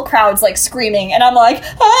and the whole crowd's like screaming and I'm like,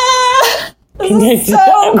 ah! This is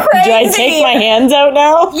so crazy. Do I take my hands out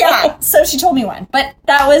now? Yeah, so she told me when, but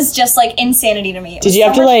that was just like insanity to me. It Did was you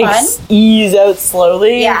have so to much like fun. ease out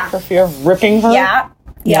slowly? Yeah. For fear of ripping her? Yeah,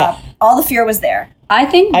 yeah, all the fear was there. I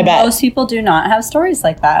think I bet. most people do not have stories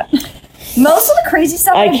like that. Most of the crazy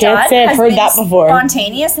stuff I I've can't done say I've has heard been that before.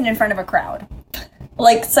 spontaneous and in front of a crowd.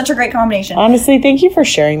 Like such a great combination. Honestly, thank you for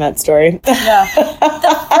sharing that story.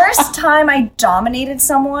 The first time I dominated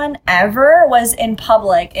someone ever was in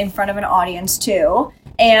public in front of an audience too,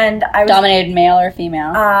 and I was Dominated male or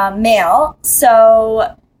female? male.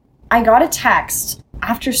 So I got a text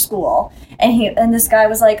after school, and this guy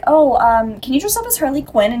was like, "Oh, can you dress up as Harley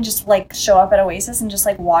Quinn and just like show up at Oasis and just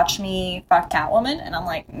like watch me fuck Catwoman?" And I'm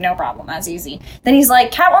like, "No problem, that's easy." Then he's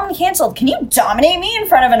like, "Catwoman canceled. Can you dominate me in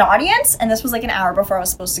front of an audience?" And this was like an hour before I was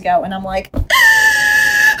supposed to go, and I'm like,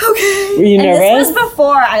 "Okay." Were you and nervous? This was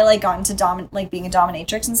before I like got into being a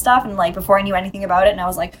dominatrix and stuff, and like before I knew anything about it, and I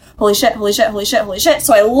was like, "Holy shit, holy shit, holy shit, holy shit."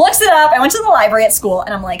 So I looked it up. I went to the library at school,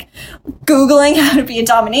 and I'm like Googling how to be a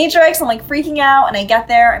dominatrix. I'm like freaking out, and I get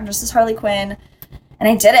there. I'm dressed as Harley Quinn, and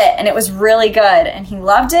I did it, and it was really good. And he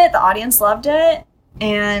loved it. The audience loved it,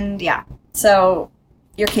 and yeah. So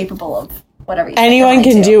you're capable of whatever you Anyone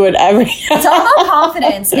can do whatever. It's all about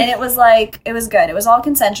confidence, and it was good. It was all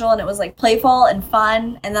consensual, and it was like playful and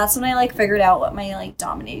fun, and that's when I like figured out what my like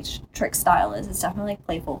dominatrix style is. It's definitely like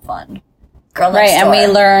playful fun. Girl Right, next and we door.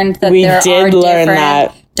 learned that We there did are learn different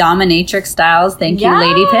that. dominatrix styles. Thank you,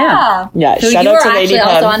 Lady Pam. Yeah, Who shout you out were to Lady actually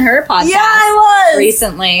also Pam. on her podcast Yeah, I was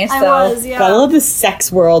recently. So I was, yeah. Gotta love the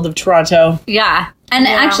sex world of Toronto. yeah. And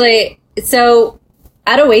Yeah. actually, so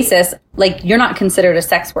at Oasis, like you're not considered a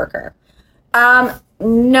sex worker.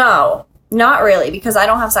 No, not really, because I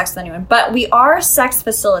don't have sex with anyone. But we are sex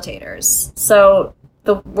facilitators. So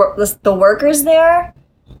the workers there,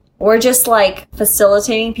 we're just like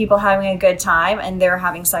facilitating people having a good time, and they're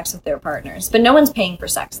having sex with their partners. But no one's paying for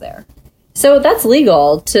sex there. So that's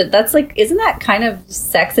legal that's like, isn't that kind of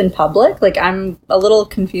sex in public? Like I'm a little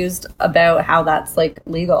confused about how that's like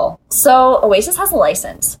legal. So Oasis has a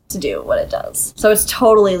license to do what it does. So it's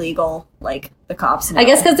totally legal, like the cops know. I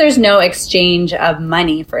guess because there's no exchange of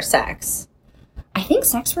money for sex. I think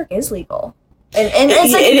sex work is legal. And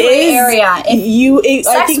it's like a gray area. I Sex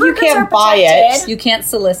think you workers can't are buy protected. it. You can't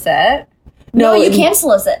solicit. No, you can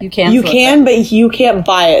solicit. You can't You solicit. can, but you can't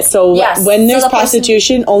buy it. So Yes, when so there's the person-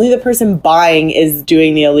 prostitution, only the person buying is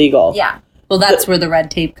doing the illegal. Yeah. Well, that's where the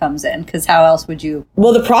red tape comes in, because how else would you...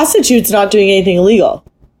 Well, the prostitute's not doing anything illegal.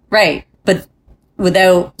 Right, but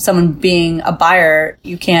without someone being a buyer,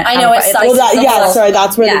 you can't... I know, have a- it sucks. Well, Like,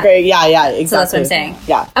 that's where Yeah. the gray. Yeah, exactly. So that's what I'm saying.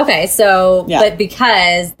 Yeah. Okay, so, Yeah. but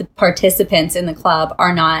because the participants in the club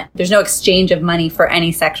are not... There's no exchange of money for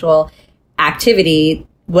any sexual activity.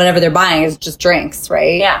 Whatever they're buying is just drinks,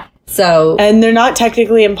 right? Yeah. So... And they're not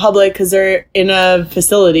technically in public because they're in a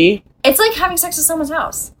facility, It's like having sex with someone's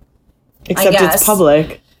house. except guess. it's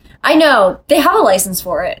public. I know. They have a license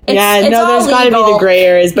for it. It's Yeah, no, all there's got to be legal. the gray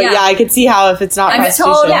areas, but Yeah. yeah, I could see how if it's not I'm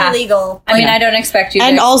prostitution. totally Yeah. legal. I mean, I don't expect you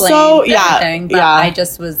And to explain also, yeah, everything, but yeah. I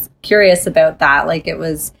just was curious about that. Like, it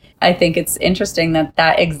was... I think it's interesting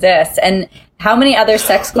that exists. And how many other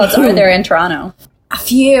sex clubs are there in Toronto? A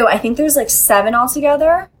few. I think there's like 7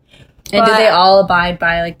 altogether. And do But- they all abide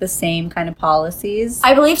by like the same kind of policies?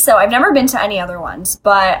 I believe so. I've never been to any other ones,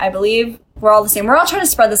 but I believe we're all the same. We're all trying to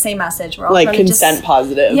spread the same message. We're all Like trying to consent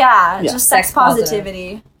positive. Yeah, Yeah. just sex Sex positive.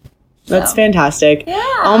 positivity. That's So. fantastic. Yeah.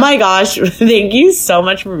 Oh my gosh. Thank you so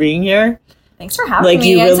much for being here. Thanks for having Like,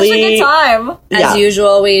 me. you It's such a really- good time. As Yeah.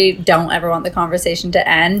 usual, we don't ever want the conversation to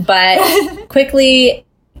end, but quickly,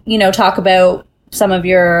 talk about some of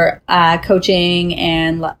your coaching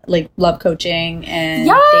and like love coaching and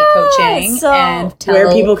Yeah, date coaching, so- and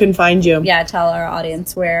Where people can find you. tell our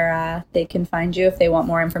audience where they can find you if they want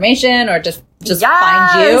more information or just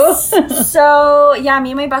find Yes. you. So yeah,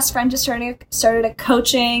 me and my best friend just started a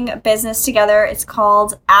coaching business together. It's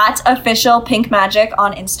called @officialpinkmagic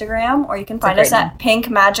on Instagram, or you can find great us at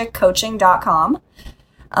pinkmagiccoaching.com.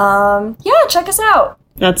 Yeah, check us out.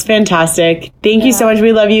 That's fantastic. Thank you so much.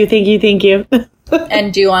 We love you. Thank you. Thank you.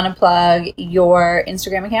 And do you want to plug your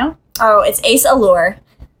Instagram account? Oh, it's Ace Allure.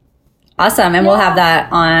 Awesome. And we'll have that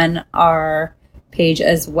on our page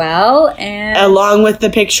as well. And Along with the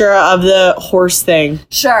picture of the horse thing.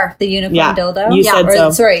 Sure. the unicorn Yeah, dildo. you said or,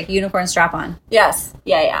 so. Sorry, unicorn strap on. Yes.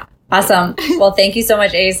 Yeah. Awesome. Well, thank you so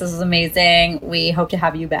much, Ace. This was amazing. We hope to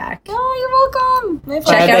have you back. Oh, you're welcome. My Check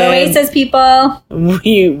pleasure. out then. Oasis, people.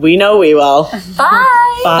 We know we will.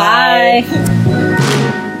 Bye. Bye. Bye.